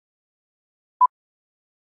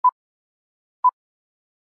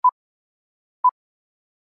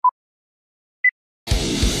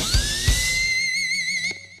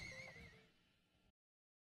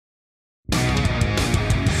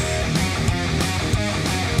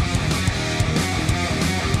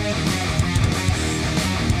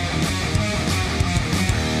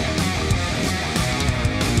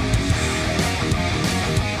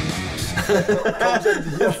comes into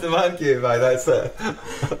here. That's the man cave, aye, that's it.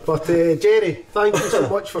 But Gerry, thank you so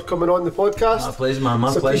much for coming on the podcast. My pleasure, man. My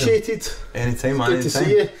It's pleasure. appreciated. Anytime, man. Good to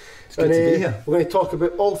see you. It's good to be here. We're going to talk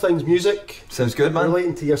about all things music. Sounds good, man.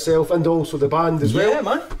 Relating to yourself and also the band as well. Yeah,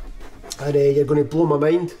 man. And you're going to blow my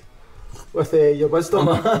mind with your wisdom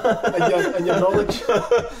and your knowledge.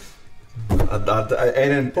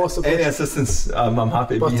 Any assistance, I'm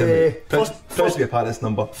happy to be here. Proud to be a part of this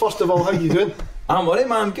number. First of all, how you doing? I'm alright,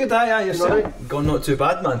 man. I'm good. Aye, yourself? Right. Gone not too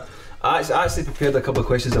bad, man. I actually prepared a couple of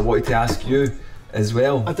questions I wanted to ask you as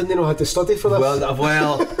well. I didn't know how to study for this.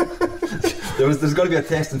 Well, there's going to be a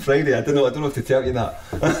test on Friday. I don't know if to tell you that.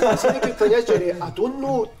 See, the good thing is, Gerry, I don't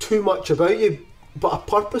know too much about you, but I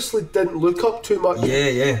purposely didn't look up too much.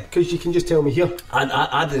 Yeah. Because you can just tell me here.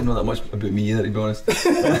 I didn't know that much about me either, to be honest.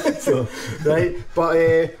 So. Right, but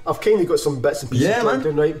I've kind of got some bits and pieces down,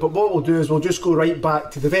 right? But what we'll do is we'll just go right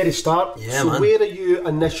back to the very start. Yeah, so man. Where are you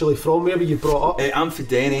initially from? Where were you brought up? I'm from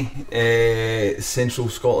Denny, Central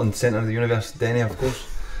Scotland, centre of the universe, Denny, of course.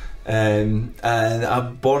 And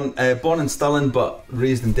I'm born in Stirling, but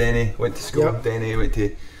raised in Denny. Went to school in Denny. Went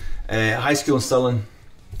to high school in Stirling.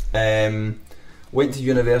 Went to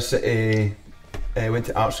university. Went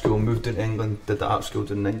to art school. Moved to England. Did the art school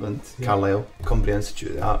in England, Carlisle, Cumbria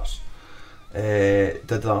Institute of the Arts.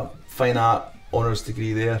 Did a fine art honours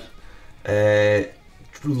degree there.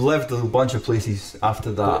 Lived a bunch of places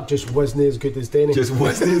after that. It just wasn't as good as Denny. Just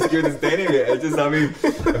wasn't as good as Denny, mate.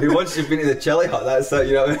 Once you've been to the chili hut, that's it,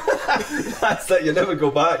 you know what I mean? That's it, you never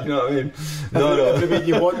go back, you know what I mean? No. Every week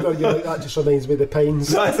you wander, you're like, that just reminds me of the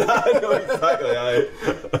Pines. I know, exactly, aye.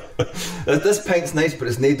 This pint's nice, but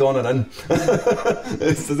it's nae donner in.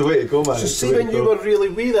 This is the way to go, man. So see, when you were really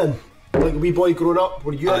wee then, like a wee boy growing up,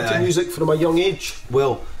 were you into music from a young age?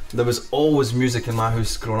 Well, there was always music in my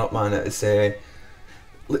house growing up, man. It's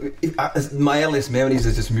my earliest memories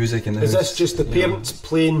is just music in the house. Is this just the parents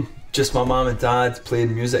playing? Just my mum and dad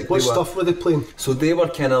playing music. What stuff were they playing? So they were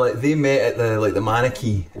kind of like, they met at the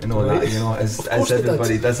Manakee and all that, you know, as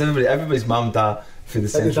everybody does. Everybody's mum and dad for the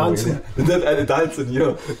central area. They did at the dancing, you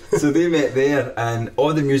know. So they met there, and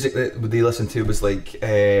all the music that they listened to was like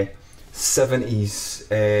 70s.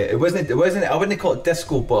 It wasn't. I wouldn't call it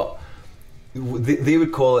disco, but they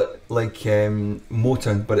would call it like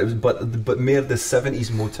Motown, but it was but more the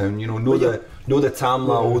 70s Motown, you know, the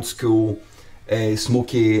Tamla old school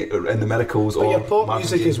Smokin and the Miracles. But your pop Marvin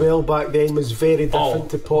music Gaye as well back then was very different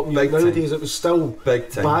to pop music nowadays. Time. It was still big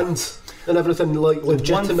time. Bands and everything, like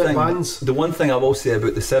legitimate bands. The one thing I will say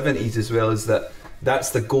about the 70s as well is that that's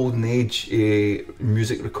the golden age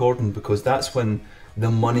music recording, because that's when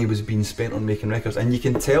the money was being spent on making records, and you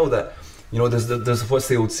can tell that. You know, there's what's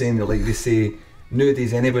the old saying, like they say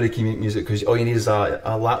nowadays anybody can make music because all you need is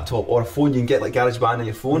a laptop or a phone. You can get like GarageBand on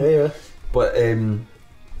your phone. Yeah. But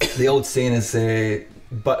the old saying is,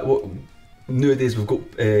 nowadays we've got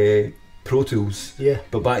Pro Tools. Yeah.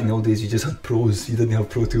 But back in the old days you just had pros. You didn't have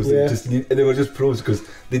Pro Tools. Yeah. They were just pros because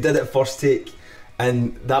they did it first take.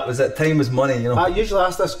 And that was it. Time was money, you know. I usually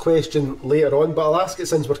ask this question later on, but I'll ask it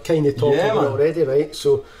since we're kind of talking about it already, right?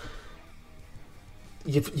 So.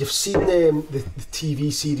 You've seen the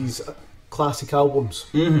TV series classic albums,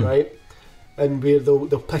 right? And where they'll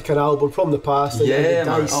pick an album from the past and they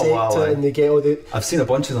dissect it and they get all the. I've seen a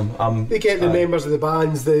bunch of them. They get the members of the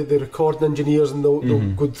bands, the recording engineers, and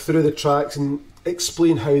they'll go through the tracks and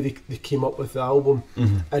explain how they came up with the album.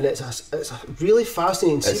 And it's a really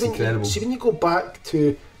fascinating. It's incredible. See when you go back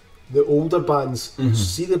to the older bands,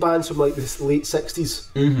 see the bands from like the late 60s,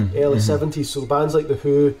 early 70s. So bands like the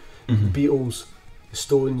Who, the Beatles, the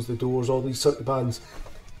Stones, the Doors, all these sort of bands.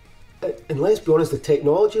 And let's be honest, the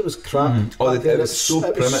technology was crap. It was so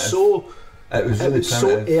primitive. It was really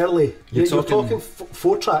so early. You're talking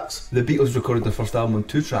 4 tracks. The Beatles recorded their first album on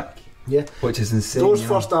 2-track. Yeah, which is insane. Doors'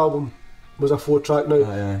 first album was a 4-track.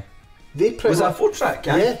 Now, was that a 4-track?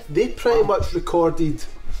 Yeah, they pretty much recorded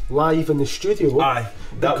live in the studio. Aye,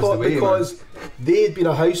 that was the way, because they had been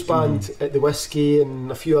a house band at the Whiskey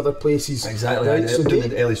and a few other places. Exactly, right? So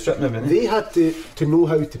they had to know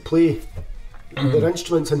how to play their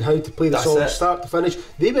instruments and how to play the song start to finish.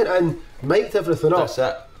 They went in, mic'd everything up. That's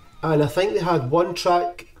it. And I think they had 1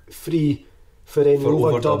 track free for any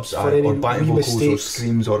overdubs, for any vocals or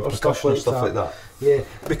screams or percussion or stuff like that. Yeah,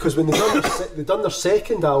 because when they done their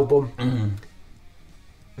second album,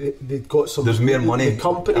 they'd got some. There's more money. The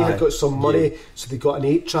company had got some money, so they got an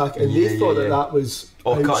 8-track, and they thought that was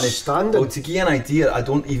outstanding. Well, to give you an idea, I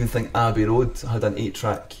don't even think Abbey Road had an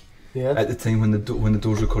 8-track. Yeah. At the time when the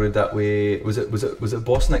Doors recorded that way, was it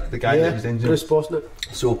Bosnick, the guy that was engineering? Chris Bosnick.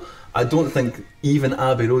 So I don't think even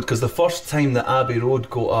Abbey Road, because the first time that Abbey Road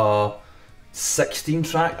got 16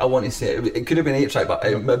 track, I want to say, it could have been 8 track, but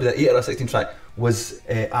maybe the 8 or a 16 track was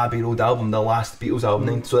Abbey Road album, the last Beatles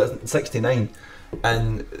album, so that's 69.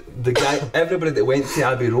 And the guy, everybody that went to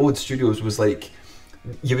Abbey Road Studios was like,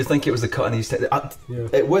 you would think it was the cutting edge.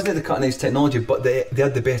 It wasn't the cutting edge technology, but they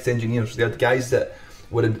had the best engineers. They had guys that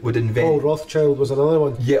would invent. Paul Rothschild was another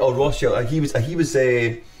one. Yeah, or Rothschild. He was. Was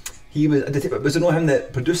it not him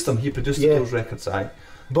that produced them? He produced those records.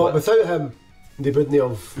 But without him, they wouldn't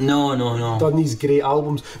have done these great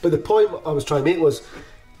albums. But the point I was trying to make was,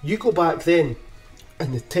 you go back then,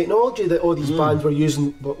 and the technology that all these bands were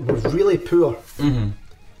using was really poor.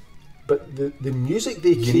 But the music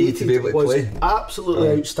they created was absolutely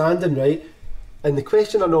outstanding, right? And the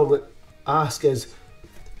question I normally ask is,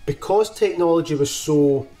 because technology was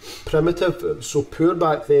so primitive, it was so poor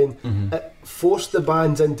back then, it forced the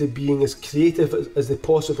bands into being as creative as they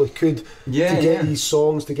possibly could to get these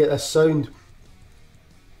songs, to get this sound.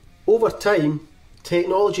 Over time,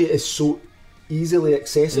 technology is so easily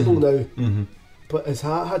accessible now, but has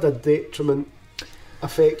that had a detriment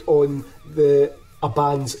effect on a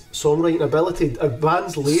band's songwriting ability? Are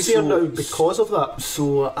bands lazier now because of that?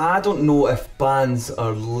 So I don't know if bands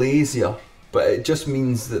are lazier, but it just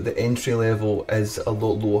means that the entry level is a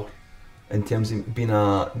lot lower in terms of being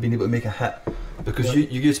able to make a hit, because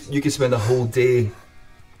you could spend a whole day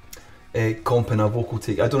comping a vocal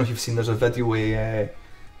take. I don't know if you've seen, there's a video where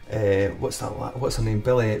what's her name,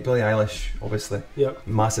 Billie Eilish, obviously,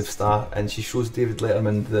 massive star, and she shows David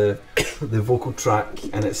Letterman the vocal track,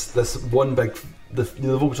 and it's this one big the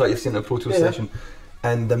vocal track you've seen in a Pro Tools session,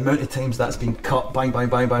 and the amount of times that's been cut, bang bang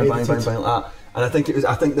bang bang bang bang bang like that. And I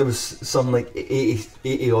think there was some like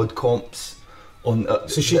 80 odd comps on.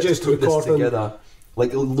 So she just put this together,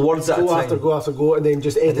 like words at a time, go after go, and then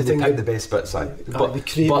just editing. And they pick the best bits. But they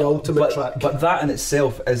create the ultimate track. But that in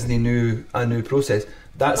itself isn't a new process.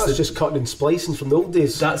 That's just cutting and splicing from the old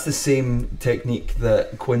days. That's the same technique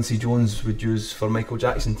that Quincy Jones would use for Michael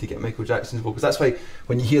Jackson to get Michael Jackson's vocals. That's why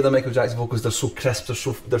when you hear the Michael Jackson vocals, they're so crisp,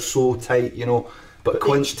 they're so tight, you know. But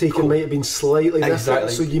each take might have been slightly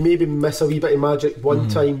different, so you maybe miss a wee bit of magic one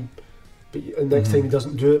time, but next time he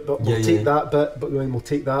doesn't do it. But we'll take that bit, but then we'll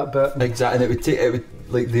take that bit. Exactly, and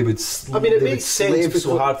they would. I mean, it makes sense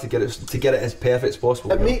so hard to get it as perfect as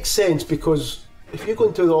possible. It makes sense because if you're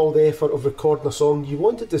going through all the effort of recording a song, you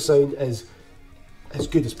want it to sound as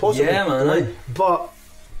good as possible. Yeah, man. Right? But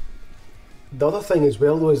the other thing as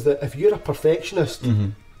well, though, is that if you're a perfectionist,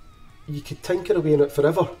 you could tinker away in it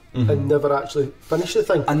forever and never actually finish the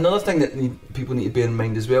thing. Another thing that people need to bear in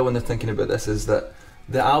mind as well when they're thinking about this is that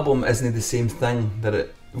the album isn't the same thing that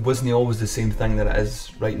it wasn't always the same thing that it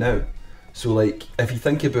is right now. So like, if you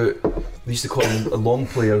think about, they used to call them long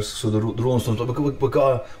players, so the Rolling Stones, we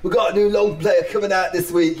got a new long player coming out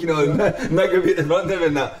this week, you know, Mick would be at the front of it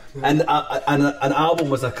and that. And an album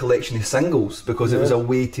was a collection of singles because it was a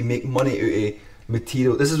way to make money out of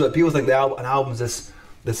material. This is what people think, an album is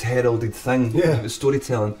this heralded thing, with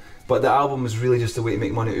storytelling, but the album was really just a way to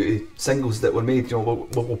make money out of singles that were made. You know,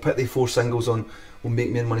 we'll put the 4 singles on, we'll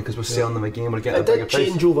make more money because we're selling them again, we're getting a bigger price. It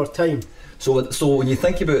did change over time. So when you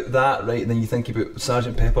think about that, right, and then you think about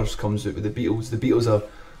Sgt. Pepper's comes out with the Beatles. The Beatles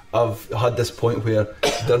have had this point where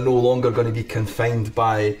they're no longer going to be confined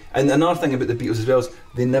by. And another thing about the Beatles as well is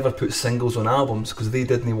they never put singles on albums because they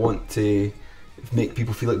didn't want to make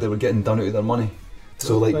people feel like they were getting done out of their money.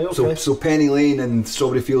 So so Penny Lane and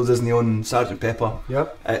Strawberry Fields isn't on Sgt. Pepper.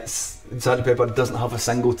 It's Sgt. Pepper doesn't have a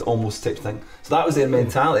single to almost type thing. So that was their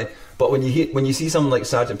mentality. But when you see something like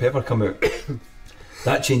Sgt. Pepper come out.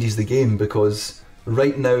 That changes the game because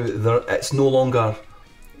right now it's no longer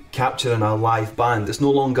capturing a live band. It's no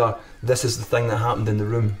longer this is the thing that happened in the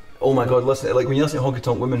room. Oh my God, listen! Like when you listen to Honky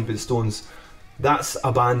Tonk Women by the Stones, that's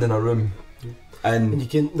a band in a room, and you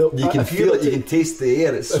can feel it. You can taste the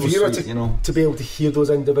air. It's so sweet, you know. To be able to hear those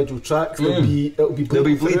individual tracks, they'll be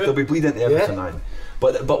bleeding into everything now.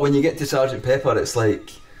 But when you get to Sgt. Pepper, it's like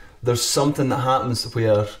there's something that happens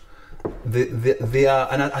where. They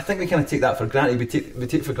are, and I think we kind of take that for granted. We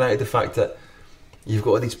take for granted the fact that you've got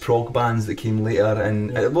all these prog bands that came later,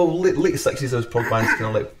 and late 60s there was prog bands kind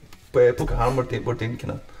of like Poker Harm were doing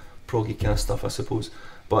kind of proggy kind of stuff, I suppose.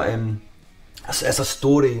 But it's a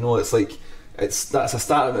story, you know. It's like that's a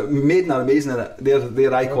start. Maiden are amazing at it.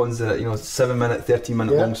 They're icons at 7-minute,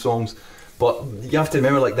 13-minute long songs. But you have to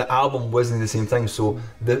remember, like the album wasn't the same thing. So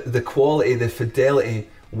the quality, the fidelity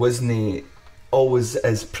wasn't always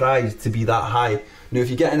is prized to be that high. Now if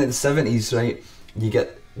you get into the 70s, right,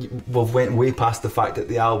 we've went way past the fact that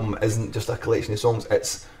the album isn't just a collection of songs,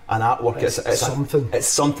 it's an artwork, it's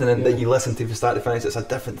something that you listen to from start to finish. It's a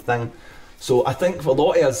different thing. So I think a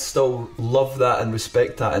lot of us still love that and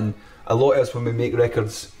respect that, and a lot of us, when we make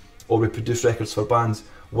records or we produce records for bands,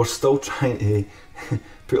 we're still trying to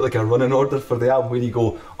put like a running order for the album, where you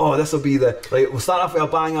go, oh, this will be the, right, we'll start off with a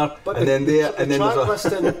banger, but and then there, and then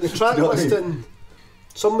the track listing,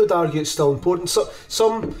 some would argue it's still important.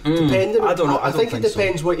 Some depending. I don't know. I think it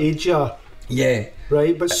depends what age you are. Yeah.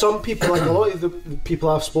 Right, but some people, like a lot of the people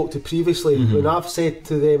I've spoke to previously, when I've said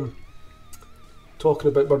to them, talking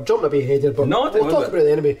about, we're jumping a bit ahead here, but we'll talk about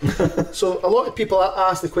it anyway. So a lot of people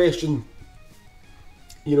ask the question,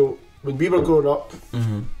 you know, when we were growing up,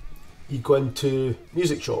 you go into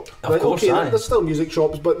music shop. Of right? course, okay, there's still music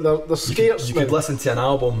shops, but they're scarce. You could listen to an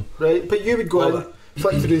album, right? But you would go in,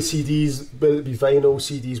 flick through the CDs, whether it be vinyl,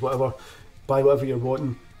 CDs, whatever, buy whatever you're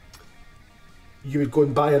wanting. You would go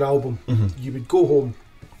and buy an album. You would go home,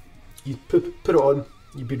 you'd put it on,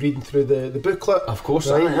 you'd be reading through the booklet. Of course,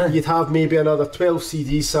 right? You'd have maybe another 12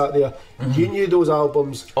 CDs sat there. You knew those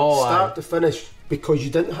albums start to finish, because you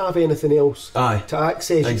didn't have anything else to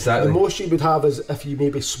access. Exactly. The most you would have is if you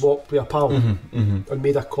maybe swapped with a pal and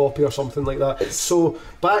made a copy or something like that. So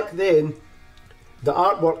back then, the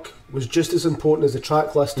artwork was just as important as the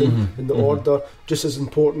track listing and the order, just as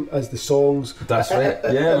important as the songs. That's right.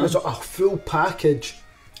 It was a full package.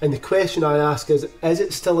 And the question I ask is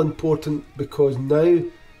it still important? Because now,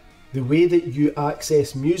 the way that you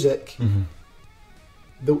access music,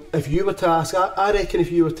 if you were to ask, I reckon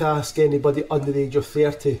if you were to ask anybody under the age of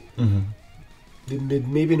 30, they'd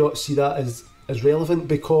maybe not see that as relevant,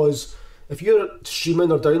 because if you're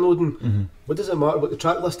streaming or downloading, what does it matter what the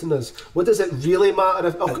track listing is? What does it really matter?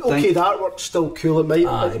 If, okay, the artwork's still cool,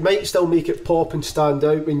 it might still make it pop and stand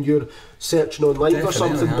out when you're searching online or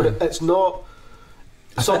something, but it's not.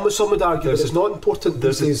 Some would argue that it's not important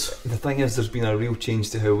these days. The thing is, there's been a real change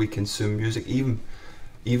to how we consume music, even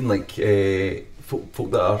like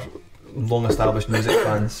folk that are long established music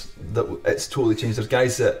fans, that it's totally changed. There's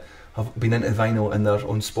guys that have been into vinyl and they're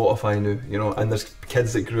on Spotify now, you know, and there's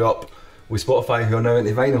kids that grew up with Spotify who are now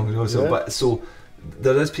into vinyl, you know, so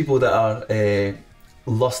there is people that are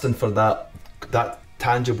lusting for that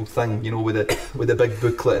tangible thing, you know, with the big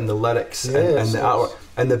booklet and the lyrics and the artwork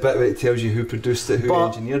and the bit where it tells you who produced it, who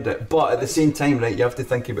engineered it. But at the same time, right, you have to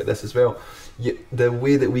think about this as well. The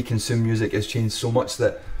way that we consume music has changed so much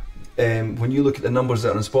that when you look at the numbers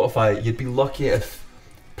that are on Spotify, you'd be lucky if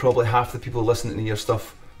probably half the people listening to your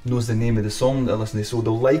stuff knows the name of the song they're listening to, so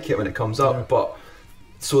they'll like it when it comes up. But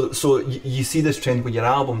so you see this trend with your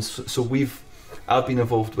albums. So I've been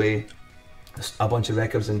involved with a bunch of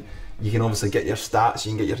records, and you can obviously get your stats,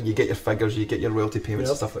 you get your figures, you get your royalty payments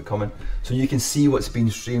and stuff that come in, so you can see what's being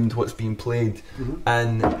streamed, what's being played,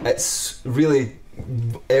 and it's really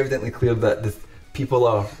evidently clear that the people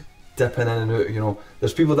are dipping in and out. You know,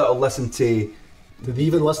 there's people that'll listen to. Do they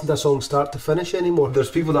even listen to a song start to finish anymore?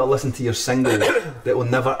 There's people that'll listen to your single that will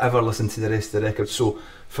never ever listen to the rest of the record. So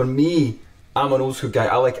for me, I'm an old school guy.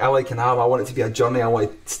 I like an album. I want it to be a journey. I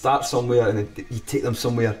want to start somewhere and then you take them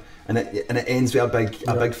somewhere, and it ends with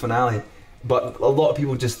a big finale. But a lot of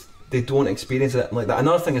people just, they don't experience it like that.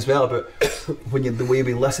 Another thing as well about the way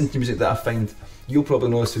we listen to music that I find, you'll probably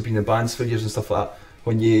know this, we've been in bands for years and stuff like that.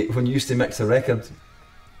 When you used to mix a record,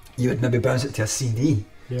 you would maybe bounce it to a CD.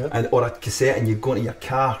 Or a cassette, and you'd go into your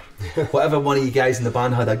car. Whatever one of you guys in the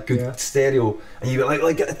band had a good stereo, and you'd be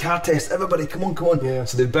like, get the car test, everybody, come on.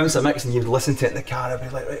 So they'd bounce a mix and you'd listen to it in the car, and you'd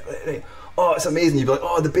be like, right. Oh, it's amazing. You'd be like,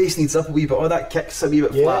 oh, the bass needs up a wee bit, oh, that kick's a wee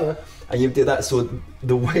bit flat. And you'd do that. So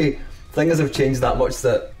the way things have changed that much,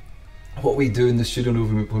 that what we do in the studio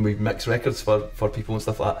when we mix records for people and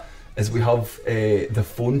stuff like that, is we have the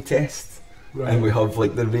phone test. And we have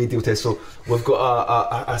like the radio test. So we've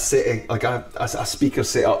got a set, like a speaker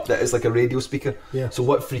set up that is like a radio speaker. So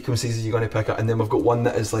what frequencies are you going to pick up? And then we've got one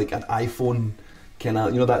that is like an iPhone kind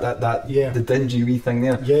of, you know, that the dingy wee thing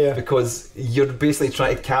there. Because you're basically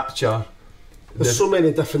trying to capture. There's so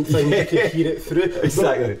many different things you can hear it through.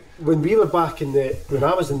 Exactly. But when we were back when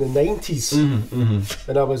I was in the 90s,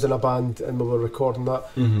 and I was in a band and we were recording that,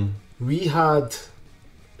 we had.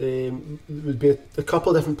 It would be a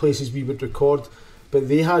couple of different places we would record, but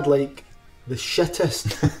they had like the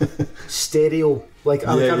shittest stereo, like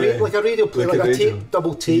a radio player, like a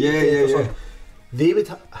double tape or something. They would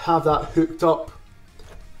have that hooked up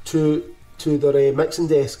to their mixing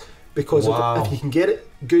desk, because if you can get it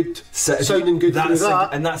good, sounding good through that,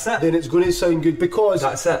 and that's it, then it's going to sound good, because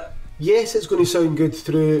that's it. Yes, it's going to sound good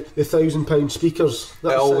through the £1,000 speakers.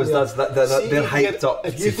 It always does. They're hyped up.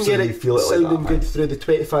 If you can get it sounding good through the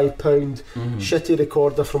 £25 shitty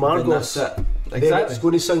recorder from Argos, then then it's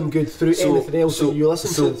going to sound good through anything else that you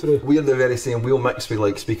listen to it through. We're the very same. We'll mix with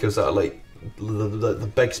like speakers that are like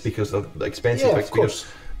the big speakers, the expensive big speakers.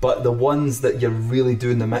 but the ones that you're really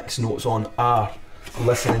doing the mix notes on are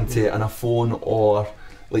listening to it on a phone, or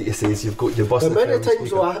like you say, you've got your bus. The amount of times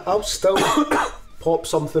though, I'll still pop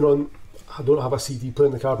something on. I don't have a CD player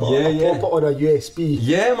in the car, but I'll pop it on a USB.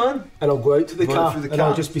 Yeah, man. And I'll go out to the car, and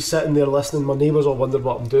I'll just be sitting there listening. My neighbours will wonder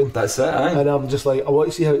what I'm doing. That's it, aye. And I'm just like, I want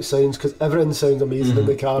to see how it sounds, because everything sounds amazing in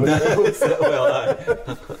the car. Well,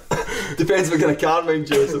 aye. Depends what kind of car mind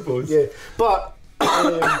you, I suppose. Yeah, but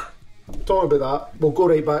talking about that, we'll go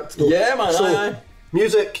right back to yeah, man. So, aye.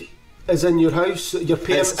 Music is in your house. Your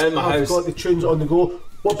parents in my have house. got the tunes on the go.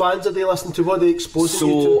 What bands are they listening to? What are they exposing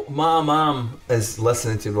you to? So my mum is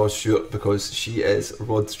listening to Rod Stewart because she is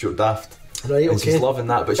Rod Stewart daft. Right, and okay. she's loving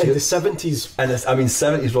that. But in the 70s. And I mean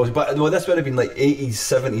 70s Rod, but no, this would have been like 80s,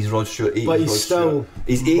 70s Rod Stewart, 80s but he's Rod still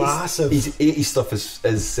Stewart. massive. His 80s stuff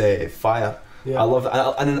is fire. Yeah. I love it.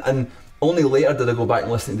 And only later did I go back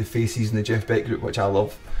and listen to the Faces and the Jeff Beck group, which I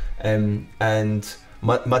love. And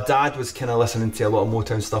my dad was kind of listening to a lot of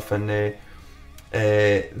Motown stuff, and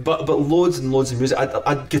but loads and loads of music.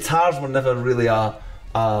 Guitars were never really a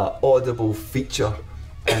audible feature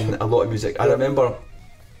in a lot of music. I remember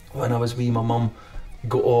when I was wee, my mum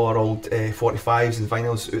got all our old 45s and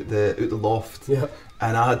vinyls out the loft, yeah.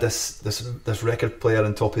 And I had this record player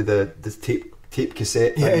on top of this tape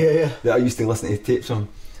cassette that I used to listen to tapes on.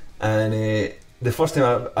 And the first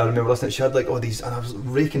time I remember listening, she had like all these, and I was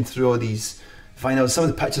raking through all these vinyls. Some of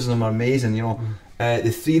the pictures of them are amazing, you know.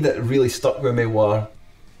 The three that really stuck with me were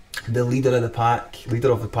the Leader of the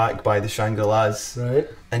Pack by the Shangri-Las. Right.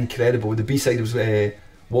 Incredible. The B-side was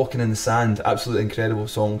Walking in the Sand, absolutely incredible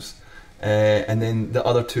songs. And then the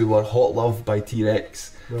other two were Hot Love by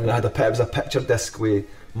T-Rex. Right. And it was a picture disc with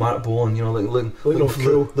Mark Bolan, you know, looking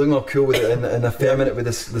all cool with it in a fair minute with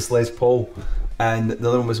this Les Paul. And the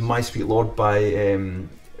other one was My Sweet Lord by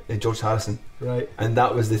George Harrison. Right. And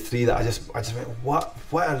that was the three that I just went, what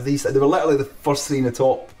are these? They were literally the first three in the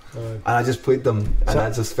top. And I just played them, and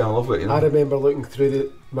I just fell in love with it, you know? I remember looking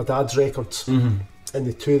through my dad's records, and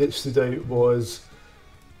the two that stood out was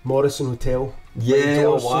Morrison Hotel. Yeah,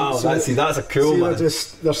 wow, that's a cool one.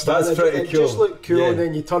 That's pretty cool. Just look cool, and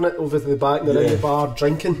then you turn it over to the back, and they're in the bar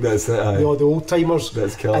drinking. That's it, aye. You know, the old timers.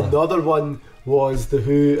 That's cool. And the other one was the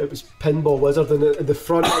Who. It was Pinball Wizard, and in the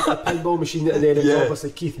front was the pinball machine, and then it was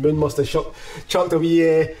obviously Keith Moon must have chucked a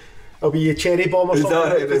wee cherry bomb or something.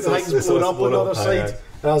 Right? The thing's blown up on the other side. Aye.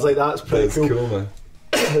 And I was like, that's pretty cool,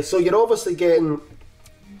 man. So you're obviously getting,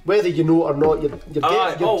 whether you know it or not, you're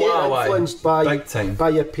getting influenced by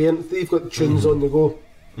your parents. They've got tunes on the go.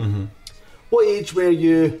 What age were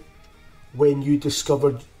you when you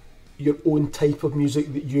discovered your own type of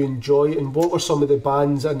music that you enjoy, and what were some of the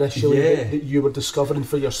bands initially that you were discovering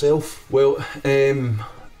for yourself? Well, in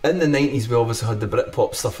the 90s we obviously had the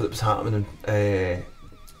Britpop stuff that was happening,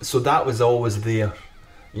 so that was always there,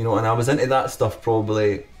 you know, and I was into that stuff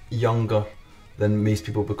probably younger than most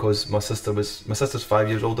people, because my sister's 5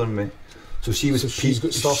 years older than me, so she was peak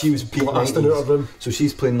 90s. So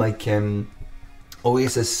she's playing like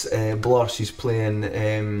Oasis, Blur, she's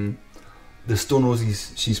playing the Stone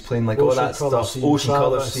Roses, she's playing like all that stuff, Ocean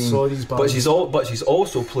Colour Scene, but she's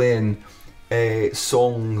also playing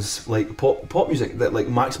songs like pop music that like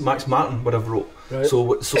Max Martin would have wrote. Right.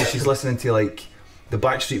 So she's listening to like the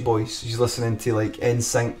Backstreet Boys, she's listening to like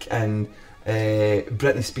NSYNC and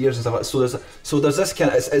Britney Spears and stuff like that. So there's this kind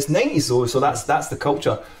of, it's 90s though, so that's the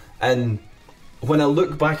culture. And when I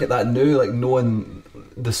look back at that now, like knowing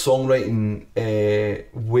the songwriting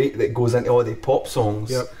weight that goes into all the pop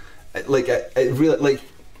songs, it really, like,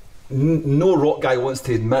 no rock guy wants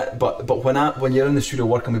to admit, but when you're in the studio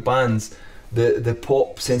working with bands, the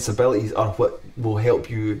pop sensibilities are what will help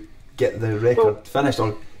you get the record finished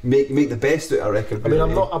or make the best out of a record. I mean,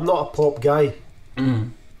 I'm not a pop guy.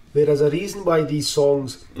 There is a reason why these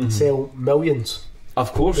songs sell millions.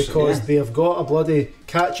 Of course, because they have got a bloody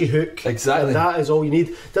catchy hook. Exactly, and that is all you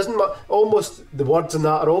need. Almost the words in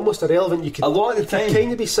that are almost irrelevant. You could a lot of the time kind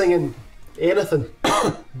of be singing anything,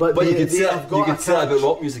 but you could say that about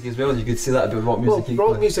rock music as well. You could say that about rock music. Well,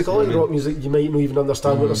 rock music, a lot of rock music, you might not even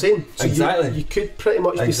understand what they're saying. So you could pretty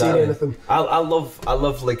much be saying anything. I love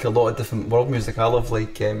like a lot of different world music. I love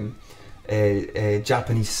like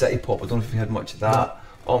Japanese city pop. I don't know if you've heard much of that. No.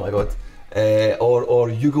 Oh my god. Or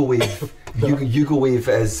Yugo Wave. Yugo Wave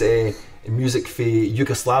is music for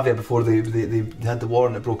Yugoslavia before they had the war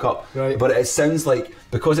and it broke up. Right. But it sounds like,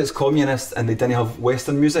 because it's communist and they didn't have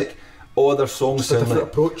Western music, all their songs sound like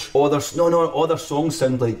approach. All their songs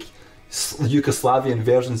sound like Yugoslavian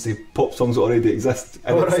versions of pop songs that already exist,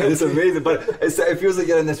 and it's amazing. But it feels like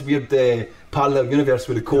you're in this weird parallel universe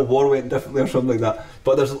where the Cold War went differently or something like that.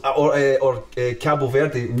 But there's or Cabo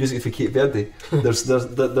Verde music for Cape Verde. There's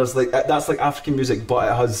like that's like African music, but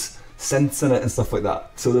it has synths in it and stuff like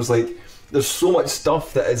that. So there's so much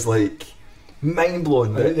stuff that is like mind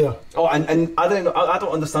blowing. Oh, and I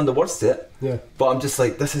don't understand the words to it. Yeah. But I'm just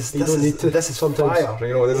like, this is fire.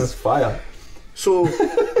 You know, this is fire. So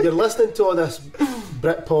you're listening to all this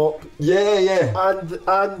Britpop, and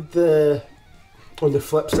the on the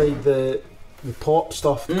flip side the pop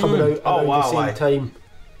stuff coming out around the same time.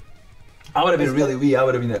 I would have been really wee. I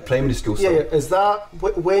would have been at primary school. Yeah, is that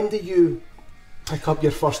when did you pick up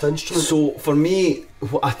your first instrument? So for me,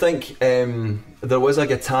 I think there was a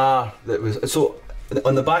guitar that was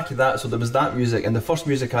on the back of that. So there was that music, and the first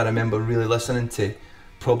music I remember really listening to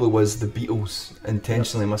probably was the Beatles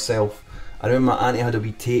intentionally myself. I remember my auntie had a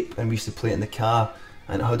wee tape and we used to play it in the car,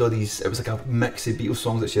 and it had all these, it was like a mix of Beatles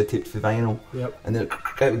songs that she had taped for vinyl, and then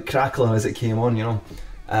it would crackle as it came on, you know.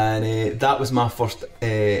 And that was my first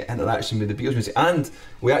interaction with the Beatles music. And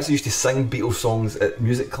we actually used to sing Beatles songs at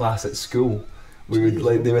music class at school. We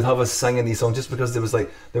would they would have us singing these songs just because there wasn't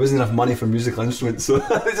enough money for musical instruments, so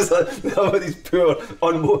they just had these poor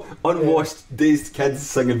unwashed dazed kids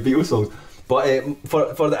singing Beatles songs. But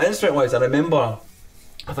for the instrument wise, I remember,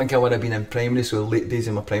 I think I would have been in primary school, late days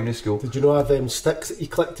in my primary school. Did you know have them sticks that you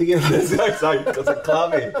click together? Exactly, it's like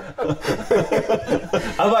clammy.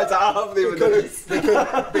 I have them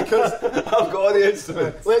because I've got all the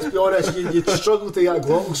instruments. Let's be honest, you'd struggle to get a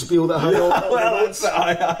glockenspiel that had all the notes.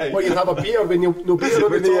 Or you'd have a beater when no beater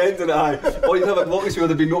on the end of it, or you'd have a glockenspiel,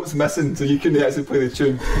 there'd be notes missing, so you couldn't actually play the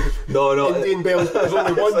tune. No. Indian bells, there's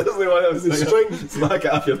only one. There's only one. It was the string. Smack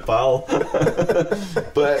it off your pal.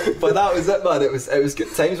 but that was it, man. It was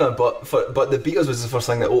good times, man. But the Beatles was the first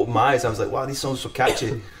thing that opened my eyes. I was like, wow, these songs are so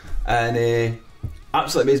catchy, and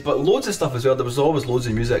absolutely amazing. But loads of stuff as well. There was always loads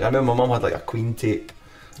of music. I remember my mum had like a Queen tape,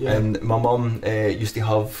 and my mum used to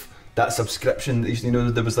have that subscription. Used to, you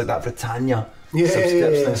know, there was like that Britannia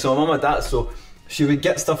subscription. Yeah. So my mum had that. So she would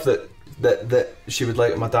get stuff that she would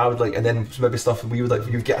like, my dad would like, and then maybe stuff we would like.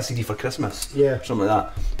 You'd get a CD for Christmas, something like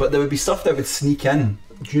that. But there would be stuff that would sneak in.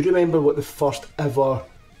 Do you remember what the first ever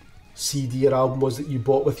CD or album was that you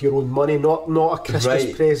bought with your own money, not a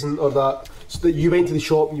Christmas present or that, so that you went to the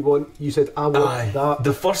shop and you said, I want that?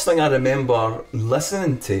 The first thing I remember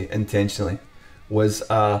listening to intentionally was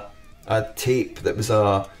a tape that was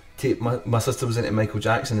a tape. My sister was into Michael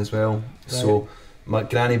Jackson as well, so my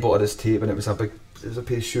granny bought her this tape, and it was a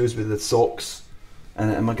pair of shoes with the socks,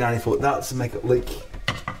 and my granny thought, that's Michael, like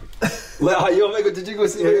yo, Michael, did you go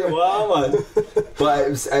see Michael? Wow, man. But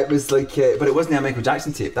it was like, but it wasn't a Michael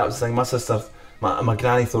Jackson tape. That was the thing. My sister, my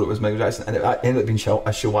granny thought it was Michael Jackson, and it ended up being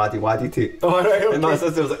a Shawadi Wadi tape. Oh, right, okay. And my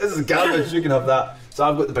sister was like, this is garbage, you can have that. So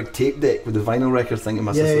I've got the big tape deck with the vinyl record thing, and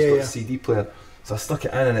my sister's got a CD player. So I stuck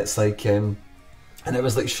it in, and it's like, and it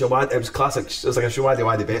was like Shawadi, it was classic, it was like a Shawadi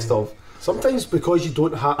Wadi best of. Sometimes because you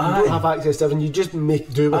don't have access to everything, you just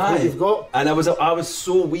make do with what you've got. And I was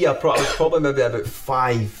so wee. I was probably maybe about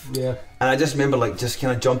 5. Yeah. And I just remember like just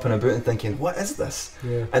kind of jumping about and thinking, what is this?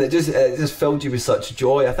 Yeah. And it just filled you with such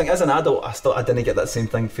joy. I think as an adult, I didn't get that same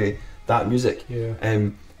thing for that music. Yeah.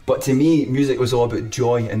 But to me, music was all about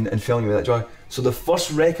joy and filling you with that joy. So the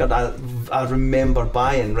first record I remember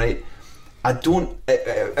buying, right. I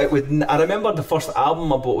remember the first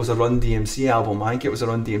album I bought was a Run DMC album. I think it was a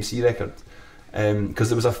Run DMC record, because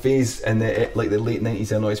there was a phase in the late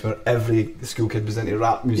 90s and 90s where every school kid was into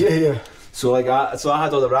rap music. Yeah. So I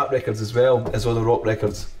had all the rap records as well as all the rock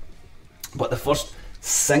records. But the first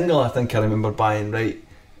single I think I remember buying, right,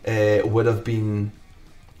 would have been,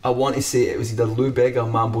 I want to say it was either Lou Bega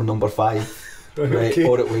Mambo No. 5, right, okay.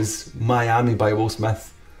 Or it was Miami by Will Smith.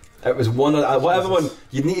 It was one of whatever one.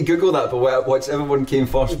 You'd need to Google that, but whichever one came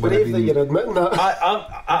first. You're brave that you're admitting that.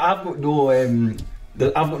 I've got no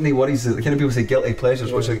I've got no worries. The kind of people say guilty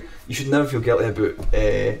pleasures, which like, you should never feel guilty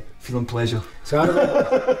about feeling pleasure. So I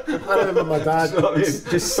remember my dad. You know what I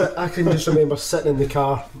mean? I can just remember sitting in the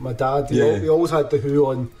car. My dad, he always had the Who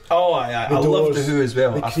on. Oh, I love the Who as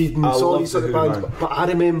well. The Creedence, all these sort of bands. But I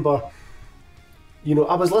remember, you know,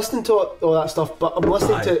 I was listening to all that stuff, but I'm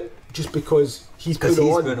listening to it just because he's put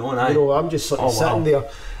on. You know, I'm just sort of sitting there,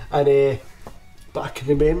 and but I can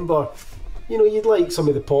remember, you know, you'd like some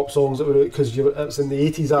of the pop songs that were out because it's in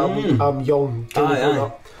the 80s. I'm young, growing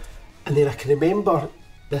up, and then I can remember,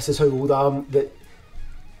 this is how old I am, that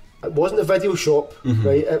it wasn't a video shop,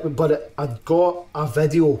 right? But I'd got a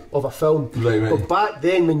video of a film. Right. But back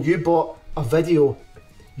then, when you bought a video,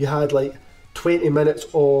 you had like 20 minutes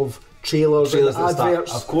of trailers and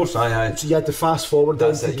adverts. Of course, aye. So you had to fast forward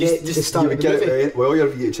then to get to the start of the movie. It with all your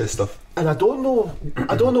VHS stuff. And I don't know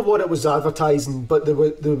what it was advertising, but there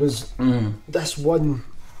was this one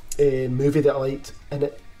movie that I liked,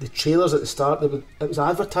 and the trailers at the start, it was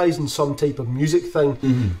advertising some type of music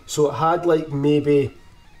thing. So it had like maybe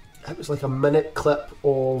it was like a minute clip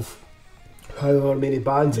of however many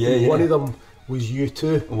bands, and one of them was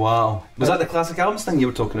U2. Wow. Was that the classic albums thing you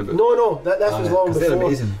were talking about? No, this was long before.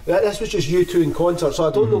 Amazing. This was just U2 in concert, so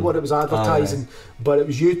I don't know what it was advertising, but it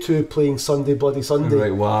was U2 playing Sunday Bloody Sunday.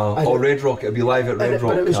 Right, wow. Or Red Rock, it'd be live at Red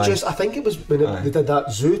Rock. But it was just, I think it was when they did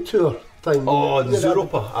that Zoo Tour thing. Oh, the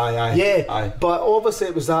Zooropa. Aye. Yeah, but obviously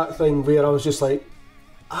it was that thing where I was just like,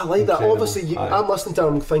 I like that. Obviously, I'm listening to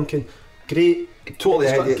him thinking, great. Totally,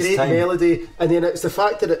 it's got a great melody, and then it's the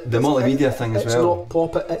fact that the multimedia thing as well. It's not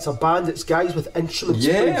pop, it's a band, it's guys with instruments.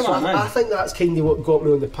 Yeah, so I think that's kind of what got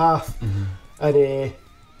me on the path. And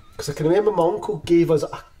because I can remember my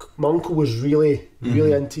uncle was really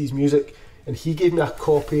into his music, and he gave me a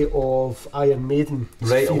copy of Iron Maiden,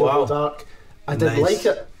 right? Fear of the Dark. I didn't like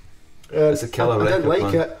it. It's a killer record. I didn't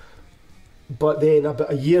like it. But then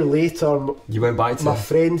about a year later, you went back to my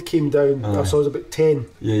friend came down. So I was about 10.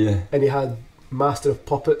 Yeah. And he had Master of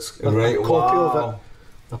Puppets, a copy of it.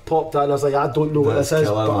 I popped that and I was like, I don't know what this is,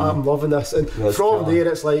 but I'm loving this. And from there,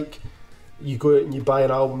 it's like you go out and you buy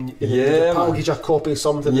an album, and your pal gives you a copy of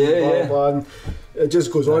something, blah, blah, and it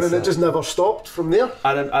just goes on, and it just never stopped from there.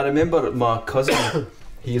 I remember my cousin,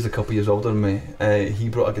 he's a couple of years older than me. He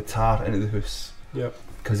brought a guitar into the house. Yep.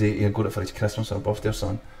 Because he had got it for his Christmas or birthday or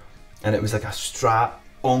something, and it was like a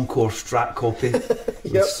Encore Strat copy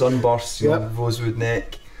with sunbursts, rosewood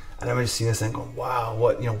neck. And I remember seeing this thing going, wow,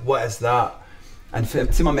 what is that? And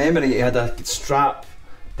to my memory, he had a strap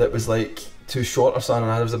that was like too short or something,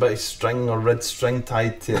 and there was a bit of string or red string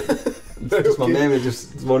tied to it. Just my memory,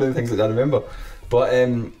 just one of the things that I remember. But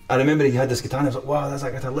I remember he had this guitar, and I was like, wow, that's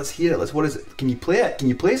a guitar, let's hear it, what is it? Can you play it? Can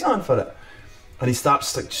you play something for it? And he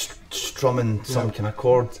starts like strumming some kind of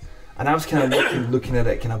chord, and I was kind of looking at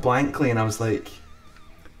it kind of blankly, and I was like,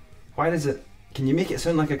 why does it, can you make it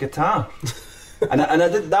sound like a guitar? And I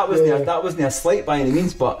did, that wasn't a slight by any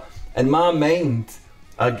means, but in my mind,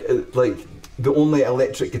 like the only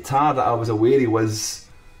electric guitar that I was aware of was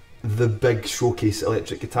the big showcase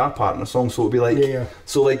electric guitar part in the song. So it'd be like,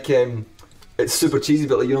 so like it's super cheesy,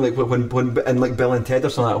 but like like when and like Bill and Ted or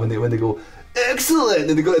something like when they go excellent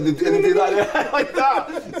and they go and they do that like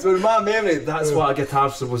that. So in my memory, that's what a guitar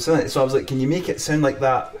was supposed to sound. So I was like, can you make it sound like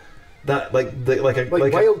that? That like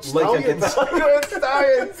Wild Stallions. Wild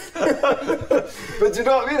Stallions. But do you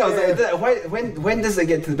know what I mean? I was like, when does it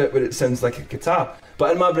get to the bit where it sounds like a guitar?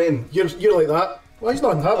 But in my brain, you're like that. Why is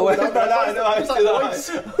not that?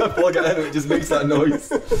 I plug it in and it just makes that noise.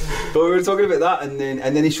 But we were talking about that, and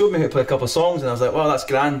then he showed me how to play a couple of songs, and I was like, wow, that's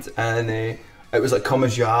grand. And it was like Come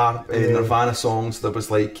As You Are, Nirvana songs. There was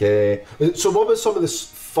like. So what was some of the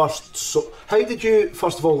first? How did you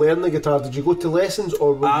first of all learn the guitar? Did you go to lessons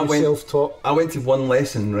or were you self-taught? I went to one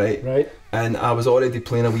lesson, right, and I was already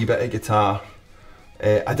playing a wee bit of guitar.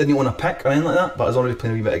 I didn't want to pick or anything like that, but I was already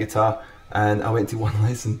playing a wee bit of guitar, and I went to one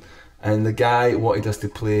lesson, and the guy wanted us to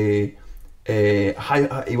play. He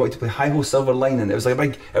wanted to play High Ho Silver Lining. It was like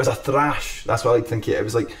it was a thrash. That's what I like to think it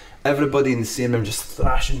was like everybody in the same room just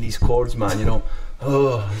thrashing these chords, man. No,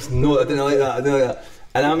 I didn't like that.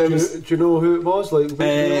 And I remember. Do you know who it was? Like,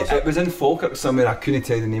 it was in Falkirk somewhere. I couldn't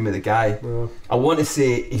tell you the name of the guy. Yeah. I want to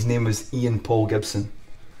say his name was Ian Paul Gibson.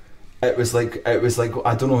 It was like I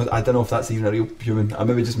don't know if that's even a real human. I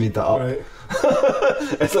maybe just made that up. Right.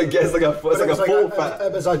 it's like a full fit.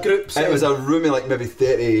 It was a group. It was a room of like maybe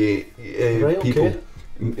 30 people,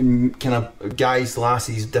 kind of guys,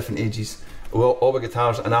 lassies, different ages, all with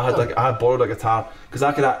guitars. And I had borrowed a guitar because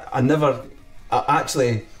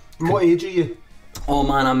actually. What age are you? Oh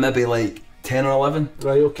man, I'm maybe like 10 or 11.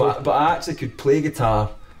 Right, okay. But I actually could play guitar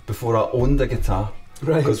before I owned a guitar.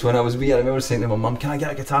 Right. Because when I was wee, I remember saying to my mum, "Can I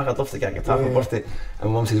get a guitar? I'd love to get a guitar for my birthday." And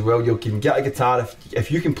my mum says, "Well, you can get a guitar if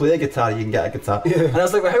you can play a guitar, you can get a guitar." Yeah. And I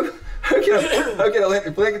was like, "Well, how can I let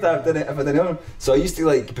me play a guitar if I didn't own?" So I used to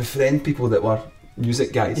like befriend people that were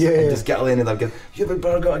music guys and just get a Lenny. They'd go, "You big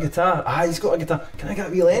brother got a guitar? He's got a guitar. Can I get a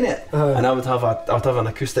wee Lenny?" And I would have an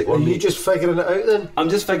acoustic one. Are you just figuring it out then? I'm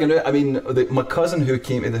just figuring it out. I mean, my cousin who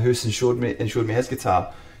came to the house and showed me his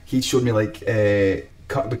guitar, he showed me like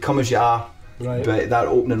Come As You Are. Right. But that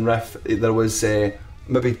opening riff, there was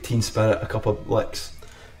maybe Teen Spirit, a couple of licks.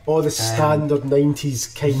 Oh, the standard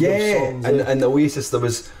 90s kind of songs. And the Oasis, there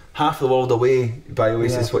was Half the World Away by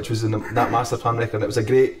Oasis, which was in that master plan record. It was a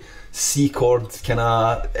great C chord kind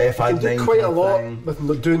of F9. You can do quite a lot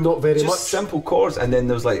with doing not very much. Simple chords, and then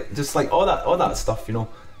there was like just like all that stuff, you know.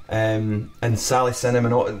 And Sally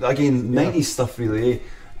Cinnamon, again 90s stuff really.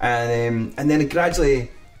 And then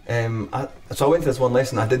gradually, so I went to this one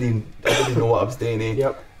lesson. I didn't know what I was doing.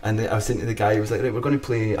 Yep. And I was saying to the guy, he was like, right, we're going to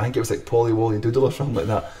play, I think it was like Polly Wolly Doodle or something like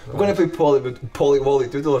that. We're going to play Polly Wolly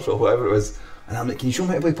Doodle or whatever it was. And I'm like, can you show me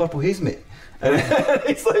how to play Purple Haze, mate? And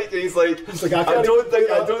he's like, I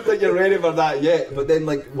don't think you're ready for that yet. But then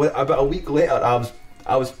like about a week later,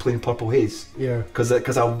 I was playing Purple Haze. Yeah. Because I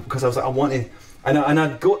was like, I want to, and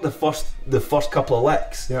I'd got the first couple of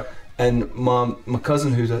licks. Yeah. And my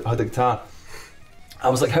cousin who had a guitar, I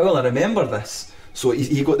was like, how will I remember this? So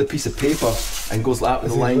he got the piece of paper and goes like that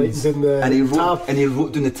with the lines, and he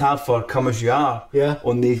wrote down the tab for "Come As You Are"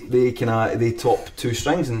 on the top two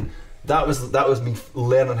strings, and that was me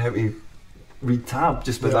learning how to read tab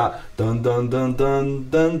just with that dun dun dun dun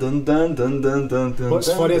dun dun dun dun dun dun.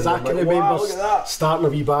 What's funny is I can remember starting a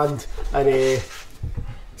wee band and a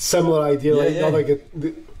similar idea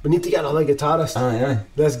we need to get another guitarist.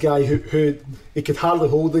 This guy who he could hardly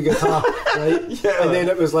hold the guitar, right? And then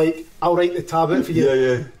it was like, I'll write the tab out for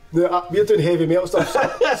you. We're doing heavy metal stuff,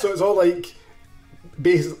 so it's all like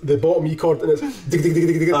bass, the bottom E chord, and it's dig dig dig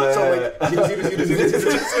dig dig. So like 0 0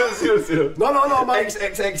 0 0 0. No, man.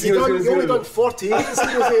 X you only done 48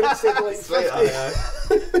 instead of like 50.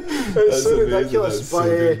 It's so ridiculous.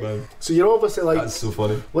 But so you're obviously like, that's so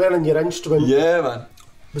funny, learning your instrument. Yeah, man.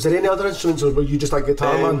 Was there any other instruments, or were you just a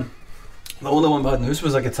guitar man? The only one we had in the house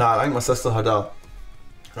was a guitar. I think my sister had an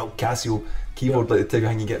old Casio keyboard, like the type of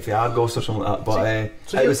thing you get for Argos or something like that.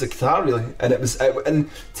 But it was a guitar really, and and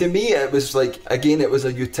to me it was like, again, it was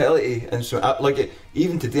a utility instrument.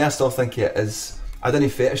 Even today I still think it is. I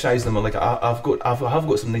didn't fetishise them. Like I've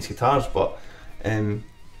got some nice guitars, but I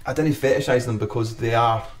didn't fetishise them because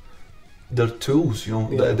they're tools, you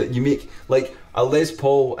know, that you make. Like a Les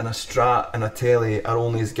Paul and a Strat and a Tele are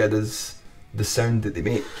only as good as the sound that they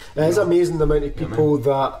make. It is amazing the amount of people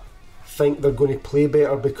that think they're going to play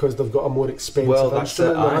better because they've got a more expensive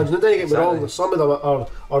instrument in their hands. Now, don't get me wrong, some of them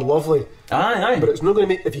are lovely. But it's not going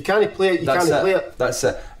to make, if you can't play it, you can't play it. That's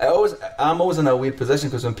it. I'm always in a weird position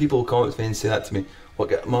because when people come up to me and say that to me,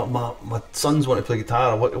 my sons want to play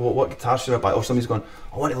guitar, what guitar should I buy? Or somebody's going,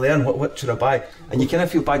 I want to learn, what should I buy? And you kind of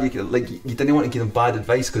feel bad, you didn't want to give them bad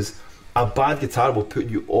advice, because a bad guitar will put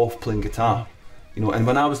you off playing guitar, you know. And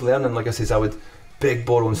when I was learning, like I says, I would beg,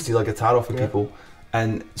 borrow and steal a guitar off of people,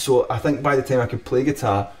 and so I think by the time I could play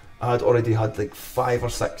guitar, I had already had like 5 or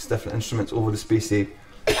 6 different instruments over the space of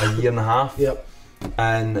a year and a half.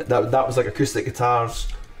 And that was like acoustic guitars,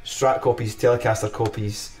 Strat copies, Telecaster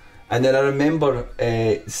copies. And then I remember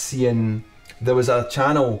seeing there was a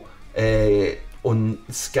channel on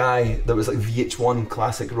Sky that was like VH1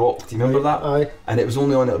 Classic Rock. Do you remember that? Aye. And it was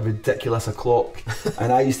only on at a ridiculous o'clock.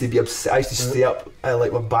 And I used to be upset. I used to stay up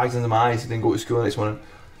like with bags under my eyes and then go to school the next morning,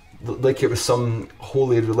 like it was some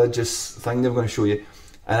holy religious thing they were going to show you.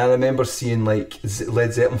 And I remember seeing like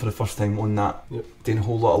Led Zeppelin for the first time on that, doing A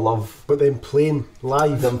Whole Lot of Love. But then playing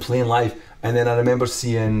live. And then I remember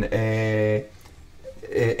seeing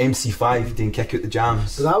MC5 doing Kick Out the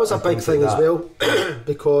Jams. So that was a big thing as well,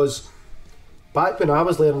 because back when I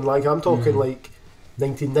was learning, like I'm talking like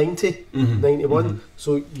 1990, 91.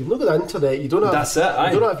 So you've not got the internet, you don't have. That's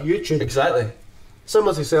it. You don't have YouTube. Exactly.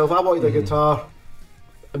 Similar to yourself, I wanted a guitar,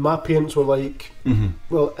 and my parents were like,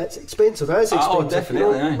 "Well, it's expensive. It is expensive." Oh,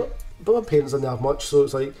 definitely. You know? But my parents didn't have much, so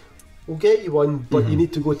it's like, we'll get you one, but you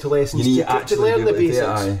need to go to lessons to learn the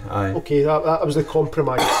basics. Okay, that was the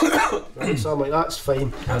compromise. Right, so I'm like, that's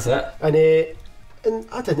fine. That's it. And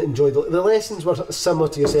I didn't enjoy the lessons were similar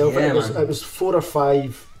to yourself. It was 4 or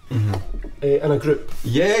 5 in a group.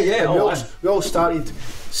 We all started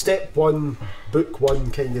step 1, book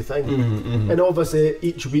 1 kind of thing. And obviously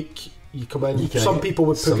each week you come in. Some people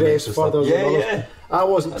would progress further than others. I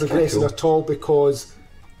wasn't progressing at all because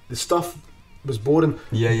the stuff was boring.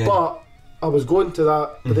 But I was going to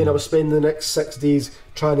that, but then I was spending the next 6 days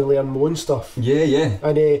trying to learn my own stuff.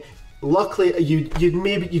 And luckily,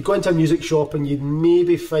 you'd go into a music shop and you'd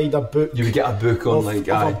maybe find a book. You would get a book on of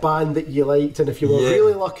a band that you liked, and if you were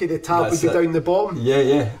really lucky, the tab would be down the bottom.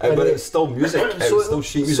 But it's still music. It was still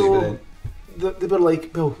sheet music. So they were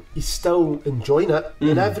like, "Well, he's still enjoying it,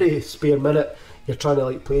 and every spare minute you're trying to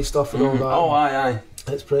like play stuff and all that." Oh, aye.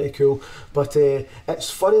 It's pretty cool. But it's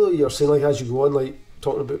funny though, you're saying like as you go on, like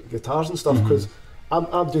talking about guitars and stuff, because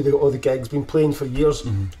I'm doing all the gigs, been playing for years.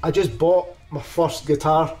 I just bought my first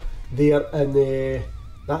guitar there, and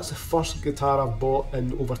that's the first guitar I've bought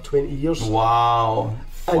in over 20 years. Wow.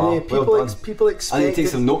 And Wow, people I expect need to take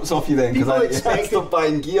some notes off you then, because I expect stopped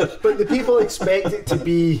buying gear. But the people expect it to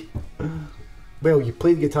be, well, you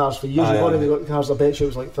played guitars for years, you've already got guitars, I bet you it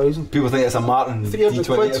was like 1,000. People think it's a Martin 300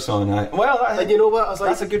 D20 quid. or something. Well, And you know what, I was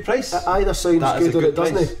like, that's a good price. it either sounds That is good a or good it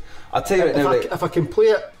doesn't. price. I'll tell you right now, If I can play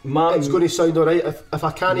it, it's going to sound alright. If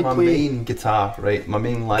I can't my play... main guitar, right, my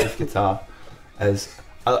main live guitar is...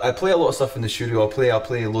 I play a lot of stuff in the studio, I'll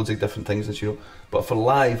play loads of different things in the studio, but for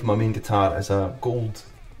live, my main guitar is a gold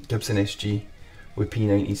Gibson SG with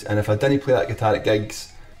P90s, and if I didn't play that guitar at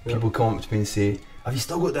gigs, people come up to me and say, have you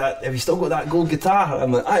still got that gold guitar?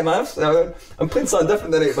 I'm like, aye man, I'm playing something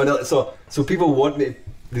different than it, but so people want me,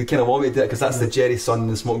 they kind of want me to do it, because that's the Gerry son,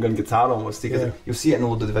 the Smokin gun guitar almost, because you'll see it in a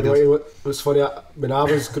load of the videos. You know, it was funny, when I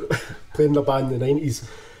was playing in a band in the 90s,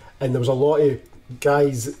 and there was a lot of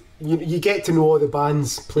guys, you get to know all the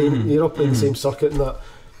bands playing, you're all playing the same circuit and that,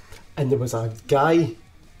 and there was a guy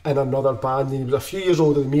in another band, and he was a few years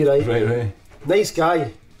older than me, right? Nice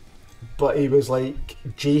guy, but he was like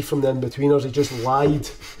Jay from the In-Betweeners. He just lied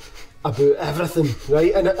about everything,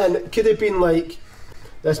 right? And it could have been like,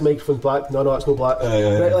 this microphone's black, no it's no black,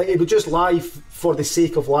 right? Like he would just lie for the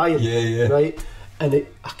sake of lying, right? And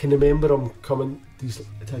I can remember him coming to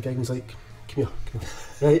a gig and he's like, come here,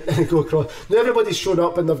 right? And go across. Now everybody's shown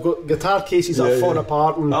up and they've got guitar cases that are falling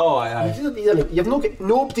apart. And you've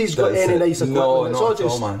nobody's got any nice equipment. No, it's not all at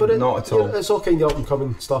just, all, man. but Not at all. It's all kind of up and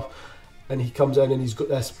coming stuff. And he comes in and he's got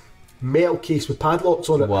this metal case with padlocks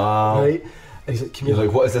on it. Wow. Right? And he's like, come here. You're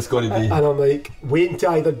like, what is this going to be? And I'm like, waiting to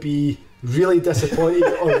either be really disappointed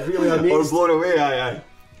or really amazed. Or blown away,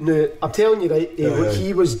 No, I'm telling you, right,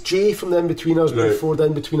 he was Jay from the In-Betweeners before the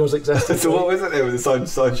In-Betweeners existed. So what was it then? Was it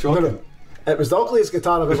sound shocking? No. It was the ugliest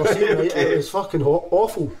guitar I've ever seen, right? Okay. It was fucking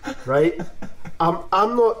awful, right?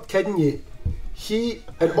 I'm not kidding you. He,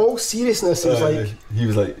 in all seriousness, was like... He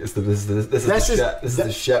was like, this is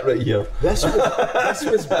the shit right here. This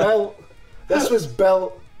was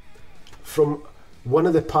built from one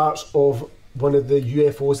of the parts of one of the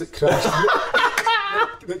UFOs that crashed.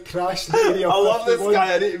 that crashed in Area 51. I love this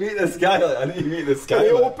guy. I need to meet this guy. And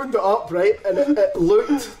he opened it up, right, and it looked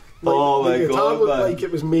like the guitar looked man. like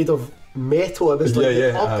it was made of metal. It was like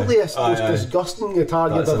the ugliest, most disgusting guitar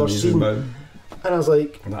you've ever seen. Man. And I was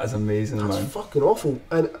like, that is amazing, that's man. fucking awful.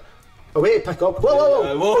 And I went to pick up,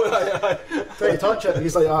 whoa. Try to touch it.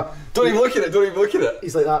 He's like, don't even look at it.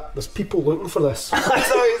 He's like that. There's people looking for this. That's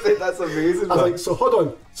how he said. That's amazing. I was like, so hold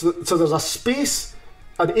on. So there's a space.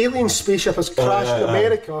 An alien spaceship has crashed in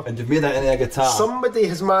America, and you've made that into a guitar. Somebody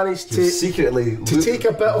has managed to secretly take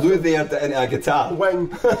a bit of luthered into a guitar. Wing.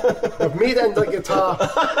 They've made it into a guitar.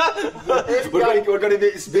 FBI, we're going to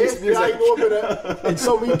make space music. know about it, and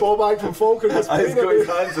some wee ball bag from Falkirk was playing He's got his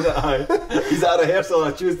hands in it. He's at a rehearsal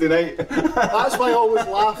on a Tuesday night. That's why I always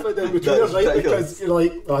laugh at them betweeners, right? Ridiculous. Because you're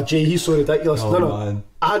like, oh, Jay, he's so ridiculous. Oh, no, man.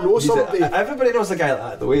 I know somebody. Everybody knows a guy like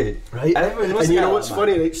that, the way, right? Everybody knows. And you know what's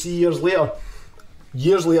funny? Right? See, years later,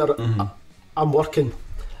 I'm working,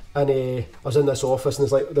 and I was in this office, and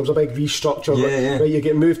it's like there was a big restructure. Right, you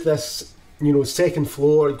get moved to this, second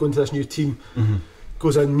floor, going to this new team.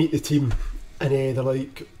 Goes in, meet the team, and they're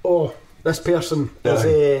like, oh, this person is,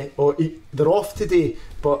 they're off today,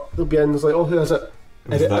 but they'll be in. It's like, oh, who is it?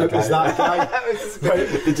 It was that guy. Right.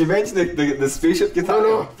 Did you mention the spaceship guitar?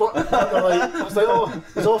 No, but they're like, I was like, oh,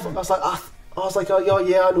 he's off. I was like, oh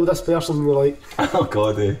yeah, I know this person. And they're like, oh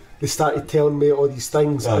god, They started telling me all these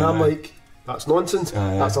things, and I'm like, that's nonsense.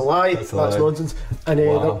 That's a lie. That's nonsense. And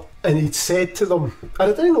and he'd said to them,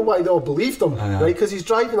 and I didn't know why they all believed him, right? Because he's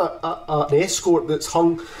driving an escort that's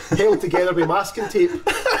held together by masking tape,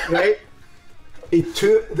 right? He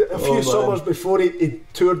toured a few summers before he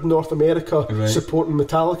toured North America supporting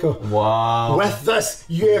Metallica. Wow! With this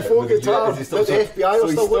UFO guitar that the FBI are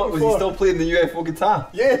still looking for. Was he still playing the UFO guitar?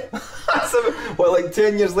 Yeah. Like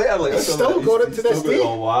 10 years later, like he's still got it to this day.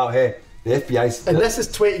 Oh wow! Hey, the FBI's and this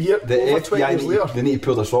is 20 years. The over FBI 20 years later. They need to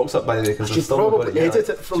pull their socks up, by the way, because they've still probably edit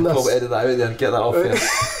it from this. Probably edit that out there and get that off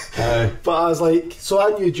there. But I was like, so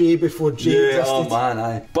I knew Jay before Jay existed. Oh man,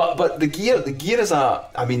 aye. But the gear is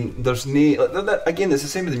there's no, again, it's the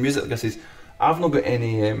same with the music. Like I says, I've not got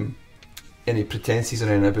any pretenses or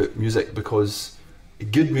anything about music, because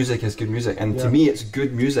good music is good music, and to me it's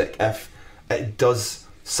good music if it does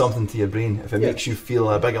something to your brain. If it makes you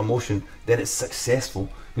feel a big emotion, then it's successful.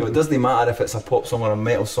 It doesn't matter if it's a pop song or a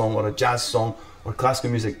metal song or a jazz song or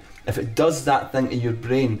classical music. If it does that thing to your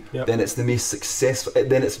brain, then it's the most successful.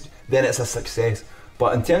 Then it's a success.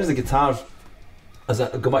 But in terms of the guitars, as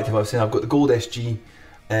I go back to what I was saying, I've got the gold SG,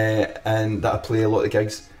 and that I play a lot of the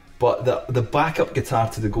gigs. But the backup guitar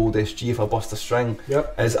to the gold SG, if I bust a string,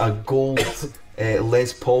 is a gold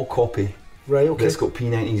Les Paul copy Right, okay. It's got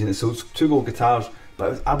P90s in it, so it's 2 gold guitars.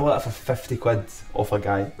 But I bought it for 50 quid off a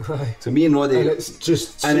guy. Aye. So me and Roddy, and it's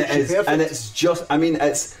just and it's just. I mean,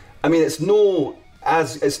 it's no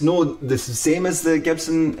the same as the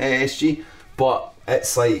Gibson SG, but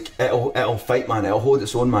it's like it'll fight, man. It'll hold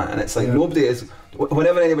its own, man. And it's like nobody is.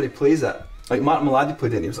 Whenever anybody plays it, like Mark Malady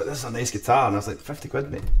played it, and he was like, "This is a nice guitar," and I was like, "50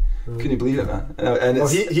 quid, mate." Couldn't you believe it, man? And well,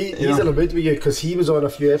 he's in a mood with you because he was on a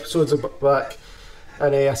few episodes back.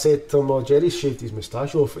 And I said to him, "Oh, Gerry's shaved his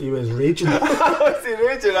moustache off." He was raging. Was he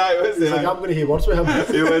raging? Was he? He's like, "I'm going to hear words with him."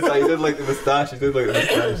 He was. He did like the moustache. He did like the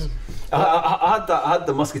moustache. I had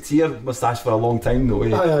the Musketeer moustache for a long time though.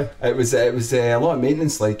 Aye. It was a lot of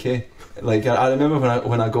maintenance. Like I remember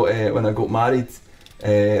when I got married.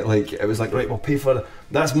 Like it was like, right, we'll pay for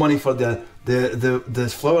that's money for the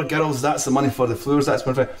flower girls. That's the money for the flowers. That's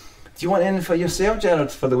money for. Do you want anything for yourself,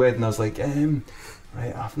 Gerard, for the wedding? I was like,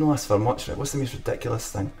 right, I've not asked for much. Right, what's the most ridiculous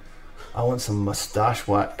thing? I want some moustache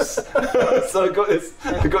wax. So I got this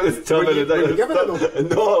tub of ridiculous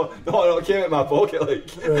stuff. No, it came out of my pocket like.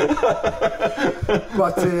 Right.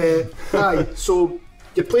 But aye, so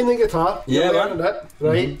you're playing the guitar, you're learning it,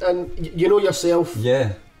 right? And you know yourself.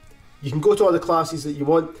 Yeah. You can go to all the classes that you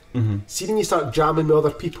want. See when you start jamming with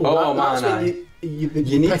other people. That's when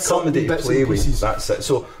you need somebody to play with. That's it.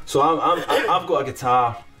 So I've got a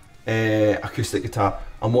guitar. Acoustic guitar.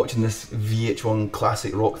 I'm watching this VH1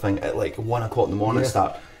 classic rock thing at like 1 o'clock in the morning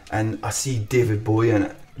start, and I see David Bowie in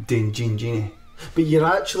it doing Gene Genie. But you're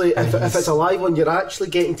actually, if it's a live one, you're actually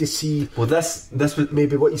getting to see. Well, this was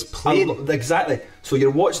maybe what he's playing. Exactly. So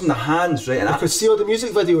you're watching the hands, right? And because see all the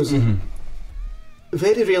music videos.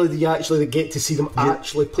 Very rarely do you actually get to see them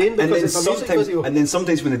actually playing because it's a music video. And then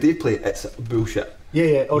sometimes when they do play, it's bullshit.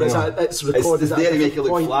 Yeah, or it's recorded. It's there to make it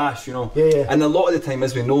look flash, you know. Yeah. And a lot of the time,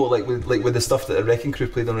 as we know, like with the stuff that the Wrecking Crew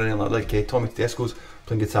played on, like Tommy Tedesco's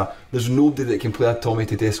playing guitar. There's nobody that can play a Tommy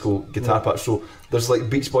Tedesco guitar part. So there's like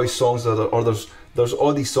Beach Boys songs, or there's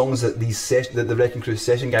all these songs that that the Wrecking Crew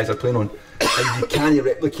session guys are playing on, and you can't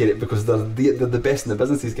replicate it because they're the best in the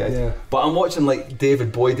business. These guys. Yeah. But I'm watching like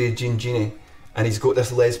David Bowie do Gene Genie. And he's got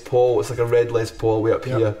this Les Paul. It's like a red Les Paul way up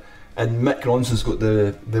here. And Mick Ronson's got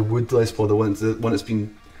the wood Les Paul, the one that's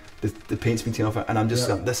been the paint's been taken off it. And I'm just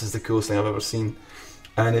like, this is the coolest thing I've ever seen.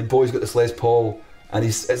 And the boy's got this Les Paul, and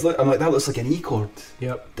I'm like, that looks like an E chord.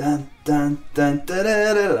 Yep. Dun dun dun dun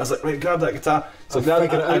dun dun. I was like, right, grab that guitar. So I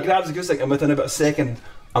grabbed the acoustic, and within about a second,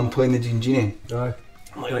 I'm playing the Gene Genie. Aye.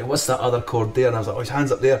 I'm like, what's that other chord there? And I was like, oh, his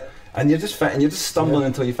hand's up there. And you're just stumbling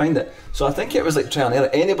until you find it. So I think it was like trial and error.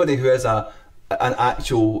 Anybody who has an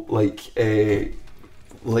actual like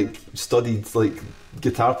studied like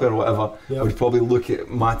guitar player or whatever would probably look at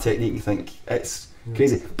my technique and think it's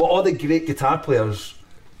crazy. But all the great guitar players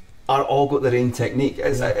are all got their own technique.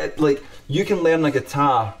 It's like you can learn a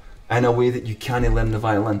guitar in a way that you can't learn the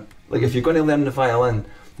violin. Like if you're going to learn the violin,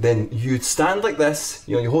 then you stand like this,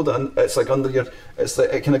 you know, you hold it, it's like under your, it's like,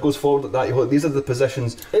 it kind of goes forward like that, you hold, these are the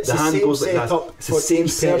positions, the hand goes like that, it's the same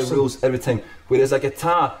set of rules every time. Whereas a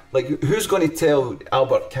guitar, like who's going to tell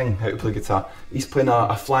Albert King how to play guitar? He's playing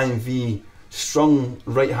a flying V, strung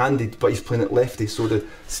right-handed, but he's playing it lefty, so the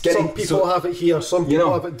skinny, some people have it here, some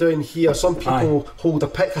people have it down here, some people hold a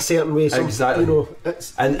pick a certain way, some, you know,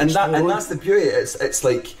 and that's the beauty. It's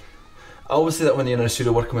like, I always say that when you're in a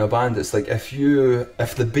studio working with a band, it's like if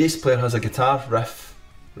the bass player has a guitar riff,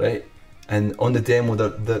 right, and on the demo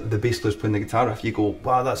the bass player's playing the guitar riff, you go,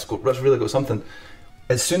 wow, that's really got something.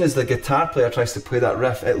 As soon as the guitar player tries to play that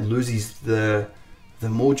riff, it loses the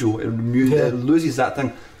mojo, it loses that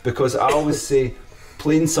thing, because I always say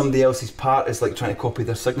playing somebody else's part is like trying to copy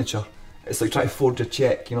their signature. It's like trying to forge a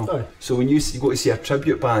check, you know. Oh. So when you go to see a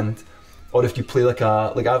tribute band, or if you play like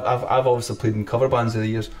I've obviously played in cover bands over the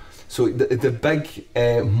years. So the big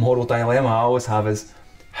moral dilemma I always have is,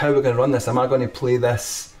 how are we going to run this? Am I going to play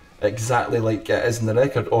this exactly like it is in the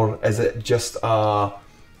record, or is it just a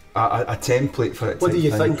template for it? What do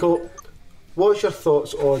you think? What's your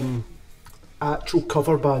thoughts on actual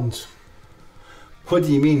cover bands? What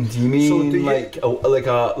do you mean? Do you mean like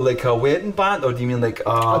a wedding band, or do you mean like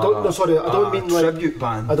I don't mean tribute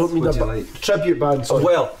bands. I don't mean tribute bands. Oh,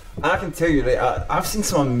 well, I can tell you, right, I've seen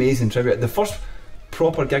some amazing tribute. The first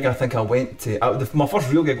proper gig I think I went to, my first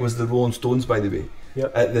real gig was the Rolling Stones, by the way,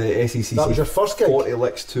 at the SECC. That was your first gig? 40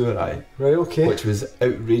 Licks tour, right, okay. Which was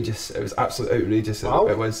outrageous. It was absolutely outrageous. Wow.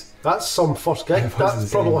 It was. That's some first gig. That's insane.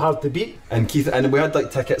 Probably hard to beat. And Keith, and we had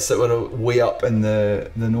like tickets that were way up in the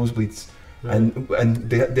nosebleeds. Right. And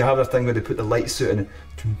they have their thing where they put the light suit in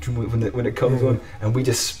when it comes on, and we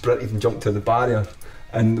just sprinted and jumped to the barrier.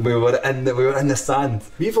 And we were in the stand.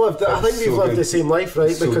 We've lived. I think we've lived the same life,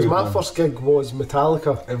 right? So because good, my man. first gig was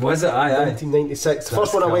Metallica. And was it? Aye. 1996. The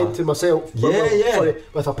first one I class. went to myself.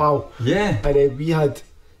 With a pal. Yeah. And we had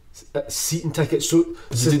seating tickets. So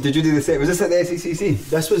Did you do the same? Was this at the SECC?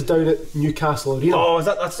 this was down at Newcastle Arena. Oh, is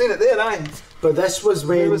that? I've seen it there, aye. But this was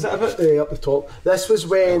when. Where was that about? Up the top. This was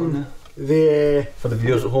when For the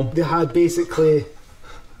viewers at home. they had basically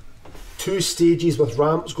 2 stages with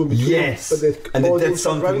ramps going between Yes. them, but the And they did audience were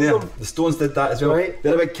something round there. them. The Stones did that as well. Right. They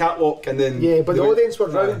had a big catwalk and then. Yeah, but the audience were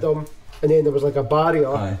Aye. round them, and then there was like a barrier,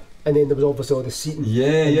 Aye. and then there was obviously all the seating. Yeah,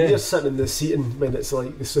 and yeah. We're sitting in the seating when it's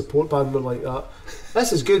like the support band were like that.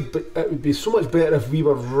 This is good, but it would be so much better if we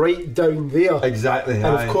were right down there. Exactly. And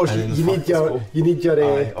of course, you need your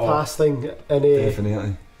Aye, oh. pass thing, and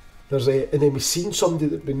Definitely. there's and then we seen somebody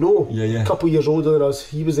that we know, Yeah. a couple of years older than us.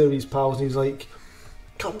 He was there with his pals, and he was like,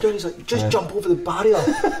 "Come down." He's like, "Just jump over the barrier."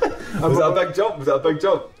 Was that a big jump? Was that a big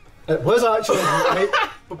jump? It was actually, right?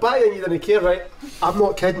 But back then you didn't care, right? I'm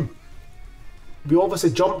not kidding. We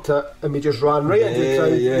obviously jumped it and we just ran right into the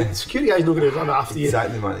crowd. Yeah. The security guy's not going to run after you.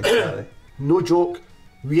 Exactly, man. Exactly. No joke.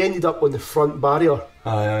 We ended up on the front barrier,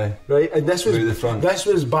 Aye. right? And this was Right at the front. this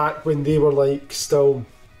was back when they were like still.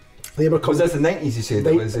 They were Was coming. this the 90s? You said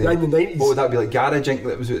it was. In the 90s. What would that be like? Garage Inc.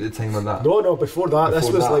 that was at the time or that? No, before that. This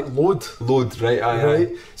Before was that. like Load. Load, right? Aye. Right.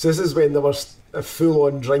 So this is when they were full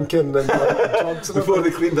on drinking and like, drugs and Before they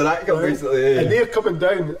everything. cleaned their act up, Right. basically. And they're coming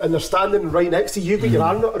down and they're standing right next to you, but your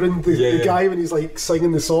arm not around the guy when he's like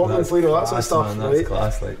singing the song and playing all that sort of stuff, man, right? That's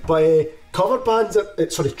class, like. But cover bands,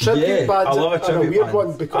 tribute bands I love a are tribute a weird band.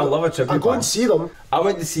 one because I love a tribute I go and band. see them, I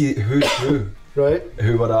went to see Who's Who, right?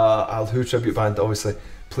 who were a Who tribute band, obviously,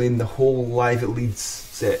 playing the whole Live at Leeds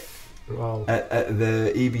set Wow. at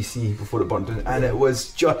the ABC before it burnt down, and it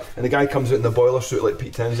was just. And the guy comes out in the boiler suit like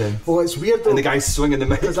Pete Townsend. Well, it's weird though. And the guy's swinging the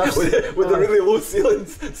mic Because I've with the really low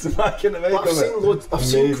ceilings, smacking the mic. I've on seen it. I've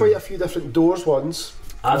seen Amazing. quite a few different Doors ones.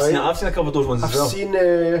 I've right? seen a couple of those ones I've as well.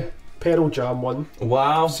 seen Pearl Jam one.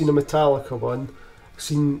 Wow. I've seen a Metallica one. I've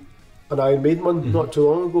seen an Iron Maiden one not too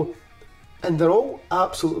long ago, and they're all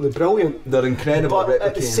absolutely brilliant. They're incredible. But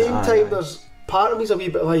at the replicating same it, time, aye. there's part of me's a wee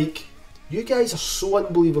bit like, you guys are so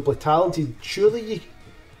unbelievably talented. Surely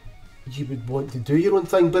you would want to do your own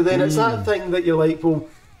thing. But then it's that thing that you're like, well,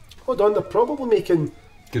 hold on, they're probably making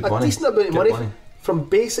good a money. decent amount of Good money from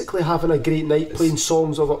basically having a great night playing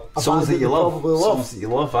songs of a Songs band that you they love. probably love. Songs that you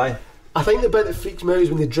love, aye. I think the bit that freaks me out is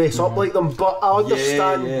when they dress up like them, but I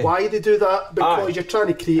understand yeah. why they do that, because Aye. you're trying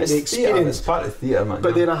to create the It's theatre, experience. it's part of theatre, man.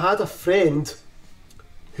 But then I had a friend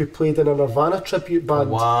who played in a Nirvana tribute band,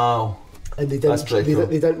 wow. and they That's didn't pretty cool.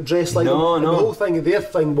 they didn't dress like No, them. no. And the whole thing of their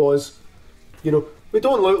thing was, we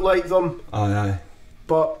don't look like them, Aye.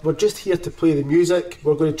 but we're just here to play the music.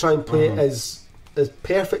 We're going to try and play it as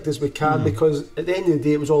perfect as we can, because at the end of the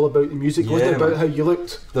day it was all about the music. It wasn't Yeah, about man. how you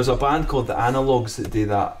looked. There's a band called the Analogues that do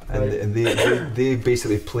that, and Right. they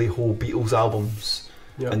basically play whole Beatles albums.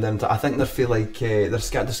 Yeah. And then I think they're feel like they're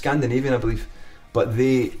Scandinavian, I believe, but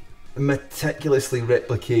they meticulously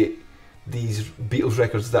replicate these Beatles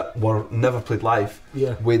records that were never played live,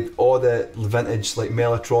 Yeah. with all the vintage like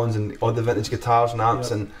Mellotrons and all the vintage guitars and amps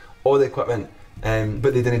Yeah. and all the equipment,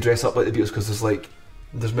 but they didn't dress up like the Beatles because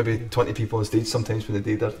there's maybe 20 people on stage sometimes when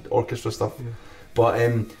they do their orchestra stuff. Yeah.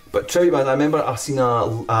 But tribute band, I remember I seen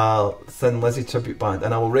a Thin Lizzy tribute band,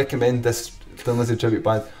 and I will recommend this Thin Lizzy tribute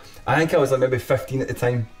band. I think I was like maybe 15 at the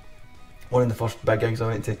time, one of the first big gigs I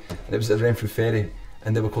went to, and it was at Renfrew Ferry,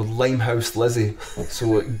 and they were called Limehouse Lizzy.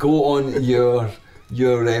 So go on your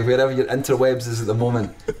wherever your interwebs is at the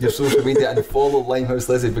moment, your social media, and follow Limehouse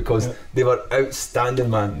Lizzy, because they were outstanding,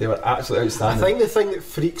 man. They were absolutely I outstanding. think the thing that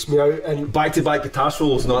freaks me out, and Back to back guitar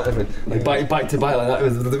solos, not everything. Like back to back like that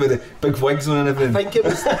with the big wigs on and everything. I think it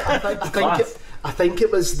was. I think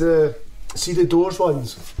it was the Doors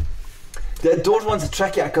ones. The Doors one's a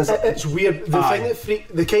tricky because It's weird.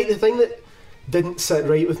 The thing that didn't sit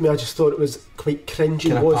right with me, I just thought it was quite cringy,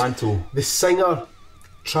 kind of was panto. the singer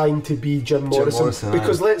trying to be Jim Morrison.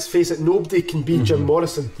 Because let's face it, nobody can be Jim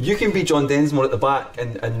Morrison. You can be John Densmore at the back,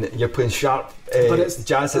 and you're playing sharp But it's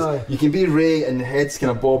jazz. aye. You can be Ray and the head's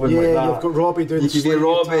kind of bobbing like that. You've got Robbie doing. You can be slide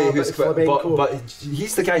Robbie, guitar, who's flamenco. but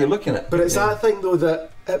he's the guy you're looking at. But it's that thing though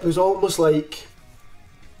that it was almost like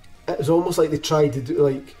they tried to do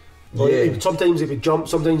like. Sometimes he would jump,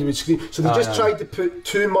 sometimes he would scream. So they just tried to put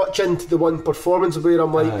too much into the one performance where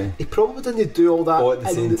I'm like, he probably didn't do all that all at the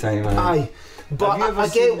same time. Aye. But I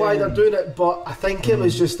get why they're doing it, but I think it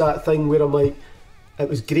was just that thing where I'm like, it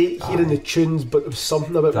was great hearing the tunes, but there was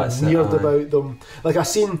something about weird about them. Like I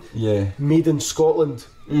seen Made in Scotland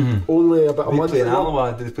only about a month ago.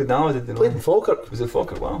 Did they play in Alloa? Did they played in Falkirk? Was it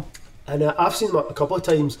Falkirk? Wow. And I've seen them a couple of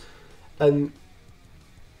times, and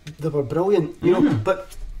they were brilliant. You know,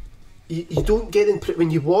 but you don't get in when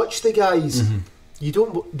you watch the guys. They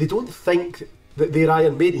don't think that they're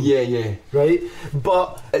Iron Maiden. Yeah. Right?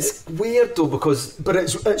 But it's weird though, because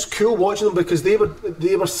it's cool watching them, because they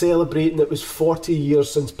were celebrating it was 40 years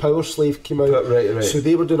since Power Slave came out. Right. So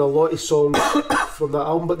they were doing a lot of songs from that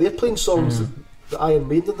album, but they're playing songs that Iron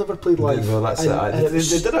Maiden never played live. Well, that's it.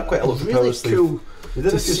 They did quite a lot of really Power Slave. Cool. They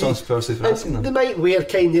did a few songs for Power Slave. I've seen them. They might wear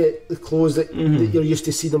kind of the clothes that you're used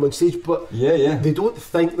to seeing them on stage, but they don't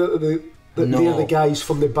think that they're the guys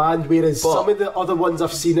from the band, whereas some of the other ones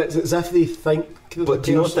I've seen, it's as if they think. But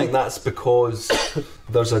do you not think that's because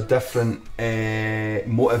there's a different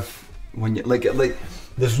motive when you like?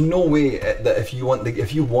 There's no way that if you want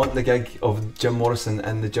the gig of Jim Morrison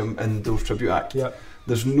and those tribute act,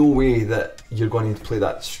 there's no way that you're going to play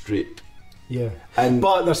that straight. Yeah,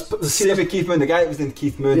 but there's same with Keith Moon. The guy that was in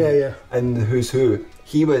Keith Moon, and Who's Who,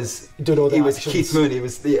 he was Keith Moon. It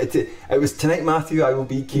was Tonight Matthew, I Will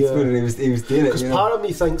Be Keith Moon, and he was doing it. Because part of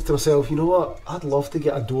me thinks to myself, you know what? I'd love to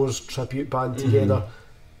get a Doors tribute band together.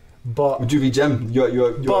 But would you be Jim? I've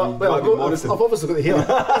obviously got the hair.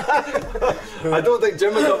 I don't think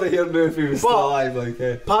Jim would have the hair now if he was still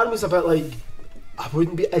alive. Part of me's a bit like, I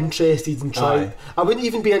wouldn't be interested in trying. I wouldn't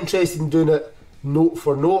even be interested in doing it note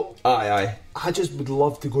for note. Aye. I just would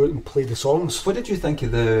love to go out and play the songs. What did you think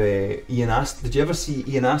of the Ian Astbury? Did you ever see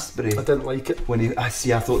Ian Astbury? I didn't like it. I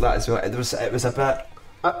thought that as well. It was a bit.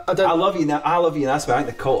 I love Ian Astbury. I think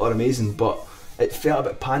the Cult are amazing, but it felt a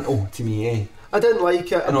bit panto to me. I didn't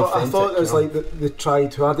like it, but I thought it was like they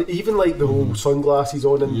tried too hard. Even like the whole sunglasses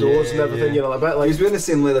on indoors and everything. You know, a bit like he was wearing the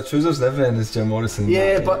same leather trousers and everything as Jim Morrison.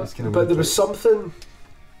 Yeah, but there was something,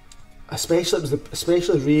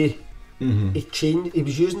 especially Ray. He changed. He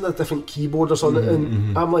was using a different keyboard or something,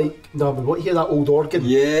 and I'm like, no, we want to hear that old organ.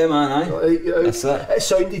 Yeah, man, that's it. It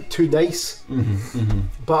sounded too nice.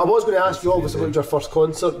 But I was going to ask you obviously about your first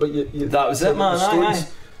concert, but that was it, man. Aye.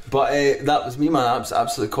 But that was me, man. I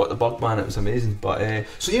absolutely caught the bug, man. It was amazing. But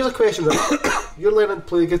so here's a question: right? You're learning to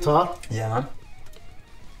play guitar. Yeah, man.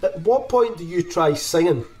 At what point do you try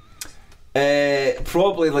singing?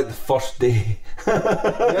 Probably like the first day.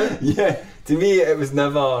 Yeah. To me, it was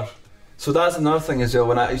never. So that's another thing as well.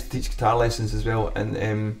 When I used to teach guitar lessons as well,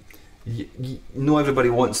 and know everybody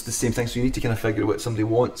wants the same thing, so you need to kind of figure out what somebody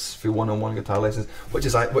wants for one-on-one guitar lessons, which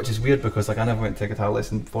is weird because like I never went to a guitar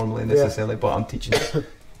lesson formally necessarily, but I'm teaching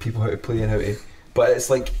people how to play and how to. But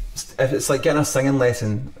it's like if it's like getting a singing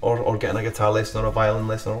lesson or getting a guitar lesson or a violin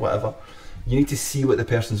lesson or whatever, you need to see what the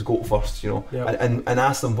person's got first, you know, and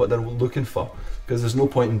ask them what they're looking for, because there's no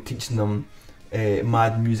point in teaching them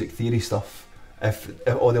mad music theory stuff. If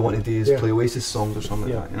all they want to do is play Oasis songs or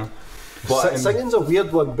something like that, you know. But singing's a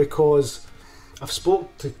weird one, because I've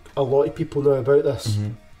spoke to a lot of people now about this,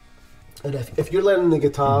 and if you're learning the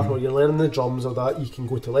guitar or you're learning the drums or that, you can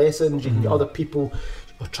go to lessons, you can get other people,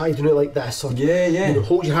 or try doing it like this, or you know,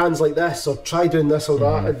 hold your hands like this, or try doing this or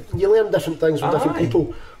that, and you learn different things from different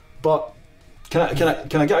people. But can I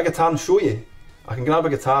get a guitar and show you? I can grab a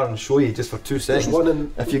guitar and show you just for 2 seconds.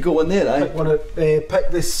 If you got one there, pick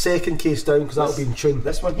the second case down, because that'll be in tune.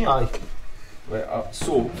 This one here. Aye. Right.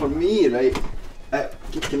 So for me, right.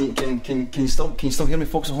 Can you still hear me,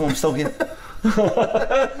 folks at home? I'm still here.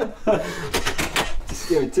 Just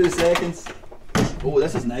give me 2 seconds. Oh,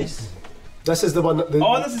 this is nice. This is the one.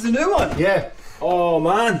 This is a new one. Yeah. Oh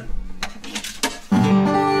man.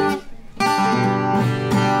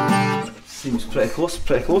 Seems pretty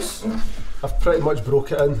close. I've pretty much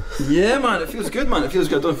broke it in. Yeah, man, it feels good, man. It feels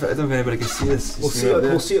good. I don't know if anybody can see this. We'll see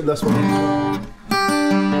it in this one.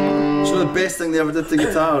 So the best thing they ever did to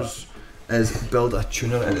guitars is build a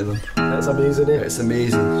tuner into them. That's amazing, eh? It's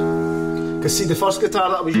amazing. Because see, the first guitar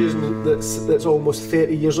that I was using, that's almost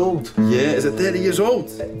 30 years old. Yeah, is it 30 years old?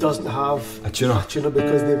 It doesn't have a tuner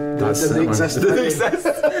because they didn't exist. They didn't exist.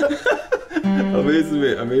 Amazing,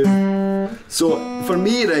 mate, amazing. So for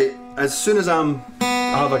me, right, as soon as I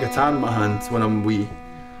have a guitar in my hand when I'm wee,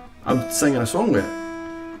 I'm singing a song with it,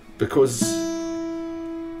 because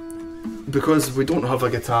we don't have a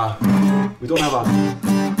guitar. We don't have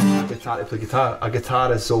a guitar to play guitar. A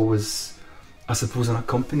guitar is always, I suppose, an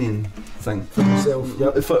accompanying thing for myself.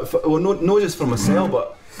 Yeah. Well, not just for myself,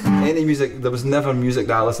 but any music. There was never music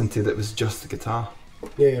that I listened to that was just the guitar.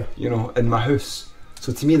 Yeah. You know, in my house.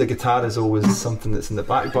 So to me, the guitar is always something that's in the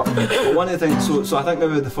back. But one of the things, so I think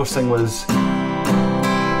maybe the first thing was,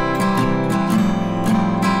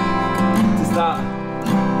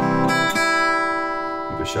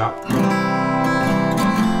 sharp.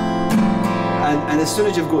 And as soon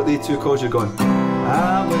as you've got the two chords, you're going,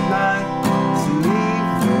 I would like to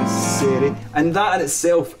leave this city. And that in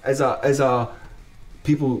itself is a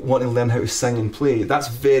people want to learn how to sing and play. That's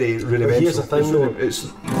very rudimental. Here's the thing though, the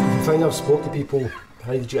thing I've spoken to people,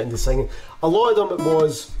 how did you get into singing? A lot of them it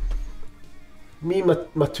was, me and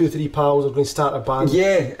my 2-3 pals are going to start a band.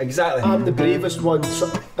 Yeah, exactly. I'm the bravest one,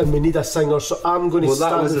 and we need a singer, so I'm going to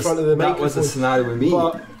stand in front of the microphone. That was the scenario with me.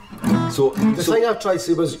 But the thing I've tried to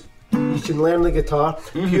say was, you can learn the guitar.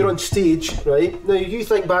 You're on stage, right? Now you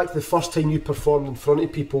think back to the first time you performed in front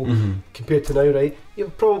of people compared to now, right? You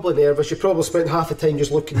were probably nervous. You probably spent half the time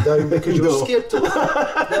just looking down because you were scared to look.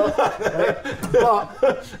 Right?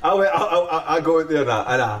 But I go out there and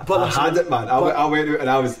I had it, man. I went out and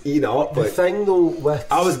I was eating it up. The thing though with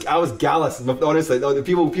I was gallus. Honestly, the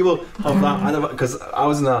people have that because I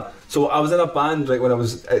was in a band right when I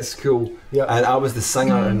was at school, and I was the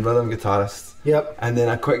singer and rhythm guitarist. Yep. And then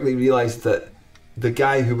I quickly realised that the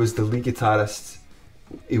guy who was the lead guitarist,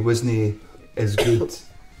 he wasn't as good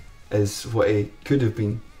as what he could have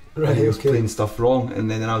been. Right, and he was playing stuff wrong.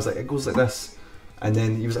 And then I was like, it goes like this. And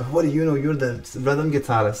then he was like, what do you know? You're the rhythm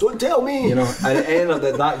guitarist. Don't tell me. You know. And it ended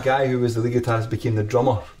up that guy who was the lead guitarist became the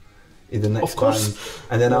drummer in the next band.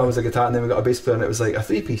 And then I was a guitar, and then we got a bass player, and it was like a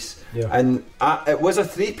 3-piece. Yeah. And it was a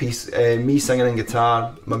 3-piece. Me singing and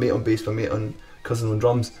guitar, my mate on bass, my mate on cousin on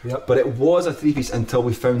drums. Yep. But it was a 3-piece until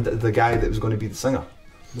we found the guy that was going to be the singer.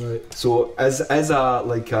 Right. So as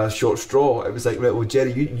a short straw, it was like, right, well,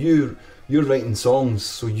 Gerry, you're writing songs,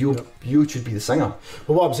 so you should be the singer.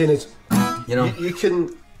 Well, what I'm saying is, you know, you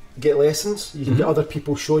can get lessons. You can get other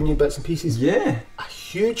people showing you bits and pieces. Yeah. A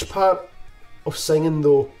huge part of singing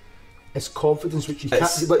though is confidence, which you can't.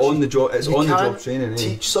 It's on the job training.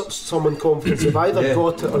 Teach someone confidence. They've either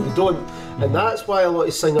got it or they don't, and that's why a lot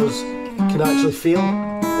of singers can actually fail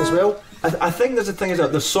as well. I think there's a thing is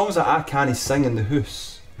that there's songs that I can't sing in the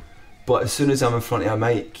house, but as soon as I'm in front of a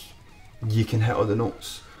mic, you can hit all the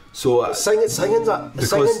notes. So singing's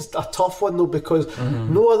a tough one though, because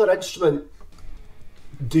no other instrument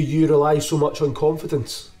do you rely so much on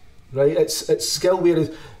confidence, right? It's skill,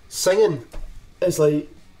 whereas singing is like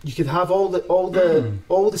you could have all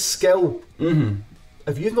the skill.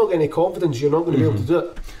 If you've not got any confidence, you're not going to be able to do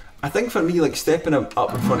it. I think for me, like stepping up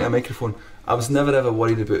in front of a microphone, I was never ever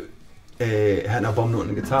worried about hitting a bum note on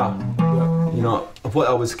the guitar. Yeah. You know, what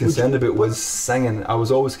I was concerned about was singing. I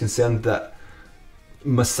was always concerned that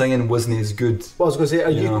my singing wasn't as good. Well, I was going to say,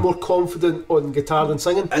 are you more confident on guitar than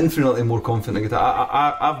singing? Infinitely more confident on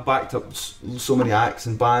guitar. I've backed up so many acts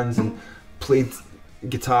and bands and played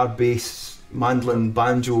guitar, bass, mandolin,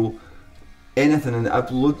 banjo, anything, and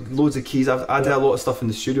I've loads of keys. I did a lot of stuff in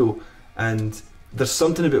the studio, and there's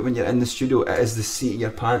something about when you're in the studio, it is the seat of your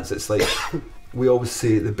pants. It's like we always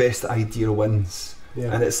say, the best idea wins,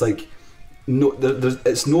 and it's like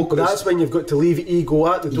it's no. But that's when you've got to leave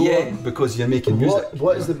ego at the door. Yeah, because you're making music.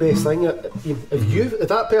 What is the best thing? If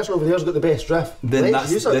that person over there's got the best riff, then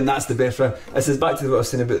that's the best riff. This is back to what I was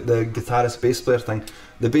saying about the guitarist bass player thing.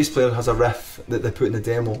 The bass player has a riff that they put in the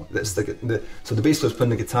demo. That's so the bass player's playing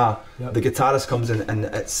the guitar. Yep. The guitarist comes in and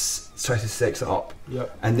tries to sex it up,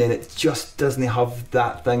 and then it just doesn't have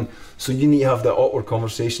that thing. So you need to have that awkward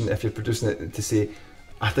conversation if you're producing it to say,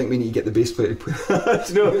 I think we need to get the bass player to play that,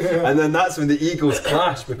 you know? And then that's when the egos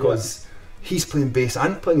clash, because he's playing bass,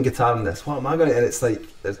 I'm playing guitar in this, what am I going to, and it's like,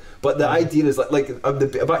 but the idea is like back to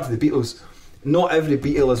the Beatles, not every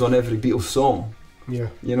Beatle is on every Beatles song. Yeah.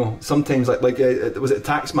 You know, sometimes like was it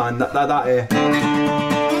Taxman, that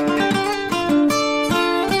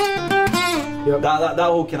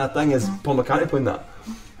whole kind of thing is Paul McCartney playing that.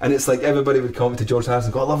 And it's like everybody would comment to George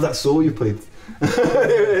Harrison, God, I love that solo you played.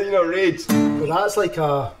 You know, rage. But that's like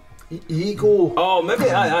a ego. Oh, maybe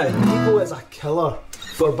aye. Ego is a killer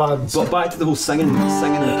for bands. But back to the whole singing and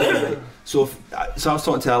thing, right? So I was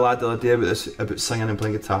talking to a lad the other day about singing and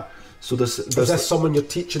playing guitar. So there's is this someone you're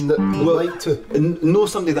teaching that you would like to? No,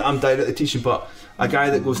 somebody that I'm directly teaching, but a guy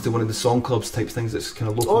that goes to one of the song clubs type things that's kind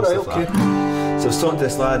of local. All right, and stuff okay. Like that. So I was talking to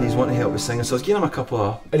this lad and he's wanting help with singing, so I was giving him a couple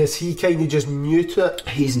of... And is he kind of just new to it?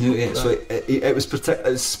 He's new to it, so it was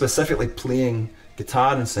specifically playing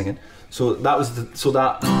guitar and singing. So that was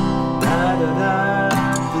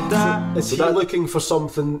Is he looking for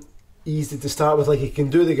something easy to start with? Like he can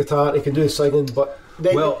do the guitar, he can do the singing, but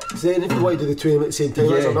then if you want to do the two of them at the same time,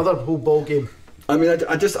 that's another whole ball game. I mean, I had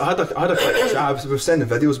a quick chat. We were sending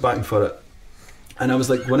videos back for it, and I was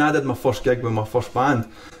like, when I did my first gig with my first band,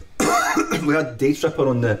 we had Day Stripper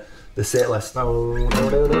on the set list. And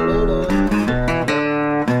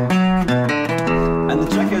the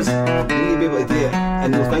trick is, you need to be able to do it,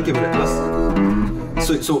 and you'll think about it.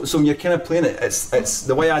 So when you're kind of playing it, it's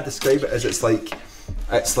the way I describe it is it's like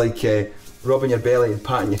rubbing your belly and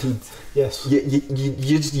patting your head. Yes.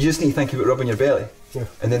 You just need to think about rubbing your belly,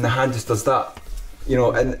 and then the hand just does that, you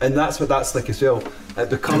know, and that's what that's like as well. It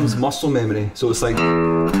becomes muscle memory. So it's like you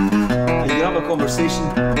can have a conversation,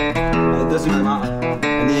 and it doesn't really matter,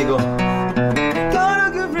 and then you go, got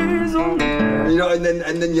a good reason, you know, and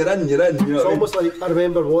then you're in. You know it's almost like I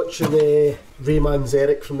remember watching Rayman's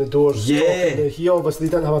Eric from the Doors. Yeah. He obviously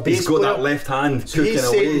didn't have a bass He's got player. that left hand So cooking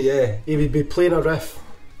away. Yeah. He would be playing a riff.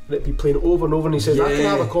 It'd be playing over and over, and he says, "I can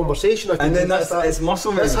have a conversation." And then it's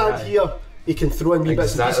muscle memory. This hand here, he can throw in wee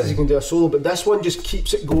bits and pieces. He can do a solo, but this one just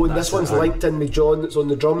keeps it going. This one's linked in with John that's on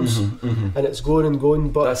the drums, and it's going and going.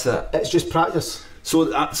 But that's it. It's just practice. So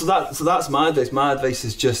that's my advice. My advice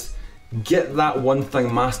is just get that one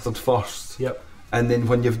thing mastered first. Yep. And then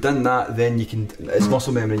when you've done that, then you can. It's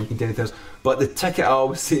muscle memory. You can do anything else. But the ticket I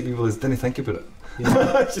always say to people is, don't think about it. Yeah.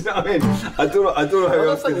 Do you know what I mean? I don't know how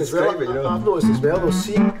else to describe it. You know? I've noticed as well. Though,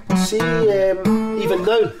 see, even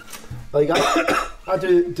now, like I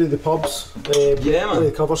do the pubs, play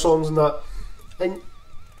the cover songs and that, and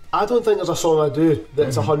I don't think there's a song I do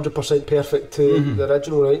that's 100% perfect to the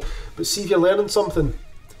original, right? But see, if you're learning something,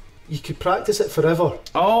 you could practice it forever.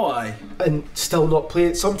 Oh, aye. And still not play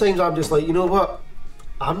it. Sometimes I'm just like, you know what?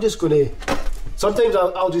 I'm just gonna. Sometimes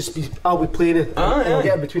I'll be playing it, and I'll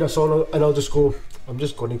get in between a song and I'll just go, I'm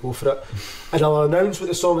just going to go for it, and I'll announce what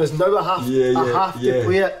the song is. Now I have to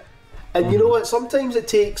play it, and you know what? Sometimes it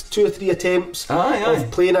takes 2 or 3 attempts of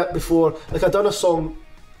playing it before. Like I done a song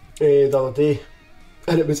the other day,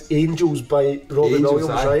 and it was Angels by Robin Williams,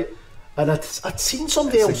 right? And I'd seen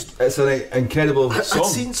somebody else. It's an incredible song. I'd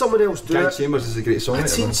seen someone else do it. Guy Chambers is a great song. I'd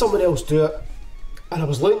seen someone else do it, and I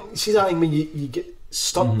was looking. See that thing when you get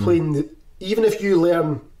stuck playing. Even if you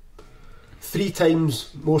learn 3 times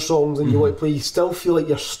more songs than you want to play, you still feel like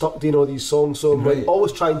you're stuck doing all these songs. So I'm like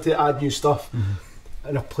always trying to add new stuff.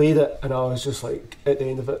 And I played it, and I was just like, at the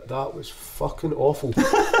end of it, that was fucking awful.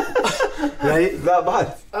 Right? That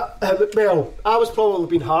bad? Well, I was probably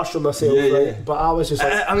being harsh on myself, right? But I was just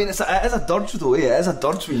like, I mean, it is a dirge though. Yeah, it is a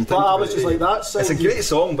dirge when you think. But I was just like, that sounds. It's a great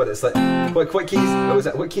song, but it's like, what key is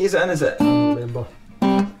it? What key is it in? Is it? I don't remember.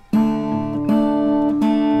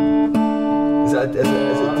 Is it D?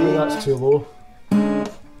 That's too low.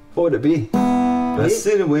 What would it be? That's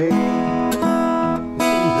it away.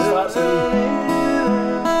 Starts in E.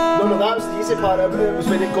 No, that was the easy part. It was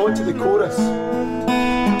when it got to the chorus.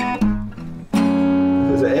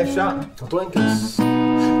 Is it F sharp? I don't think it's.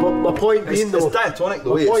 But my point being though, it's diatonic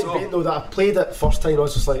though. My point being though, that I played it first time, I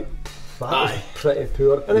was just like, that was pretty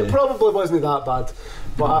poor, and it probably wasn't that bad.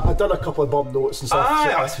 But I'd done a couple of bum notes and stuff.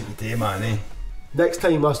 That's what you do, man. Next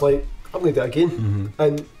time I was like, I'm going to do it again,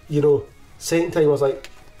 and you know, second time I was like,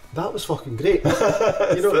 that was fucking great.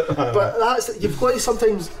 You know, but that's, you've got to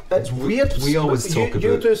sometimes, it's weird. We always talk about.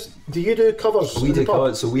 Do you do covers? We do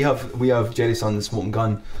covers. So we have Gerry's on the Smokin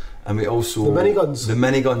Gun, and we also the miniguns. The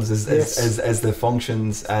miniguns is the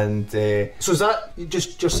functions, and so is that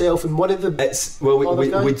just yourself and one of the? It's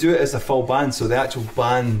we do it as a full band. So the actual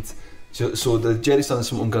band, so the Gerry's on the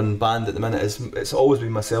Smokin Gun band at the minute it's always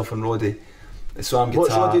been myself and Roddy. So I'm guitar.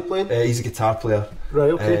 What's Roddy playing? He's a guitar player,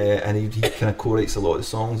 right? Okay. And he kind of co-writes a lot of the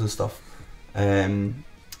songs and stuff. And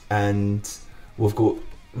we've got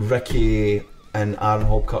Ricky and Aaron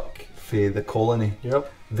Hobcock for the Colony.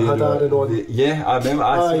 Yep. I had Aaron on. I remember.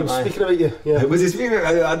 I was speaking about you. Yeah. Was he speaking?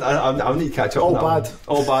 I need to catch up. All bad.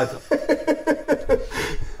 All bad.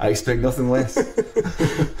 I expect nothing less.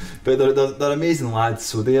 But they're amazing lads.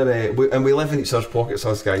 So they're and we live in each other's pockets,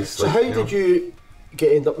 us guys. So like, how did you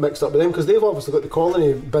end up mixed up with them? Because they've obviously got the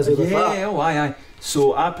Colony busy with that. Yeah, aye.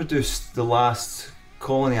 So I produced the last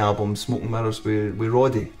Colony album, Smoke and Mirrors, with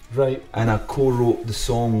Roddy. Right. And I co-wrote the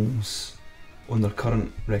songs on their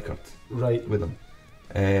current record. Right. With them.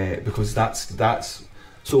 Because that's.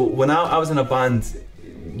 So when I was in a band,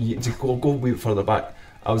 to go a bit further back,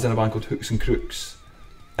 I was in a band called Hooks and Crooks,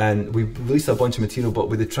 and we released a bunch of material, but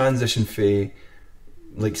with the transition for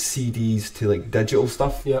like CDs to like digital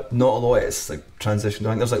stuff, not a lot. It's like transition. I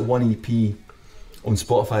think there's like one EP on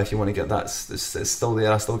Spotify if you want to get that. It's still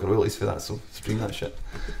there. I still get royalties for that, so stream that shit.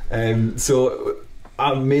 So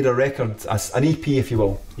I made a record, an EP if you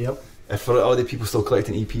will. Yep. For all the people still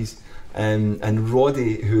collecting EPs. And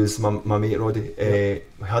Roddy, who's my mate Roddy,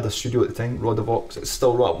 had a studio at the time, Rodavox. It's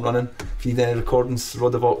still up and running. If you need any recordings,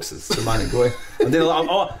 Rodavox, it's the man to go. And then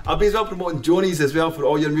I'll be as well promoting Jonies as well for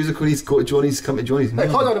all your musical needs. Go to Jonies, come to Jonies. Hey,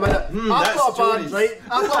 hold on a minute. I've got a band, right?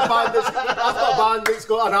 I've got a band that's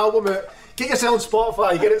got an album out. Get yourself on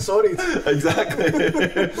Spotify, get it sorted. Exactly.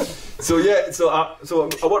 So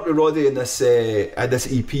I worked with Roddy in this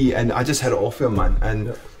EP, and I just hit it off with him, man. And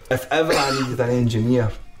if ever I needed an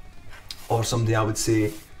engineer or somebody, I would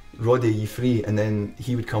say, Roddy, are you free? And then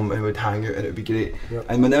he would come and we'd hang out, and it would be great.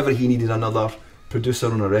 And whenever he needed another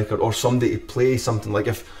producer on a record or somebody to play something, like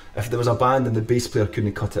if there was a band and the bass player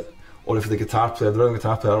couldn't cut it, or if the guitar player, the rhythm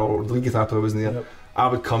guitar player or the lead guitar player wasn't there, I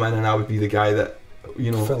would come in and I would be the guy that,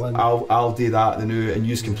 you know, I'll do that, the new, and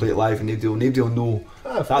you can play it live, and nobody will know.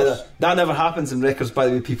 That never happens in records, by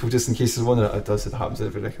the way, people, just in case you're wondering. It does, it happens in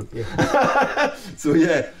every record.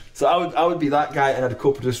 So I would be that guy, and I'd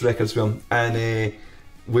co-produce records with him, and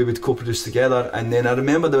we would co-produce together. And then I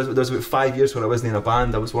remember there was about 5 years where I wasn't in a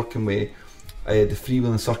band. I was working with the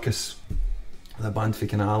Freewheeling Circus, the band for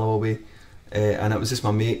kind of Alloway, and it was just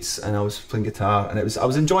my mates, and I was playing guitar, and I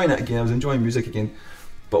was enjoying it again. I was enjoying music again.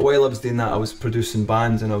 But while I was doing that, I was producing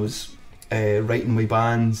bands, and I was writing with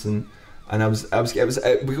bands, and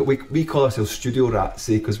we call ourselves studio rats,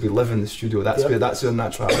 because we live in the studio. That's our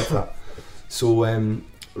natural habitat. So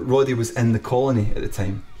Roddy was in the Colony at the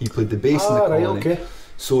time. He played the bass in the Colony.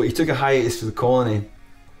 So he took a hiatus for the Colony,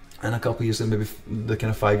 and a couple of years later, maybe the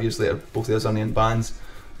kind of 5 years later, both of us are in bands.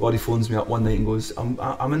 Roddy phones me up one night and goes,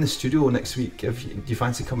 "I'm in the studio next week. Do you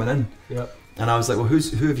fancy coming in?" And I was like, "Well,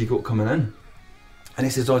 who have you got coming in?" And he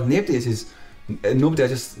says, "Oh, nobody." He says, "Nobody. I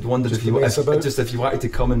just wondered if you wanted to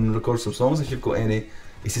come and record some songs. If you've got any."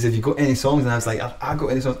 He says, "Have you got any songs?" And I was like, "I've got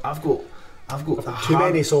any songs. I've got too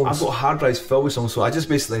many songs. I've got hard drives filled with songs." So I just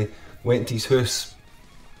basically went to his house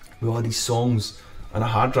with all these songs on a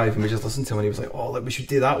hard drive, and we just listened to him, and he was like, "Oh, look, we should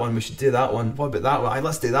do that one. We should do that one. What about that one?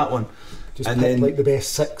 Let's do that one." Just and then like the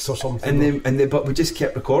best 6 or something. And then, but we just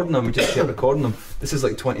kept recording them. This is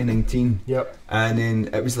like 2019. And then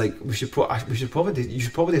it was like, you should probably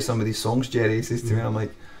do some of these songs, Gerry. He says to me, and I'm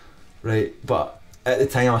like, right. But at the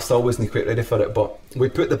time, I still wasn't quite ready for it. But we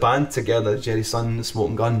put the band together, Gerry's son, the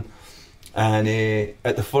Smokin Gun, and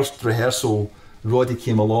at the first rehearsal, Roddy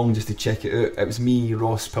came along just to check it out. It was me,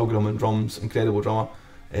 Ross Pilgrim on drums, incredible drummer.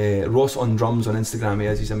 Ross on drums on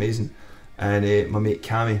Instagram, he's amazing. And my mate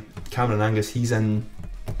Cameron Angus, he's in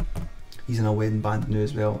a wedding band now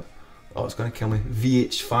as well. Oh, it's going to kill me.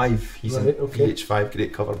 VH5, he's in VH5,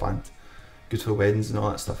 great cover band, good for weddings and all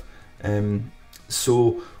that stuff.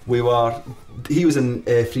 So he was in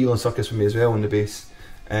Freewheeling Circus with me as well on the bass.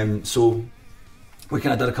 So we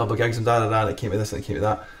kind of did a couple of gigs and and it came to this and it came to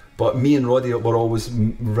that. But me and Roddy were always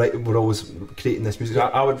creating this music.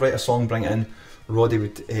 I would write a song, bring it in. Roddy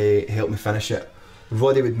would help me finish it.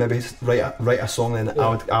 Roddy would maybe write a song, then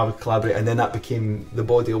I would collaborate, and then that became the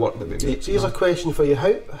body of work that we made. So here's a question for you: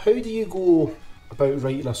 How do you go about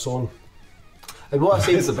writing a song? And what I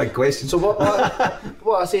say, it's a big question. So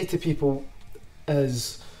what I say to people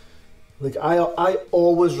is, like, I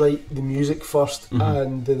always write the music first,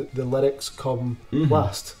 and the lyrics come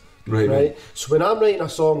last. Right. So when I'm writing a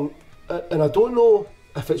song, and I don't know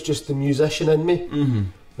if it's just the musician in me,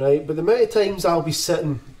 right? But the amount of times I'll be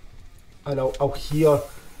sitting and I'll hear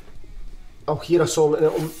a song, and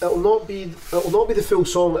it'll not be the full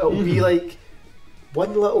song. It'll be like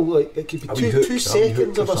one little, like, it could be two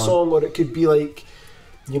seconds of a song, or it could be like,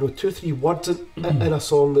 2 or 3 words in a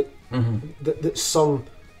song that's sung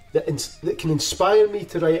that can inspire me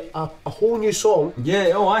to write a whole new song.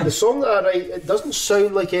 The song that I write, it doesn't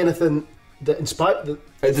sound like anything that inspired from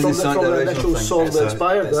the initial song that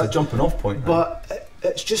inspired it. It's a jumping off point, but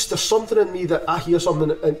it's just, there's something in me that I hear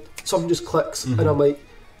something and something just clicks, and I'm like,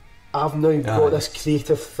 I've now got this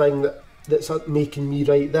creative thing that's making me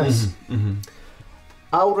write this.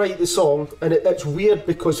 I'll write the song, and it's weird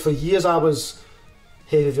because for years I was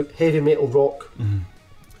heavy metal rock,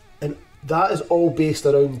 and that is all based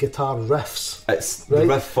around guitar riffs. It's the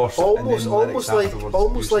riff first, almost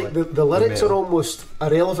like the lyrics are almost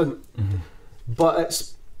irrelevant, but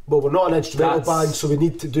it's, well, we're not an instrumental band, so we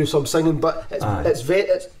need to do some singing, but it's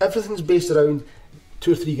everything's based around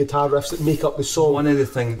 2 or 3 guitar riffs that make up the song.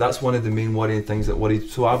 That's one of the main worrying things that worried.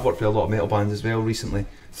 So I've worked with a lot of metal bands as well recently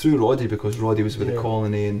through Roddy, because Roddy was with the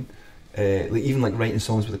Colony, and even like writing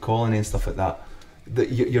songs with the Colony and stuff like that.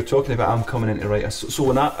 That you're talking about, I'm coming in to write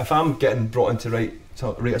if I'm getting brought in to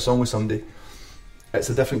write a song with somebody, it's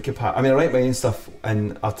a different capacity. I mean, I write my own stuff,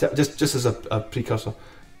 and I'll just as a precursor,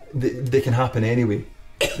 they can happen anyway.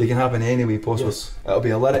 They can happen anyway possible. Yes. It'll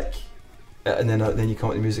be a lyric, and then you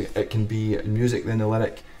come up to music. It can be music, then the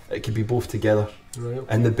lyric. It can be both together.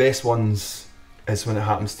 And the best ones is when it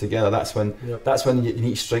happens together. That's when you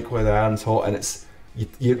need to strike where the iron's hot, and it's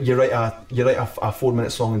you write a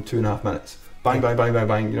 4-minute song in 2.5 minutes. Bang, bang, bang, bang,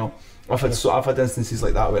 bang. I've had instances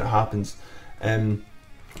like that where it happens.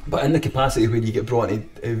 But in the capacity where you get brought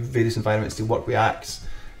into various environments to work with acts,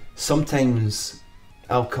 sometimes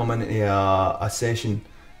I'll come into a session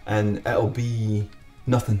and it'll be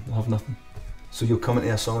nothing. I'll have nothing. So you'll come into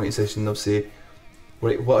a songwriting session and they'll say,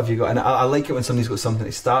 right, what have you got? And I like it when somebody's got something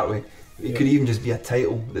to start with. It could even just be a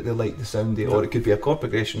title that they like the sound of, or it could be a chord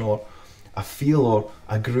progression, or a feel, or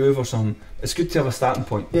a groove, or something. It's good to have a starting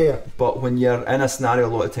point. But when you're in a scenario, a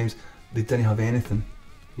lot of times they didn't have anything.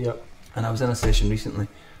 And I was in a session recently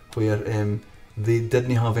where they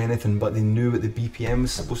didn't have anything, but they knew what the BPM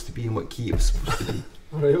was supposed to be and what key it was supposed to be.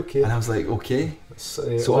 Right, okay. And I was like, okay. So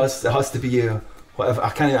it has to be whatever.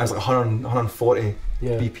 I was like 140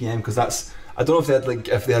 BPM, because that's. I don't know if they had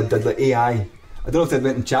if they did AI. I don't know if they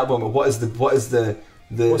went in chatbot, but what's the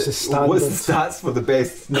stats for the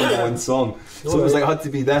best #1 song? So it was like, it had to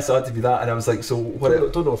be this, it had to be that, and I was like, so what? I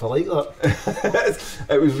don't know if I like that.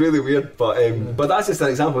 It was really weird, but that's just an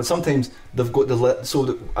example. Sometimes they've got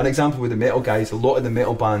an example with the metal guys. A lot of the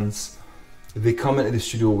metal bands, they come into the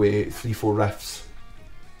studio with 3-4 riffs,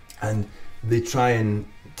 and they try and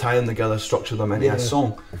tie them together, structure them into a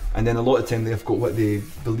song, and then a lot of time they've got what they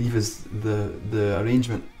believe is the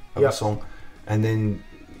arrangement of a song, and then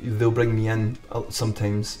they'll bring me in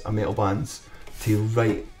sometimes a metal bands to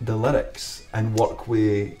write the lyrics and work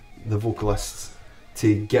with the vocalists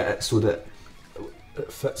to get it so that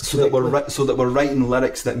it fits, so that we're writing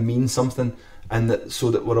lyrics that mean something, and so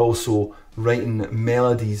that we're also writing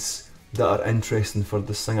melodies that are interesting for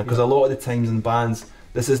the singer, because a lot of the times in bands,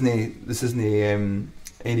 this isn't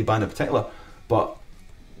any band in particular, but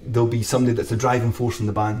there'll be somebody that's the driving force in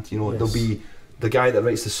the band. There'll be the guy that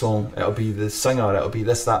writes the song, it'll be the singer, it'll be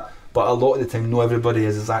this, that, but a lot of the time not everybody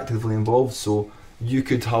is as actively involved. So you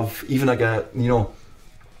could have even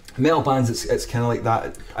metal bands, it's kind of like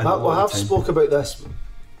that. I have spoke about this.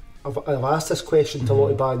 I've asked this question to a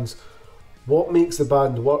lot of bands. What makes the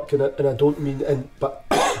band work? And I don't mean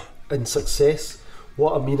in success.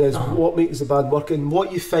 What I mean is what makes the band work. And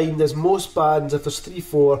what you find is most bands, if there's 3,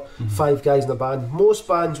 4, 5 guys in a band, most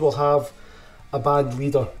bands will have a band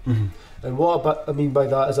leader. And what I mean by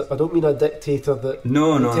that is that I don't mean a dictator that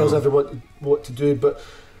tells everyone what to do, but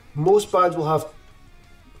most bands will have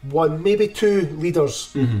 1, maybe 2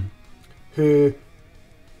 leaders who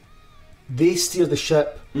they steer the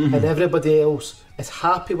ship, and everybody else is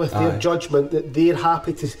happy with their judgment, that they're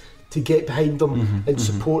happy to get behind them and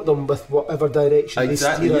support them with whatever direction they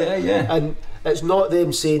steer it. And it's not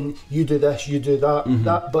them saying you do this, you do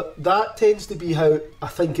that, but that tends to be how I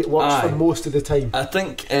think it works for most of the time. I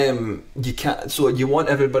think you can't. So you want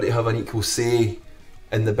everybody to have an equal say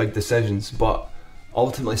in the big decisions, but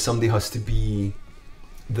ultimately somebody has to be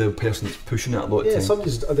the person that's pushing it a lot of time.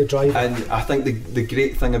 Somebody's the driver. And I think the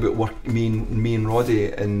great thing about me and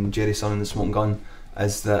Roddy and Gerry Son and the Smokin Gun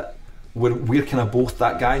is that we're kind of both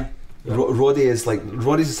that guy. Roddy's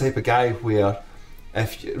the type of guy where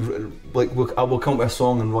if I will come up with a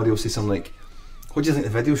song and Roddy will say something like, what do you think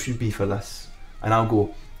the video should be for this? And I'll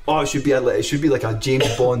go, it should be like a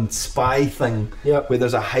James Bond spy thing where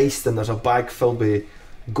there's a heist and there's a bag filled with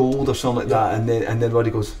gold or something like that, and then Roddy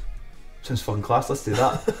goes, sounds fucking class, let's do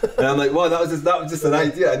that. And I'm like, well, that was just an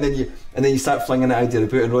idea, and then you start flinging that idea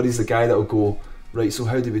about, and Roddy's the guy that will go, right, so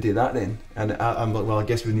how do we do that then? And I'm like, well, I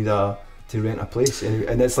guess we need to rent a place,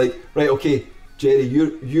 and it's like, right, okay, Gerry,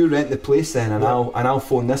 you rent the place then, and I'll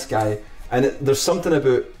phone this guy, and there's something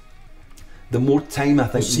about the more time, I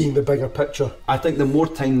think, seeing the bigger picture. I think the more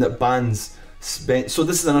time that bands spend. So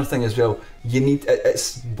this is another thing as well.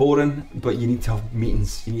 It's boring, but you need to have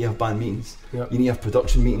meetings. You need to have band meetings. You need to have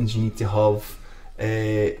production meetings. You need to have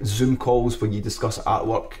Zoom calls where you discuss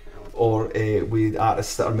artwork, or with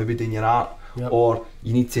artists that are maybe doing your art, or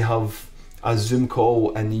you need to have a Zoom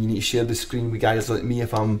call and you need to share the screen with guys like me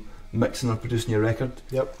if I'm mixing or producing your record.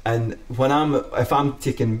 And if I'm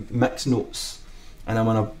taking mix notes and I'm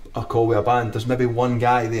on a call with a band, there's maybe one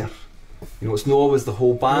guy there. It's not always the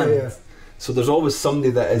whole band. So there's always somebody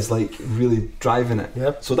that is like really driving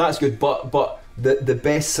it. So that's good. But the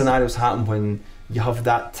best scenarios happen when you have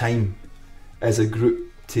that time as a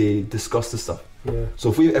group to discuss the stuff.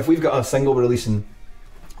 So if we've got a single we're releasing,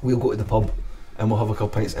 we'll go to the pub and we'll have a couple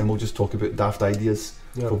pints and we'll just talk about daft ideas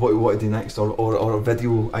for what we want to do next, or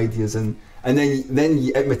video ideas, and then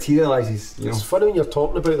it materialises. It's funny when you're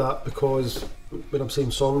talking about that, because when I'm saying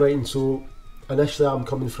songwriting, so initially I'm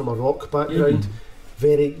coming from a rock background,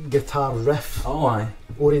 very guitar riff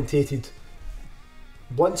orientated.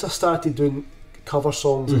 Once I started doing cover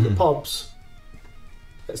songs in the pubs,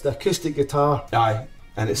 it's the acoustic guitar.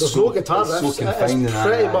 And there's no guitar riffs. So confined, it's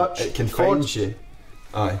pretty much it confines you.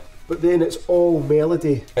 But then it's all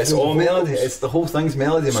melody. It's all melody. It's the whole thing's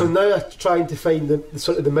melody, man. So now I'm trying to find the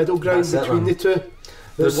sort of the middle ground between the two.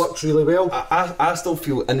 that works really well. I still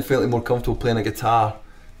feel infinitely more comfortable playing a guitar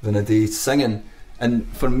than I do singing. And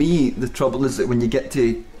for me, the trouble is that when you get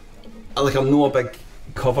to, like, I'm not a big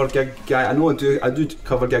cover gig guy. I know I do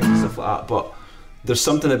cover gigs and stuff like that, but there's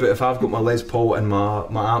something about if I've got my Les Paul and my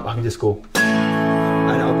amp, I can just go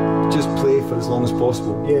and I'll just play for as long as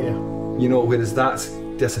possible. Yeah. You know, whereas that's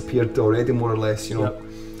disappeared already, more or less, you know. Yep.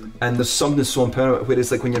 And there's something so empowering.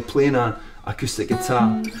 Whereas, like, when you're playing an acoustic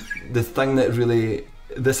guitar, the thing that really,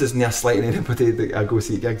 this isn't a slight on anybody that I go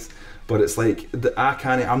see gigs, but it's like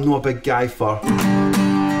I'm not a big guy for.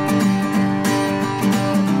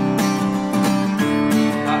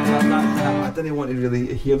 I didn't want to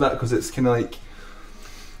really hear that because it's kind of like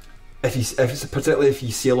particularly if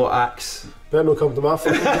you see a lot of acts. Better not come to my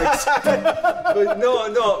fucking gigs. But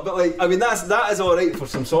but like, I mean, that is all right for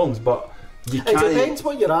some songs, but you can't. It depends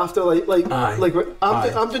what you're after. I'm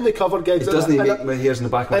doing the cover gigs. It doesn't make my hairs in the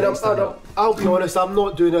back of my neck. I'll be honest, I'm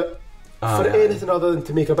not doing it for anything other than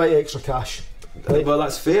to make a bit of extra cash. Right? Well,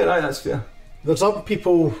 that's fair. That's fair. There's other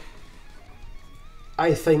people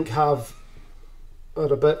I think are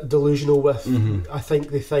a bit delusional with. I think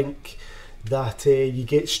they think that you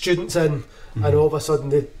get students in and all of a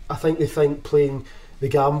sudden I think they think playing the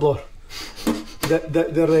Gambler that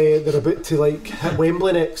they're about to like hit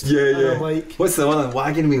Wembley next. Yeah. And I'm like, what's the one?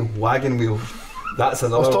 Wagon Wheel. That's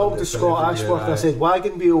another one. I was talking to Scott Ashworth and I said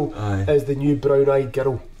Wagon Wheel is the new brown-eyed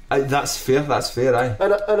girl. That's fair, aye.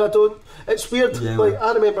 And I don't, it's weird, like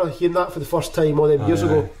I remember hearing that for the first time all them years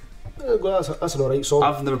ago. That's an alright song.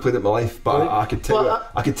 I've never played it in my life, but I could tell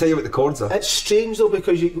you what the chords are. It's strange though,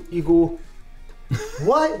 because you go,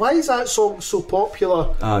 why is that song so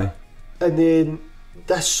popular? Aye. And then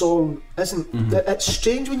this song isn't. It's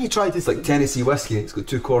strange when you try to. It's like Tennessee Whiskey. It's got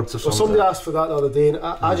 2 chords or something. Well, somebody asked for that the other day, and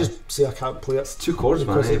I just say I can't play it. It's 2 chords,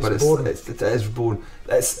 man. But it is boring.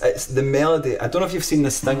 It's the melody. I don't know if you've seen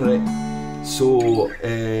this thing, right? So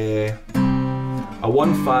a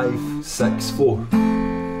 1 5 6 4,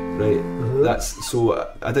 right? That's so.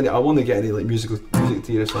 I want to get any like music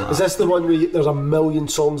theory or something. Is this the one where there's a million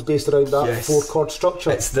songs based around that 4-chord structure?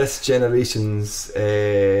 It's this generation's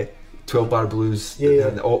 12-bar blues.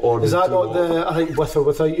 Or is that not the, I think With or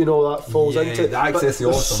Without You know that falls into it?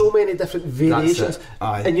 There's so many different variations,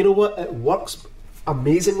 and you know what? It works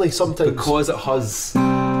amazingly sometimes because it has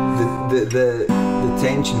the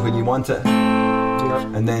tension when you want it,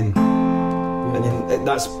 and then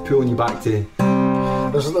that's pulling you back to.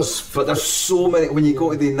 But there's so many when you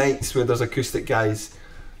go to the nights where there's acoustic guys.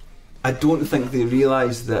 I don't think they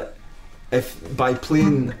realise that if by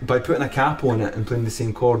putting a cap on it and playing the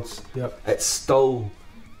same chords, it's still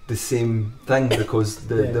the same thing because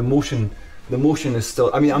the motion is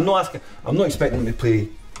still. I mean, I'm not expecting them to play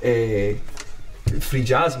free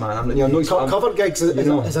jazz, man. Cover gigs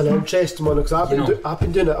is an interesting one because I've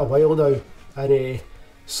been doing it a while now, and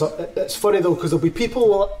so it's funny though because there'll be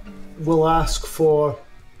people will ask for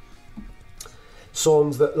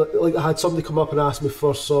songs that like I had somebody come up and ask me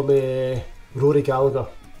for some Rory Gallagher.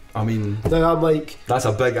 I mean, now I'm like, that's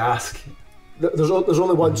a big ask. There's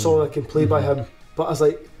only one song I can play by him, but I was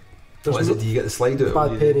like, what is it? Do you get the slide out?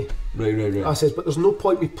 Bad Penny. Right. I says, but there's no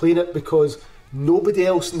point me playing it because nobody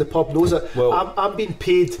else in the pub knows it. Well, I'm being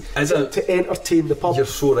paid to entertain the pub. You're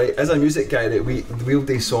so right. As a music guy, right, we'll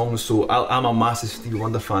do songs. So I'm a massive Stevie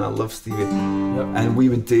Wonder fan. I love Stevie, and we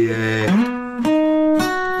would do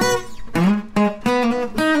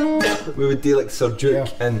like Sir Duke,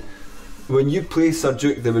 and when you play Sir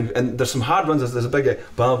Duke, and there's some hard ones. There's a big with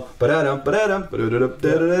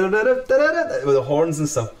the horns and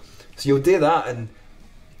stuff. So you'll do that, and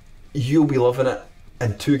you'll be loving it,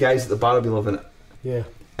 and 2 guys at the bar will be loving it. Yeah.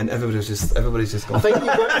 And everybody's just going. I think you've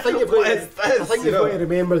got to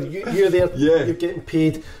remember that you're there. Yeah. You're getting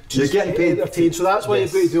paid. You're getting paid. Entertained. So that's why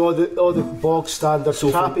you've got to do all the bog standard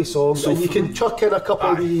crappy songs, and you can chuck in a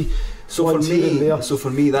couple of wee. So for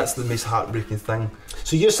me, that's the most heartbreaking thing.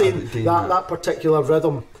 So you're saying that particular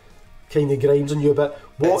rhythm kind of grinds on you a bit.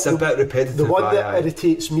 It's a bit repetitive. The one that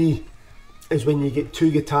irritates me is when you get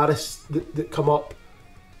 2 guitarists that come up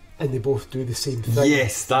and they both do the same thing.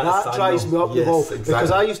 Yes, that drives me up the wall. Exactly.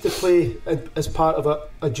 Because I used to play as part of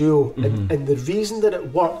a duo, and the reason that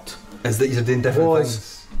it worked is that you're doing different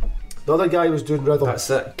things. The other guy was doing rhythm. That's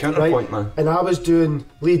it, counterpoint, man. And I was doing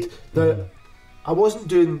lead. Now, I wasn't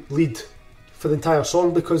doing lead for the entire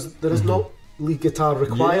song because there is not lead guitar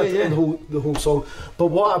required in the whole song. But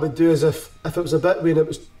what I would do is if it was a bit when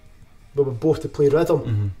we were both to play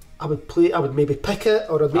rhythm, I would maybe pick it,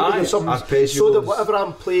 or I'd maybe do something so that whatever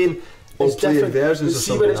I'm playing is different. Versions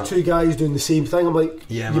see when it's 2 guys doing the same thing, I'm like,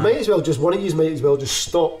 you might as well just, one of you might as well just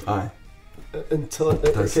stop until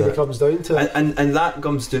it kind of comes down to it. And that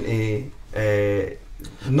comes down to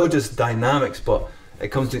not just dynamics, but it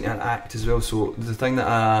comes down to an act as well. So the thing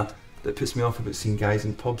that puts me off about seeing guys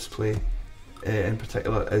in pubs play in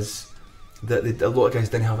particular is that a lot of guys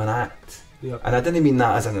didn't have an act. Yeah. And I didn't mean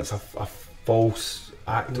that as in it's a false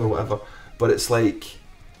act or whatever, but it's like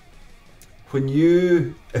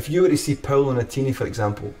if you were to see Paolo Nutini, for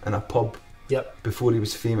example, in a pub before he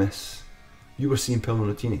was famous, you were seeing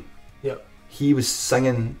Paolo Nutini. Yep. He was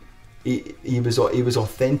singing. He was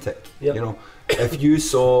authentic. Yep. You know, if you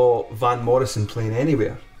saw Van Morrison playing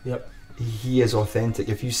anywhere, he is authentic.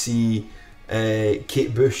 If you see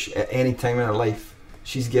Kate Bush at any time in her life,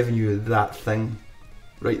 she's giving you that thing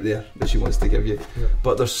right there that she wants to give you. Yep.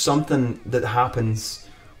 But there's something that happens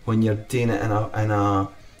when you're doing it in a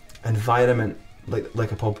environment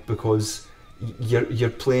like a pub, because you're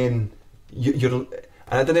playing. And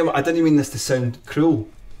I didn't mean this to sound cruel,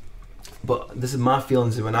 but this is my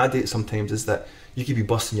feelings when I do it sometimes, is that you could be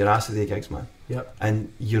busting your ass at the gigs, man. Yep.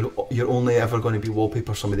 And you're only ever going to be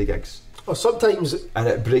wallpaper some of the gigs. Or sometimes, and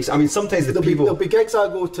it breaks. I mean, sometimes there'll be gigs I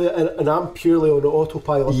go to and I'm purely on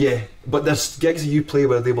autopilot. Yeah, but there's gigs that you play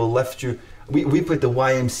where they will lift you. We played the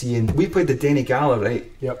YMCA and we played the Denny Gala, right?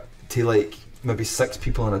 Yep. To like maybe 6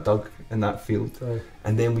 people in a dug in that field, right.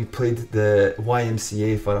 And then we played the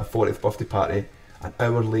YMCA for a 40th birthday party an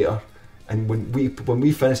hour later. And when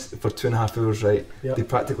we finished for 2.5 hours, right, they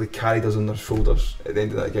practically carried us on their shoulders at the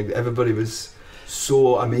end of that gig. Everybody was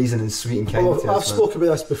so amazing and sweet and kind to us. I've spoken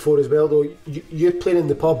about this before as well, though. You're playing in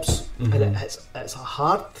the pubs, and it's a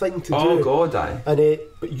hard thing to do. Oh God, aye. And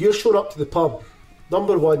but you're showing up to the pub.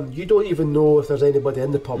 Number one, you don't even know if there's anybody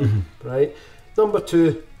in the pub, right? Number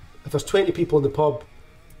two, if there's 20 people in the pub,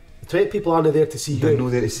 the 20 people aren't there to see you. They're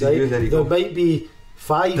not there to see you. There you go. There might be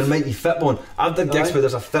 5. There might be football. I've done gigs where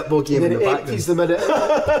there's a football game in the background. It's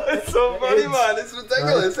so funny, man. It's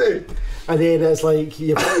ridiculous, eh? And then it's like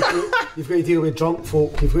you've got to deal with drunk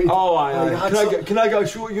folk. Can I go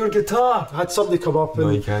show your guitar? I had somebody come up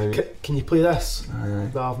and can you play this?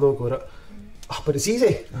 Aye. No, I've not got it. Oh, but it's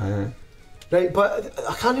easy. Aye. Right, but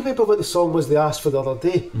I can't remember what the song was they asked for the other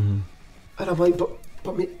day. And I'm like, but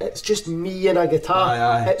it's just me and a guitar.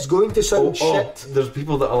 Aye. It's going to sound shit. There's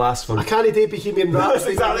people that'll ask for. I can't do Bohemian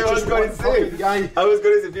Rhapsody. That's exactly what I was going to say. I was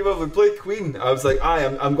going to say people would play Queen. I was like,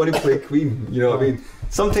 I'm going to play Queen. You know what I mean?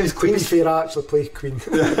 Sometimes Queen. To be fair, I actually play Queen.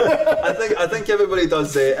 I think everybody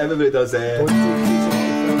does. Everybody does.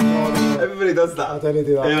 Everybody does that. I didn't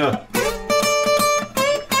do that. Yeah.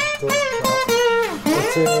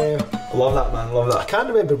 Love that, man. Love that. I can't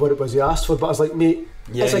remember what it was he asked for, but I was like, mate,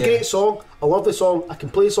 it's a great song. I love the song. I can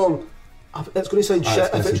play the song. It's going to sound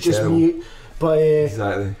shit if it's just terrible. Me. But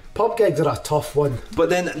exactly. Pub gigs are a tough one. But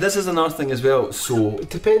then this is another thing as well. So it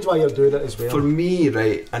depends why you're doing it as well. For me,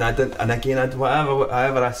 right,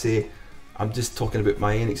 whatever I say, I'm just talking about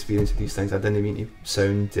my own experience with these things. I didn't mean to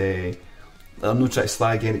sound. I'm not trying to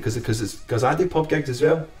slag in it because I do pub gigs as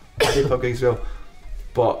well. I do pub gigs as well.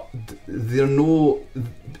 But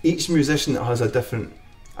each musician has a different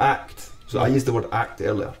act. So I used the word act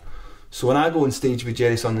earlier. So when I go on stage with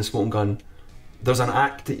Gerry and the Smokin' Gun, there's an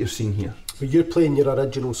act that you're seeing here. But you're playing your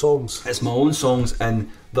original songs. It's my own songs, and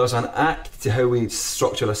there's an act to how we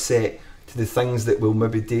structure a set, to the things that we'll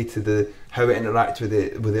maybe do, to how we interact with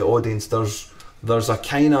the audience. There's a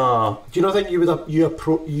kind of. Do you not think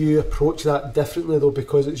you approach that differently though,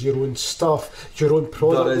 because it's your own stuff, your own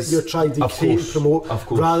product that you're trying to create and promote,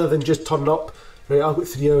 rather than just turn up. Right, I've got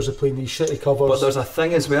 3 hours of playing these shitty covers. But there's a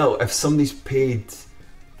thing as well. If somebody's paid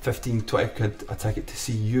 15, 20 quid a ticket to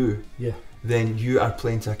see you, then you are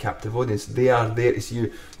playing to a captive audience. They are there to see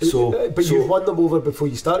you. But you won them over before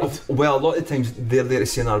you started. Well, a lot of the times they're there to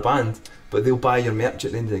see another band, but they'll buy your merch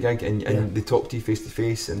at the end of the gig, and they talk to you face to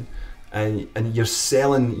face, and you're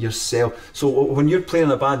selling yourself. So when you're playing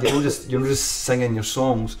in a band, you're not just singing your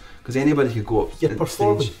songs, because anybody could go up. You're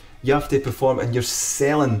performing. Stage. You have to perform, and you're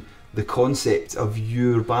selling the concept of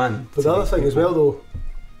your band. But the other thing as well, though,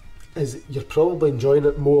 is you're probably enjoying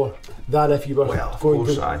it more than if you were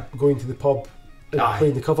going to the pub and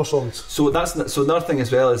playing the cover songs. So another thing as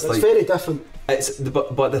well is it's very different.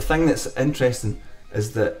 But the thing that's interesting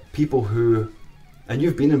is that people who, and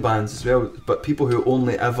you've been in bands as well, but people who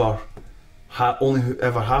only ever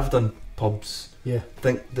have done pubs,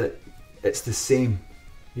 think that it's the same.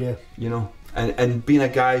 Yeah, you know, and being a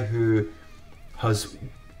guy who has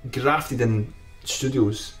grafted in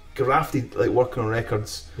studios, grafted like working on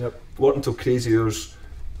records, working till crazy hours,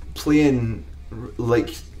 playing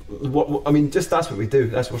like what I mean. Just that's what we do.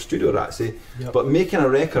 That's what studio rats say. But making a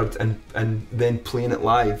record and then playing it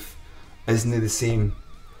live isn't the same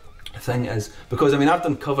thing as, because I mean I've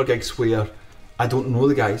done cover gigs where I don't know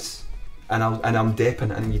the guys, and I'm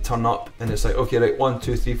depping, and you turn up and it's like, okay, right, 1,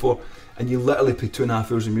 2, 3, 4, and you literally play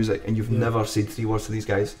 2.5 hours of music and you've never said 3 words to these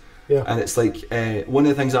guys. And it's like, one of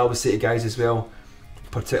the things I always say to guys as well,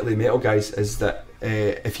 particularly metal guys, is that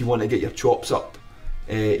if you want to get your chops up,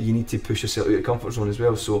 you need to push yourself out of your comfort zone as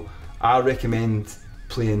well. So I recommend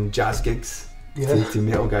playing jazz gigs to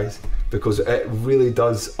metal guys, because it really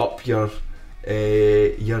does up your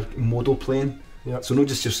modal playing. So not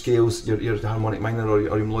just your scales, your harmonic minor or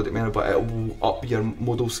your melodic minor, but it will up your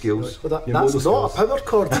modal scales. Well, that's not a power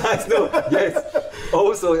chord. That's not, yes.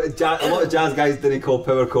 Also, a lot of jazz guys didn't call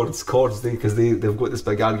power chords chords, because they've got this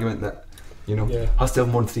big argument that, you know, has to have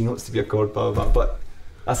more than 3 notes to be a chord, blah blah blah. But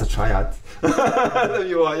that's a triad. You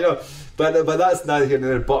know. But that's neither here nor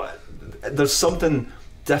there. But there's something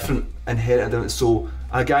different inherent in it. So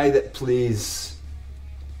a guy that plays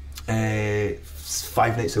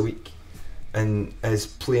 5 nights a week and is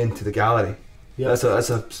playing to the gallery. That's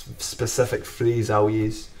a specific phrase I'll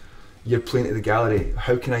use. You're playing to the gallery.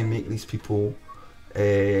 How can I make these people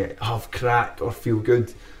have crack or feel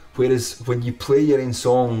good? Whereas when you play your own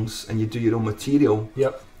songs and you do your own material,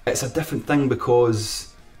 it's a different thing,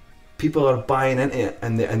 because people are buying into it,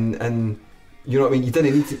 and you know what I mean. You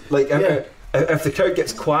didn't need to, like, if the crowd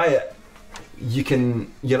gets quiet, you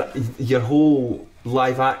can your whole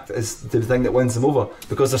live act is the thing that wins them over,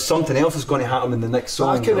 because there's something else that's going to happen in the next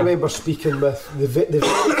song. I can remember speaking with the very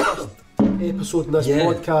first episode in this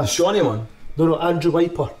podcast. Shawnee one? No, Andrew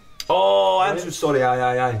Wiper. Oh, Andrew, sorry,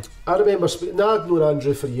 aye. I remember speaking. I've known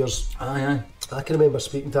Andrew for years. Aye. I can remember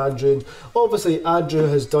speaking to Andrew, and obviously Andrew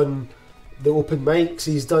has done the open mics,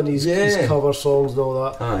 he's done his cover songs and all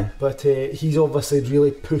that. Aye. But he's obviously really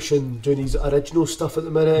pushing, doing his original stuff at the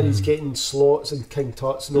minute, and he's getting slots and King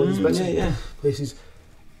Tuts and all these bits and places.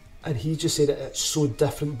 And he just said it's so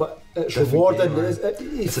different, but it's rewarding.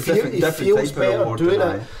 He feels better doing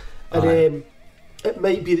it. And it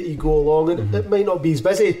might be that you go along and it might not be as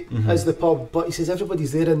busy as the pub, but he says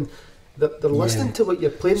everybody's there and they're listening to what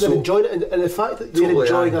you're playing, they're enjoying it, and the fact that they're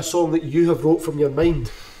enjoying a song that you have wrote from your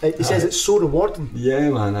mind, he says it's so rewarding. Yeah,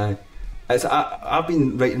 man, I've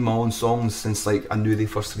been writing my own songs since like I knew the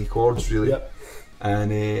first 3 chords, really.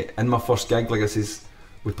 And in my first gig, like I says,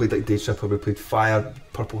 we played like Day Tripper, we played Fire,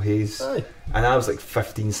 Purple Haze, and I was like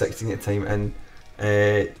 15, 16 at the time. And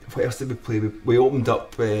what else did we play? We opened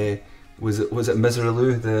up. Was it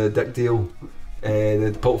Miseraloo, the Dick Dale,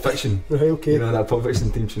 the Pulp Fiction? You know, that Pulp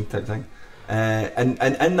Fiction theme tune type thing. And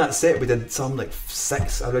in that set we did some like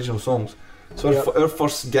 6 original songs. So our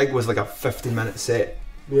first gig was like a 15-minute set.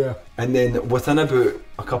 And then within about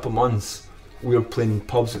a couple of months, we were playing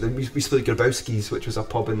pubs. We played Grabowski's, which was a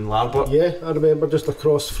pub in Larbert. I remember, just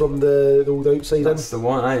across from the old Outside. That's the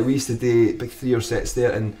one. We used to do big 3-hour sets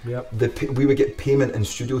there, and we would get payment in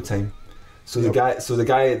studio time. So the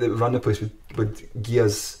guy that ran the place would give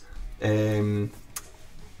us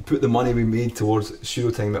put the money we made towards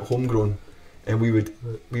studio time at Homegrown, and we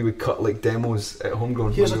would cut like demos at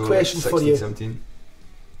Homegrown. Here's a question like 16, for you: 17.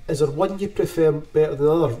 Is there one you prefer better than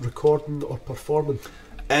another, recording or performing?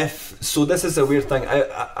 So this is a weird thing.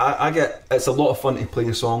 I get, it's a lot of fun to play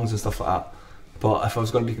your songs and stuff like that, but if I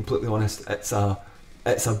was going to be completely honest, it's a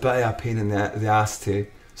bit of a pain in the ass to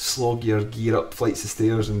slog your gear up flights of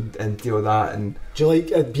stairs and deal with that. And do you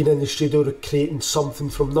like being in the studio or creating something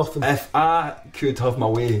from nothing? If I could have my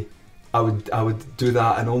way, I would do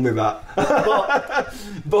that and only that.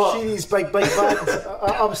 But see these big bands.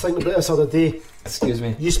 I was thinking about this other day. Excuse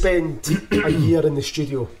me. You spend a year in the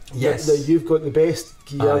studio. Yes. Now you've got the best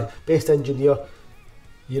gear, best engineer.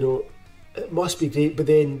 You know, it must be great. But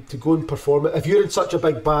then to go and perform it, if you're in such a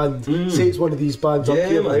big band, say it's one of these bands up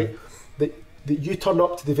here, right? That you turn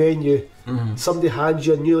up to the venue, somebody hands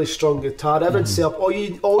you a newly strung guitar, everyone's set up. All you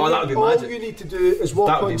need to do is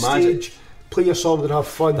walk on stage, play your songs and have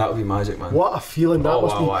fun. That would be magic, man. What a feeling that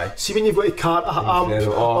must be. See when you've got a cart, a amp,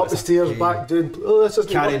 up the stairs, back down. This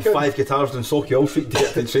isn't carrying working. 5 guitars down Socky All Street to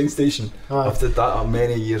get to the train station. I've did that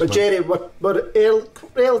many years. But Gerry, we're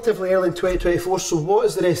relatively early in 2024. So what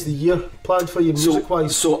is the rest of the year planned for you, music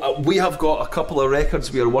wise? So we have got a couple of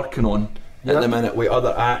records we are working on at the minute with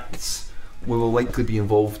other acts. We will likely be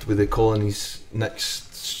involved with the Colony's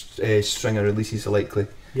next string of releases, likely.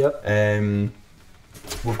 We've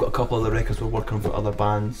got a couple of other records we're working on for other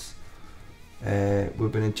bands.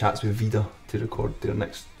 We've been in chats with Vida to record their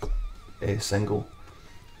next single.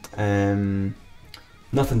 Nothing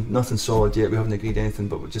solid yet, we haven't agreed anything,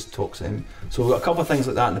 but we're just talking. So we've got a couple of things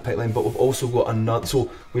like that in the pipeline, but we've also got another. So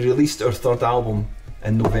we released our 3rd album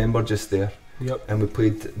in November just there. And we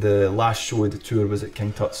played the last show of the tour was at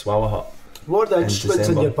King Tut's Swallow Hut. What are the instruments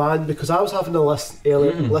in your band? Because I was having a listen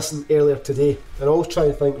earlier today, and I was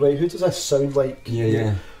trying to think, right, who does this sound like?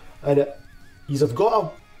 Yeah. And you've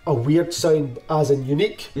got a weird sound, as in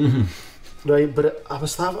unique, right? But I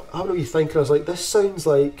was having a wee thinking. I was like, this sounds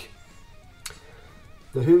like.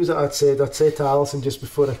 Now, who was it I'd said to Alison just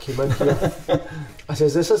before I came in here? I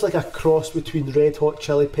says, this is like a cross between Red Hot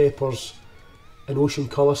Chili Peppers and Ocean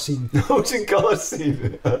Colour Scene. Ocean Colour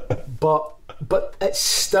Scene. But it's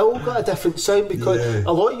still got a different sound, because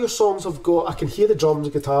a lot of your songs have got, I can hear the drums,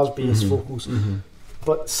 guitars, bass, vocals,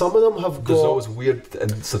 but some of them have got... There's always weird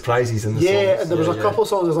and surprises in the songs. Yeah, and there was a couple of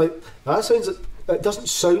songs I was like, that sounds... It doesn't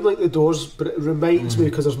sound like the Doors, but it reminds me,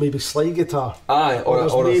 because there's maybe slide guitar. Aye, or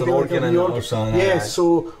there's an organ in it or something. Yeah,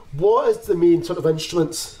 so what is the main sort of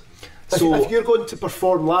instruments? So if you're going to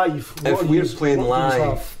perform live, if we're playing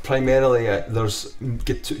live, primarily there's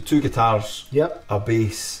two guitars, a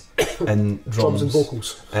bass, and drums and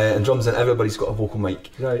vocals, and drums, and everybody's got a vocal mic.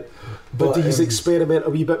 Right, but do you experiment a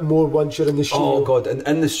wee bit more once you're in the studio? Oh god,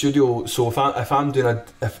 in the studio. So if I'm doing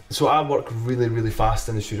so I work really fast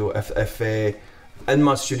in the studio. If in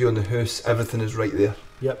my studio in the house, everything is right there.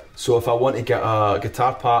 Yep. So if I want to get a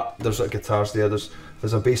guitar part, there's guitars there. There's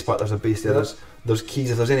a bass part. There's a bass there. There's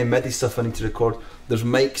keys. If there's any MIDI stuff I need to record, there's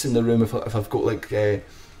mics in the room. If I've got like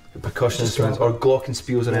percussion instruments or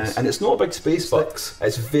glockenspiels in it, and it's not a big space, but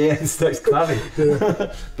it's very sticks clavy.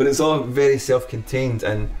 But it's all very self-contained,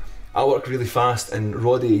 and I work really fast, and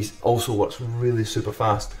Roddy also works really super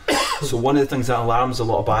fast. So one of the things that alarms a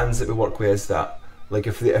lot of bands that we work with is that, like,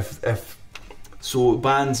 so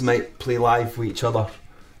bands might play live with each other,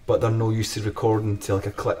 but they're no used to recording to like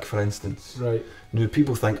a click, for instance. Right. Now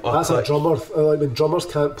people think, oh, that's click. a drummer. Like when drummers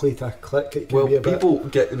can't play to a click, it can be a people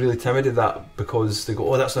get really timid at that, because they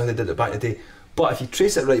go, oh, that's not how they did it back in the day. But if you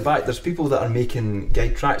trace it right back, there's people that are making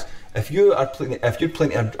guide tracks. If you're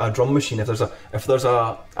playing a drum machine, if there's a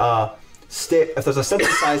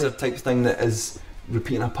synthesizer type thing that is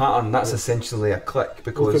repeating a pattern, that's essentially a click,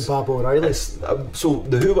 because Bob O'Reilly. So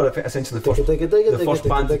the Who were essentially the first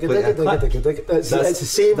band to play a click. It's the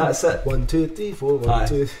same. That's it. 1, 2, 3, 4, 1,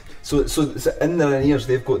 2. So in their ears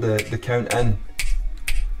they've got the count in.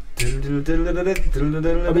 I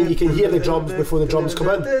mean, you can hear the drums before the drums come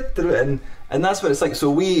in. And that's what it's like.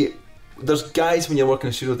 So there's guys when you're working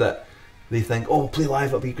in the studio that they think, oh, play live,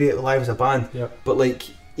 it'll be great live as a band. Yep. But like,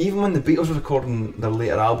 even when the Beatles were recording their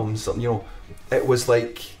later albums, you know, it was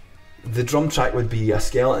like the drum track would be a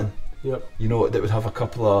skeleton. Yep. You know, that would have a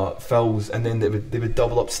couple of fills, and then they would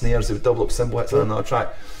double up snares, they would double up cymbal hits on another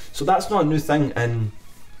track. So that's not a new thing, and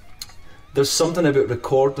there's something about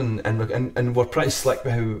recording, and we're pretty slick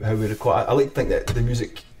with how we record. I like to think that the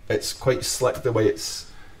music, it's quite slick the way it's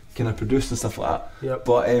kind of produced and stuff like that. Yep.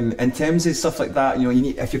 But in terms of stuff like that, you know, you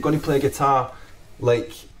need, if you're going to play a guitar,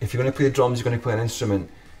 like if you're going to play the drums, you're going to play an instrument.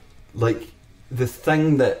 Like the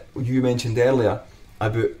thing that you mentioned earlier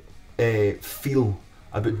about feel,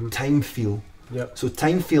 about time feel. Yep. So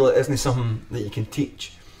time feel isn't something that you can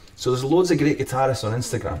teach. So there's loads of great guitarists on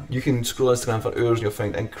Instagram. You can scroll Instagram for hours and you'll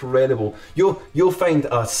find incredible. You'll find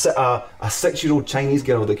a 6-year-old Chinese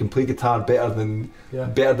girl that can play guitar better than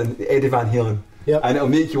Eddie Van Halen. Yep. And it'll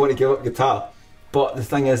make you want to give up guitar. But the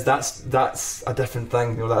thing is, that's a different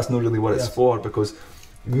thing. You know, that's not really what it's for, because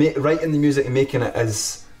writing the music and making it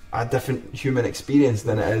is a different human experience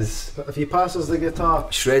than it is. But if he passes the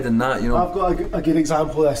guitar, shredding that, you know. I've got a good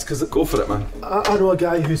example of this, because go for it, man. I know a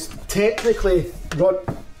guy who's technically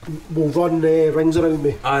will run rings around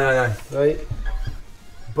me. Aye. Right,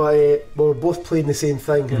 but we were both playing the same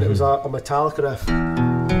thing, and it was a Metallica riff.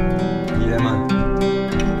 Yeah, man.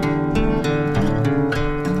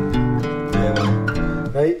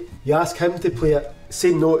 Right, you ask him to play it,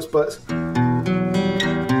 same notes, but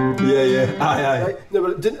aye. Right? No,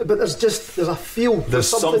 but there's a feel. There's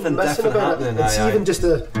something missing different about happening. it. It's even just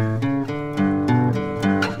a.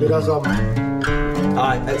 There's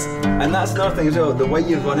and that's another thing as well. The way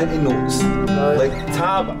you run into notes, like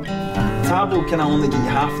tab will kind of only get you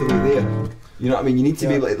half the way there. You know what I mean? You need to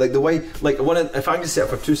be able to, like the way, like if I can just set it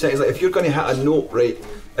for 2 seconds, like if you're going to hit a note, right?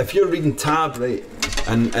 If you're reading tab, right,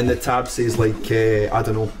 and the tab says like I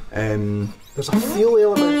don't know, there's a feel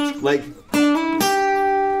element. Like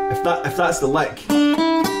if that's the lick,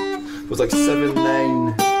 it was like 7,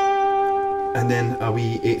 9. And then a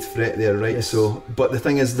wee 8th fret there, right? Yes. So, but the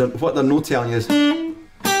thing is, what they're not telling you is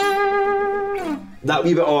that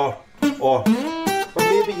wee bit or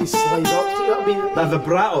maybe you slide up to it. I mean, that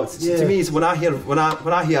vibrato. To me, is when I hear a vibrato,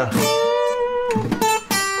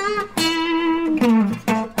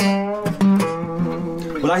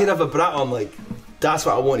 I'm like, that's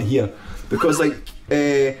what I want to hear, because like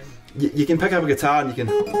you can pick up a guitar and you can.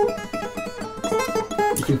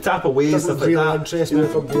 can tap away and stuff like really that. interest me,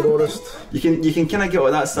 if I'm being honest. You can kind of get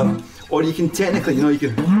all that stuff, or you can technically, you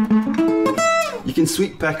can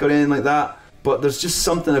sweep pick or anything like that. But there's just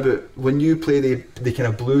something about when you play the kind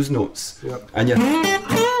of blues notes, and you're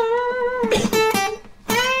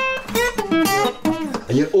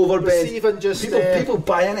overbent. Even just people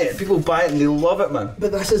buy into it. People buy it and they love it, man.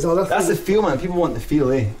 But this is the other thing. That's the feel, man. People want the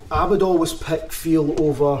feel, eh? I would always pick feel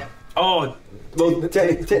over. Oh, well,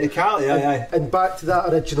 technicality, aye. And back to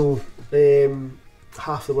that original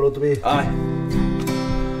Half the World Away. Aye.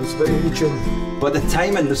 It's very tune. But the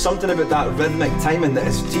timing, there's something about that rhythmic timing that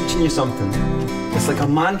is teaching you something. It's like a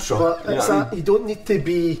mantra. But it's that you don't need to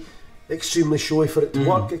be extremely showy for it to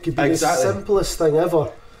work. It could be the simplest thing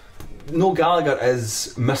ever. No Gallagher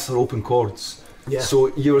is Mr. Open Chords. Yeah. So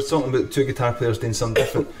you were talking about two guitar players doing something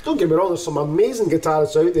different. Don't get me wrong, there's some amazing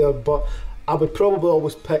guitarists out there, but I would probably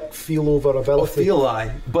always pick feel over ability. Feel,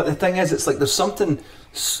 aye. But the thing is, it's like there's something,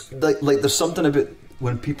 like there's something about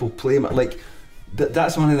when people play, like.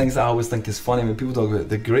 That's one of the things that I always think is funny when people talk about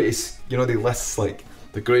the greatest, they list like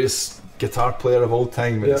the greatest guitar player of all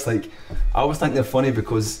time, and it's like, I always think they're funny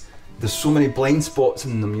because there's so many blind spots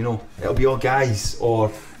in them, it'll be all guys,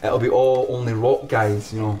 or it'll be all only rock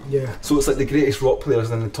guys, Yeah. So it's like the greatest rock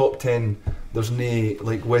players, and in the top 10 there's no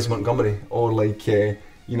like Wes Montgomery, or like you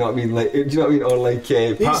know what I mean, like, do you know what I mean, or like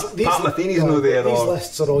Pat Metheny's no there. These or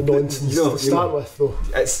lists are all nonsense to start with, though.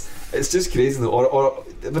 It's just crazy though,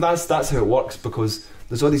 but that's how it works, because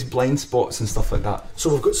there's all these blind spots and stuff like that.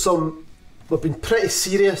 So we've been pretty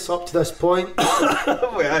serious up to this point.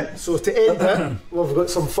 So to end it, we've got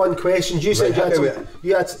some fun questions. You said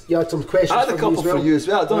you had some questions. I had a couple for you as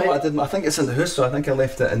well. I don't know what I did. I think it's in the house, so I think I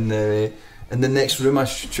left it in the next room, I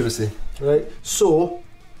should say. Right. So,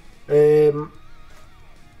 you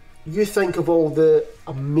think of all the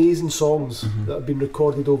amazing songs that have been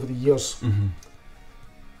recorded over the years.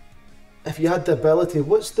 If you had the ability,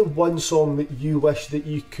 what's the one song that you wish that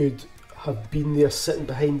you could have been there sitting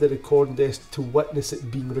behind the recording desk to witness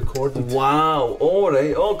it being recorded? Wow,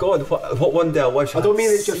 alright, oh god, what one day I wish I don't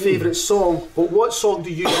mean it's your favourite song, but what song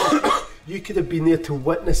do you wish you could have been there to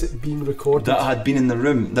witness it being recorded? That I had been in the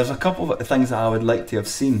room. There's a couple of things that I would like to have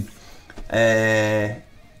seen. For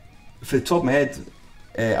the top of my head,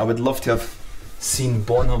 I would love to have seen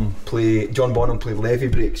John Bonham play Levy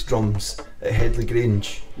Breaks drums at Headley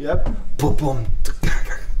Grange. Yep.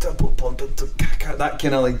 That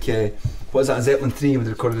kind of like, what is that, Zeppelin 3 when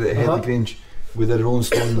they recorded it at Headley Grange with the Rolling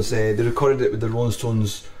Stones. They recorded it with the Rolling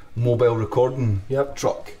Stones mobile recording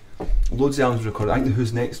truck. Loads of albums recorded. I think the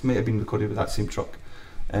Who's Next might have been recorded with that same truck,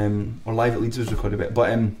 or Live at Leeds was recorded with it.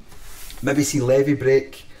 But maybe see Levy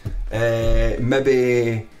Break,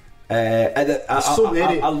 maybe. I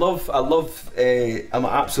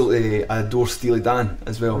adore Steely Dan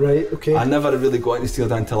as well. Right, okay. I never really got into Steely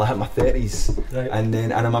Dan until I hit my 30s, right.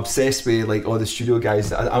 and I'm obsessed with like all the studio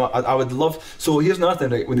guys. I would love. So here's another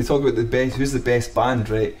thing, right? When they talk about who's the best band,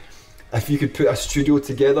 right? If you could put a studio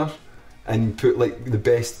together and put like the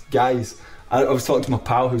best guys. I was talking to my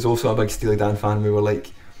pal who's also a big Steely Dan fan, and we were like,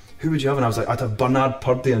 who would you have? And I was like, I'd have Bernard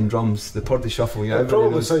Purdie on drums, the Purdie Shuffle. It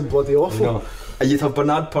probably sound bloody awful. And you'd have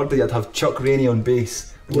Bernard Purdie, I'd have Chuck Rainey on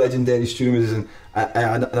bass, legendary studio musician,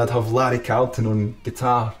 and I'd have Larry Carlton on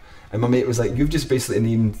guitar. And my mate was like, you've just basically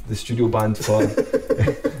named the studio band for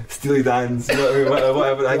Steely Dan's,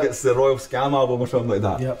 whatever, I think it's the Royal Scam album or something like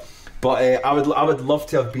that. Yep. But I would love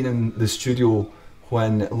to have been in the studio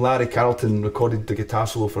when Larry Carlton recorded the guitar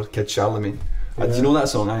solo for Kid Charlemagne. Do you know that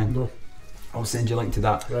song? No. I'll send you a link to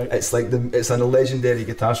that. Right. It's like it's a legendary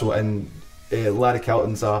guitar solo, and Larry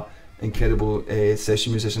Carlton's a incredible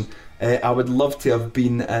session musician. I would love to have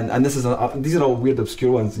been, and these are all weird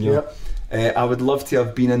obscure ones, you know. I would love to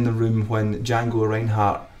have been in the room when Django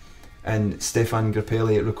Reinhardt and Stefan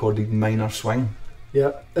Grappelli recorded Minor Swing.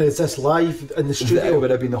 Yeah, is this live in the studio? It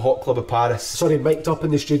would have been the Hot Club of Paris. Sorry, mic'd up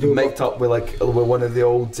in the studio. Mic'd up with one of the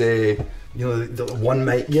old, the one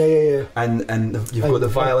mic. Yeah. And you've got the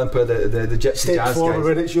violin player, the gypsy step jazz forward guys.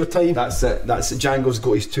 when it's your time. That's it. Django's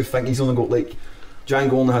got his two fingers. He's only got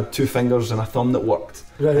Django only had two fingers and a thumb that worked.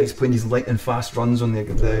 Right. And he's playing these lightning fast runs on the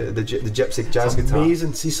gypsy jazz guitar.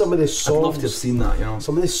 Amazing. See some of the songs. I'd love to have seen that, you know.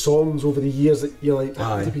 Some of the songs over the years that you're like,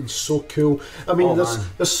 that would have been so cool. I mean,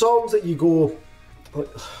 there's songs that you go, like,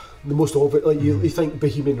 the most of it, like you think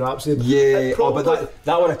Bohemian Rhapsody. Yeah, but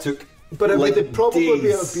that would have took. But it like would probably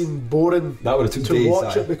days. have been boring that would have took to days,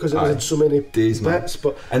 watch it because it was in so many days, bits.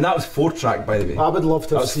 But and that was 4-track, by the way. I would love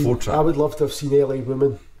to have seen. 4-track. I would love to have seen LA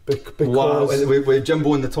Women because wow, with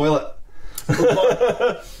Jimbo in the toilet.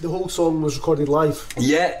 The whole song was recorded live.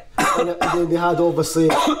 Yeah. And then they had obviously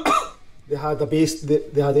They had a bass.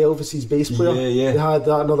 They had Elvis's bass player. Yeah. They had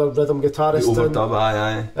that another rhythm guitarist. Overdub,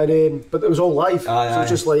 aye. And but it was all live. So Aye.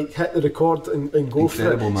 just like hit the record and go Incredible,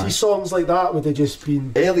 for it. man. See, songs like that would have just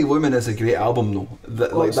been. Early Women is a great album though.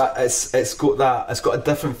 Like that, it's got a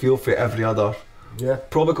different feel for every other. Yeah.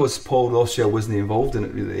 Probably because Paul Rothschild wasn't involved in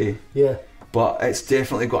it really. Yeah. But it's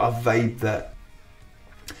definitely got a vibe that.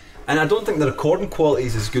 And I don't think the recording quality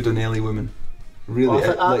is as good on Early Women. Really,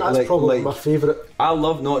 that's probably my favourite. I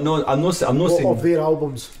love I'm not saying of their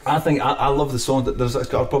albums. I think I love the song that it's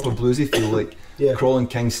got a proper bluesy feel, like Crawling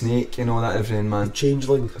King Snake, you know, that everything, man.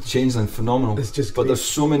 Changeling, phenomenal. It's just but great. there's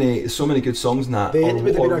so many good songs in that. The end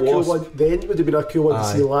would have been a cool one. The end would have been a cool one to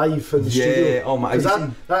see live in the studio. Yeah, oh my!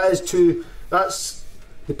 That is too. That's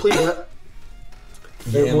they played it.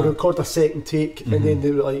 We'll record a second take, and then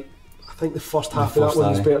they were like, I think the first half of that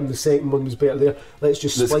one was better and the second one was better there. Let's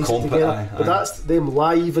just splice it together. But that's them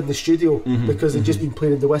live in the studio because they've just been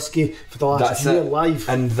playing the whiskey for the last year live.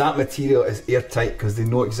 And that material is airtight because they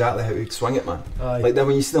know exactly how to swing it, man. Aye. Like then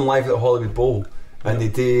when you see them live at the Hollywood Bowl and they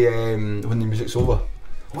do when the music's over,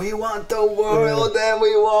 we want the world and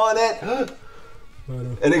we want it.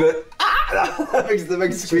 And they go, the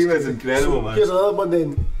big scream is incredible, man. Here's another one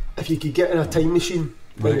then. If you could get in a time machine,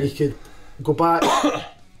 then you could go back.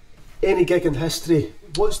 Any gig in history,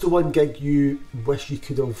 what's the one gig you wish you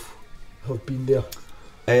could have been there?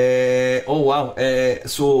 Oh wow!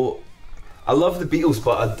 So I love the Beatles,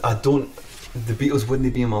 but I don't. The Beatles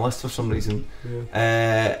wouldn't be on my list for some reason.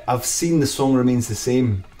 I've seen The Song Remains the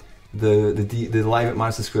Same, the live at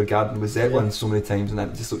Madison Square Garden with Zeppelin so many times, and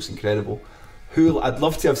it just looks incredible. I'd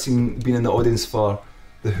love to have been in the audience for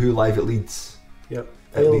the Who live at Leeds. Yep.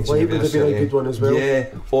 Live would have been a good one as well. Yeah,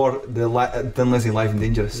 or the Thin Lizzy Live and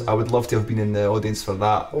Dangerous. I would love to have been in the audience for that.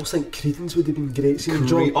 I also think Creedence would have been great. Seeing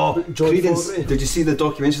Creedence! Forte. Did you see the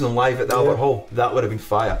documentaries on Live at the Albert Hall? That would have been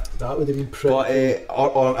fire. That would have been pretty.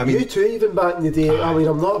 But I mean, U2 even back in the day. I mean,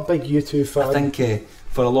 I'm not a big U2 fan. I think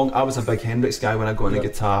I was a big Hendrix guy when I got into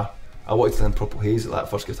guitar. I wanted to learn Purple Haze at that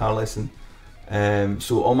first guitar lesson.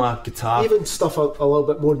 So on my guitar, even stuff a little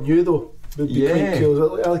bit more new though. Would be quite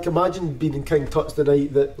cool. Like imagine being in King Tut's the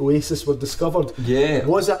night that Oasis were discovered. Yeah.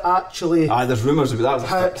 Was it actually? There's rumours about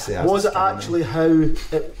that. Was it actually how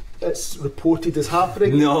it's reported as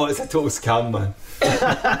happening? No, it's a total scam, man.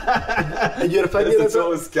 In your opinion, it's a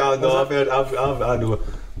total scam. No, I've heard. I know.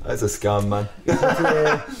 It's a scam, man.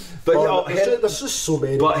 But there's just so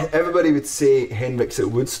many. But everybody would say Hendrix at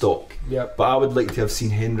Woodstock. Yeah. But I would like to have seen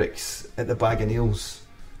Hendrix at the Bag of Nails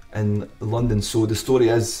in London. So the story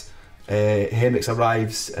is. Hendrix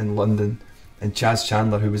arrives in London and Chaz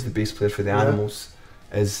Chandler, who was the bass player for the Animals,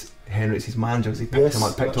 is Hendrix's manager because he picked him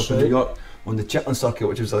up in New York on the Chitlin circuit,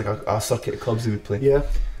 which was like a circuit of clubs they would play. Yeah.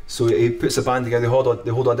 So he puts a band together, they hold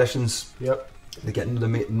auditions. Yep. They get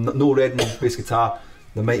no Redman bass guitar,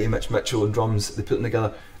 the mighty Mitch Mitchell on drums, they put them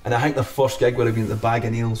together. And I think their first gig would have been at the Bag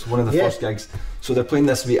of Nails, one of the first gigs. So they're playing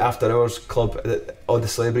this wee after hours club that all the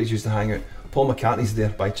celebrities used to hang out. Paul McCartney's there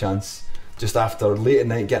by chance. Just after late at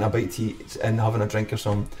night getting a bite to eat and having a drink or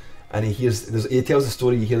something, and he tells the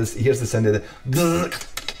story. He hears the sound of the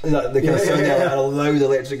kind of sound of a loud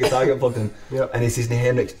electric guitar getting plugged in, and he says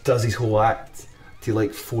Hendrix does his whole act to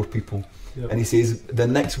like 4 people, and he says the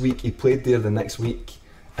next week he played there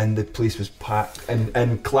and the place was packed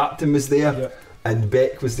and Clapton was there. And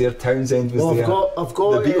Beck was there, Townsend was there. I've got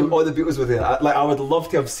all the Beatles were there. I would love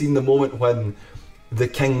to have seen the moment when the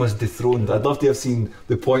king was dethroned. I'd love to have seen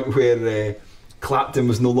the point where Clapton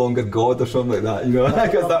was no longer God or something like that, you know,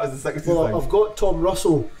 because that was the 60s thing. I've got Tom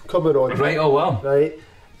Russell coming on. Right, oh wow. Right,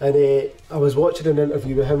 and I was watching an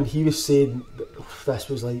interview with him and he was saying that this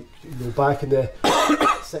was like, back in the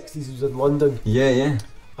 60s, he was in London. Yeah.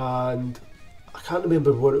 And I can't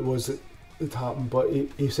remember what it was that happened, but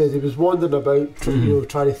he said he was wandering about,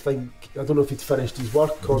 trying to think, I don't know if he'd finished his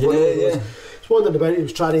work or what it was. Wandering about, he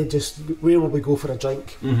was trying to just, where will we go for a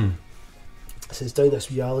drink? I says, down this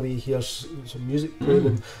wee alleyway, here's some music playing,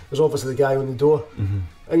 and there's obviously the guy on the door,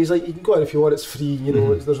 and he's like, you can go in if you want, it's free,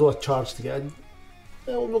 there's no charge to get in.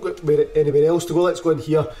 Well, we've not got anywhere else to go, let's go in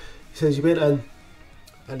here. He says, you went in,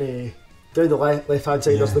 and down the left hand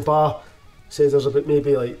side there's the bar. He says there's about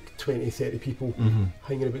maybe like 20-30 people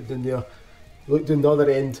hanging about down there. You look down the other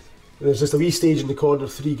end, and there's just a wee stage in the corner,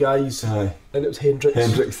 3 guys, and it was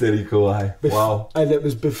Hendrix. There you go, wow. And it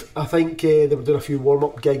was, I think they were doing a few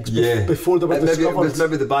warm-up gigs before they were discovered. It was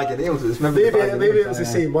maybe the Bag of Nails. Maybe it was the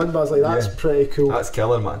same one, but I was like, that's pretty cool. That's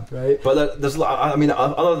killer, man. Right. But there's, I mean,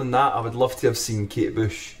 other than that, I would love to have seen Kate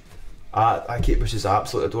Bush. Kate Bush is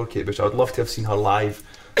absolutely adore Kate Bush. I would love to have seen her live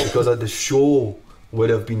because the show would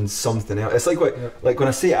have been something else. It's like when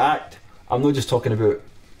I say act, I'm not just talking about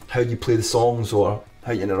how you play the songs or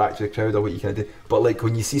how you interact with the crowd or what you kind of do. But like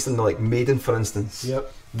when you see something like Maiden, for instance,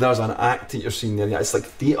 there's an act that you're seeing there. It's like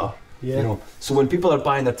theatre, you know. So when people are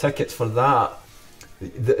buying their tickets for that,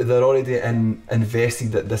 they're already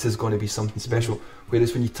invested that this is going to be something special.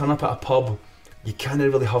 Whereas when you turn up at a pub, you can't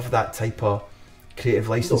really have that type of creative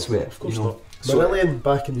license with it. Of course not. So Marillion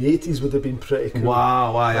back in the 80s would have been pretty cool.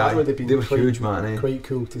 Wow, that would have been they were huge, man. Quite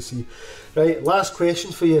cool to see. Right, last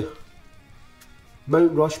question for you.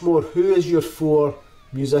 Mount Rushmore, who is your 4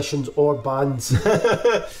 musicians or bands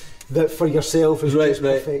that for yourself is just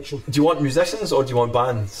perfection? Do you want musicians or do you want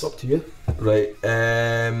bands? It's up to you. Right.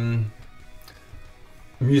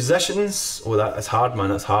 Musicians. Oh, that's hard, man.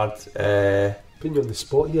 That's hard. Putting you on the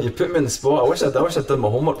spot here. You put me on the spot. I wish I'd done my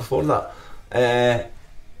homework before that.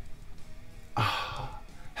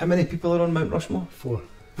 How many people are on Mount Rushmore? 4.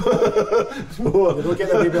 4. They don't get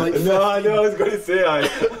there maybe like 50. No, I know. I was going to say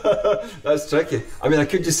that's tricky. I mean, I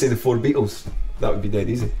could just say the 4 Beatles. That would be dead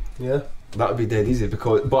easy. Yeah. That would be dead easy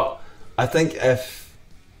but I think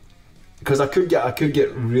because I could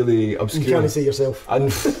get really obscure. You can't say yourself. I'm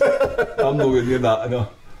nowhere near that. I know.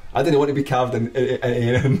 I didn't want to be carved in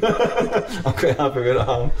anything. I'm quite happy with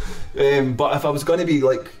it. But if I was going to be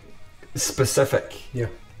like specific,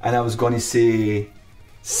 and I was going to say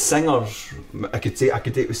singers, I could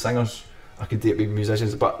date with singers. I could date with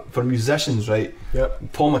musicians. But for musicians, right?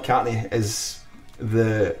 Paul McCartney is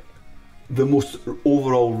the most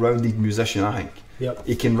overall rounded musician, I think.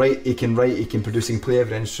 He can write, he can produce, he can play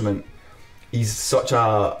every instrument. He's such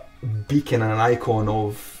a beacon and an icon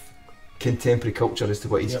of contemporary culture as to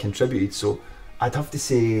what he's contributed. So I'd have to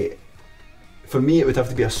say, for me, it would have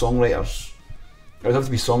to be songwriters. It would have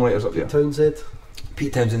to be songwriters up there.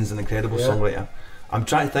 Pete Townshend's an incredible songwriter. I'm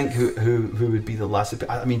trying to think who would be the last.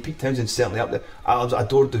 I mean, Pete Townshend's certainly up there. I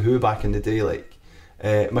adored the Who back in the day. Like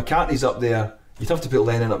McCartney's up there. You'd have to put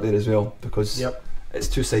Lennon up there as well because it's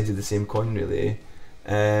 2 sides of the same coin, really.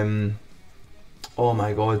 Oh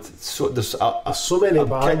my God! So there's so many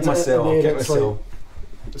bands. I'll kick myself.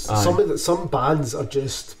 Some bands are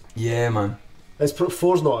just man. It's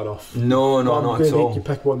 4's not enough. No, not at all. Make you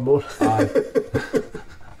pick one more.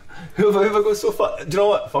 Who have I got so far? Do you know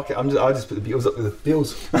what? Fuck it. I'll just put the Beatles up there.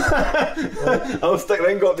 Beatles. I'll stick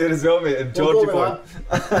Ringo up there as well, mate. And Georgie boy.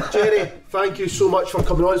 Gerry, thank you so much for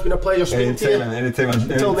coming on. It's been a pleasure speaking to you. Anytime.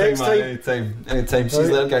 Until next time. Anytime. See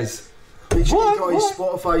you later, guys. Make sure you got his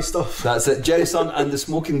Spotify stuff. That's it. Gerry Son and the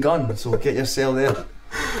Smokin Gun. So get yourself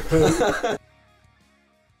there.